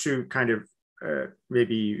 just to kind of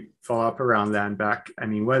maybe follow up around land back. I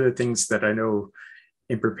mean, one of the things that I know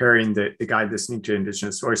in preparing the guide listening to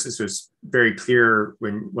Indigenous voices was very clear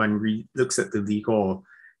when one looks at the legal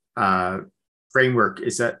framework,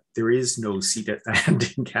 is that there is no ceded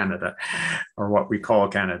land in Canada, or what we call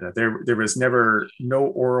Canada. There was never no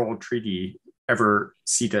oral treaty ever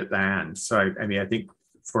ceded land. So I mean, I think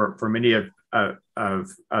for many of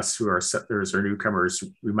us who are settlers or newcomers,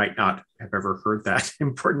 we might not have ever heard that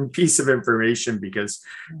important piece of information, because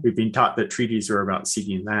we've been taught that treaties are about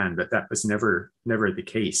ceding land, but that was never the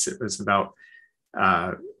case. It was about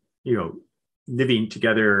you know, living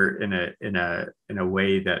together in a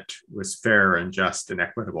way that was fair and just and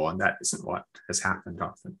equitable, and that isn't what has happened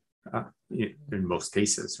often in most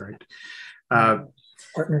cases, right?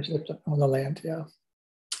 Partnerships on the land, yeah.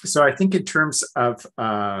 So I think in terms of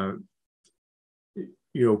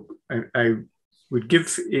you know, I would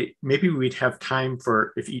give it, maybe we'd have time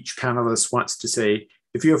for, if each panelist wants to say,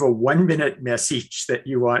 if you have a 1-minute message that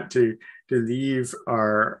you want to leave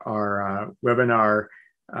our webinar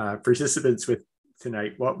participants with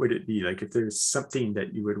tonight, what would it be? Like, if there's something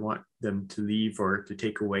that you would want them to leave or to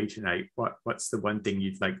take away tonight, what's the one thing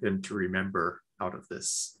you'd like them to remember out of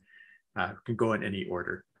this? Can go in any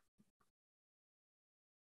order.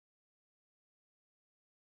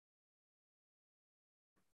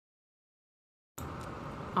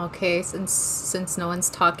 Okay, since no one's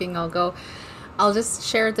talking, I'll go. I'll just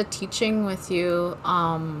share the teaching with you,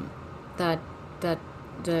 that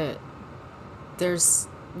there's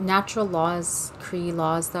natural laws, Cree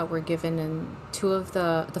laws that were given, and two of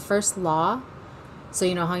the first law. So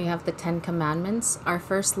you know how you have the 10 commandments? Our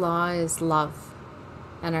first law is love,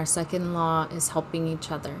 and our second law is helping each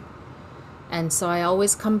other. And so I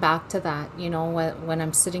always come back to that, you know, when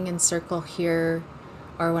I'm sitting in circle here,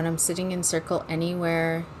 or when I'm sitting in circle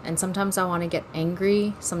anywhere, and sometimes I want to get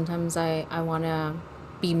angry, sometimes I want to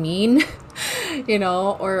be mean, you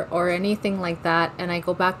know, or anything like that. And I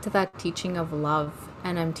go back to that teaching of love,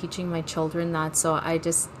 and I'm teaching my children that. So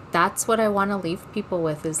that's what I want to leave people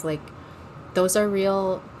with, is like, those are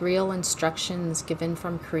real instructions given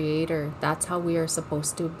from Creator. That's how we are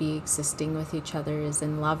supposed to be existing with each other, is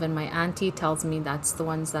in love. And my auntie tells me that's the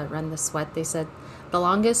ones that run the sweat. They said the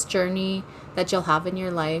longest journey that you'll have in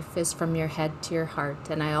your life is from your head to your heart.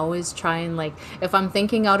 And I always try and, like, if I'm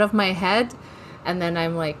thinking out of my head and then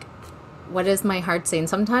I'm like, what is my heart saying?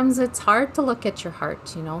 Sometimes it's hard to look at your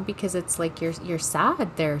heart, you know, because it's like you're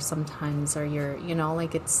sad there sometimes, or you're, you know,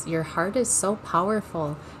 like, it's, your heart is so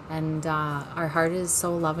powerful, and our heart is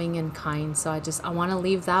so loving and kind. So I want to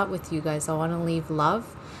leave that with you guys. I want to leave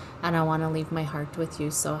love, and I want to leave my heart with you.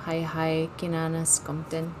 So hi kinana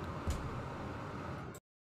skumtin.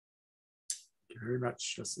 Thank you very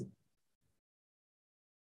much, Jessie.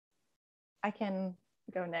 I can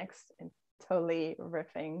go next, and totally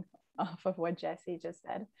riffing off of what Jessie just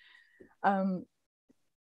said.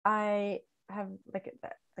 I have like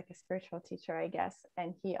a spiritual teacher, I guess,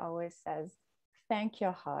 and he always says, thank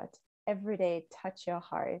your heart every day, touch your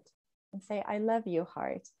heart and say, I love you,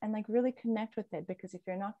 heart, and like really connect with it, because if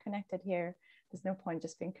you're not connected here, there's no point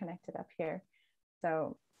just being connected up here.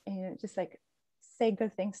 So, you know, just like say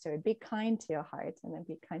good things to it, be kind to your heart, and then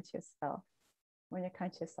be kind to yourself. When you're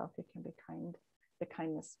kind to yourself, you can be kind, the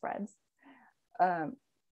kindness spreads.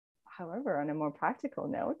 However, on a more practical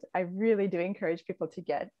note, I really do encourage people to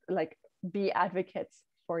be advocates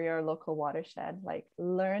for your local watershed, like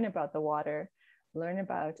learn about the water, learn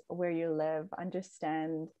about where you live,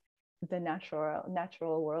 understand the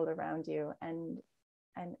natural world around you, and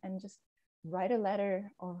just write a letter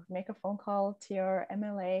or make a phone call to your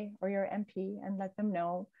MLA or your MP and let them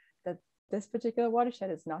know that this particular watershed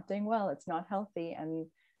is not doing well, it's not healthy. And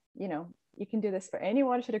you know, you can do this for any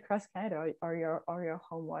watershed across Canada or your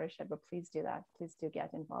home watershed, but please do that. Please do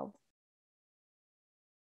get involved.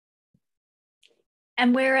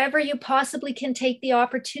 And wherever you possibly can take the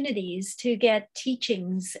opportunities to get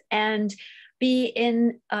teachings and be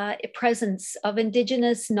in presence of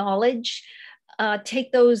Indigenous knowledge,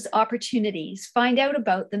 take those opportunities, find out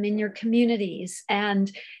about them in your communities,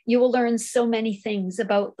 and you will learn so many things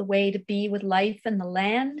about the way to be with life and the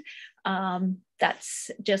land. That's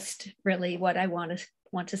just really what I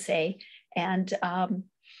want to say. And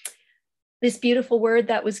this beautiful word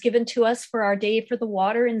that was given to us for our Day for the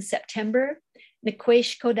Water in September,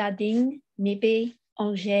 Nikwesh Kodading Nibe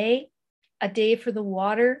Onge, a day for the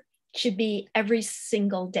water, should be every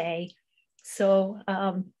single day. So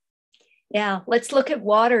yeah, let's look at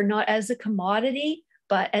water not as a commodity,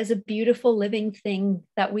 but as a beautiful living thing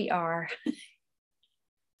that we are.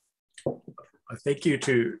 Thank you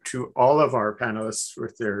to all of our panelists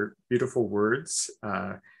with their beautiful words.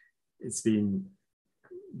 It's been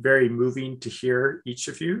very moving to hear each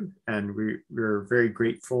of you, and we're very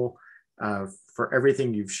grateful for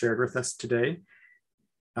everything you've shared with us today.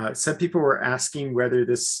 Some people were asking whether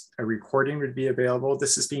a recording would be available.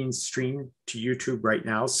 This is being streamed to YouTube right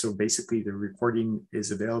now, so basically the recording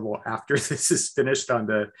is available after this is finished on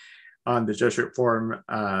the Jesuit Forum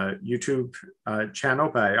YouTube channel,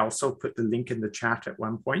 but I also put the link in the chat at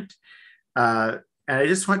one point. And I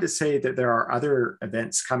just wanted to say that there are other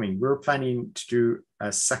events coming. We're planning to do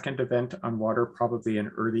a second event on water probably in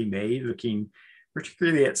early May, looking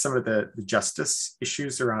particularly at some of the justice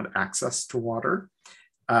issues around access to water.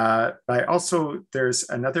 But also there's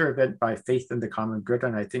another event by Faith in the Common Good,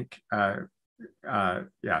 and I think,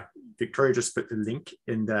 yeah, Victoria just put the link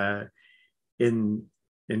in the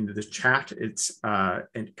chat. It's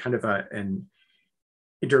kind of an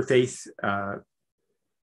interfaith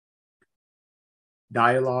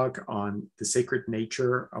dialogue on the sacred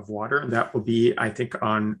nature of water, and that will be, I think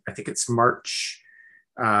it's March.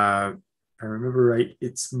 I remember right,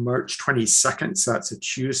 it's March 22nd, so that's a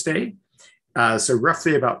Tuesday. So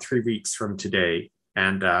roughly about 3 weeks from today.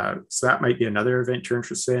 And so that might be another event you're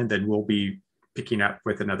interested in. Then we'll be picking up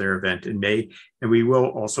with another event in May. And we will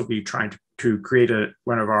also be trying to create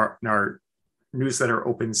one of our newsletter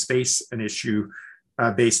open space, an issue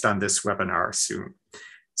based on this webinar soon.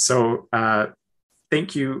 So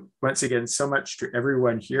thank you once again so much to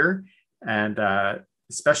everyone here, and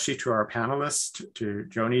especially to our panelists, to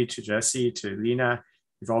Joanie, to Jessie, to Lina.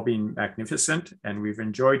 You've all been magnificent, and we've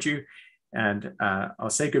enjoyed you. And I'll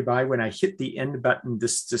say goodbye when I hit the end button.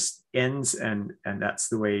 This just ends, and that's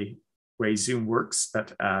the way Zoom works.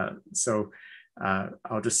 But so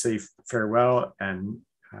I'll just say farewell. And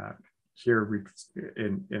here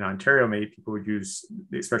in Ontario, many people use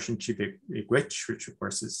the expression Chipik-Igwich, which of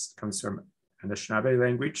course comes from Anishinaabe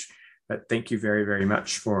language. But thank you very, very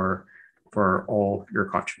much for all your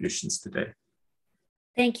contributions today.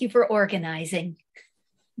 Thank you for organizing.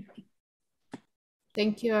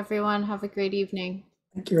 Thank you, everyone. Have a great evening.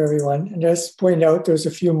 Thank you, everyone. And just point out, there's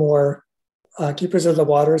a few more Keepers of the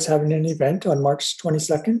Waters having an event on March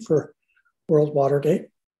 22nd for World Water Day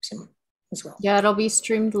as well. Yeah, it'll be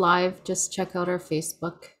streamed live. Just check out our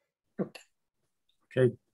Facebook. Okay. Okay.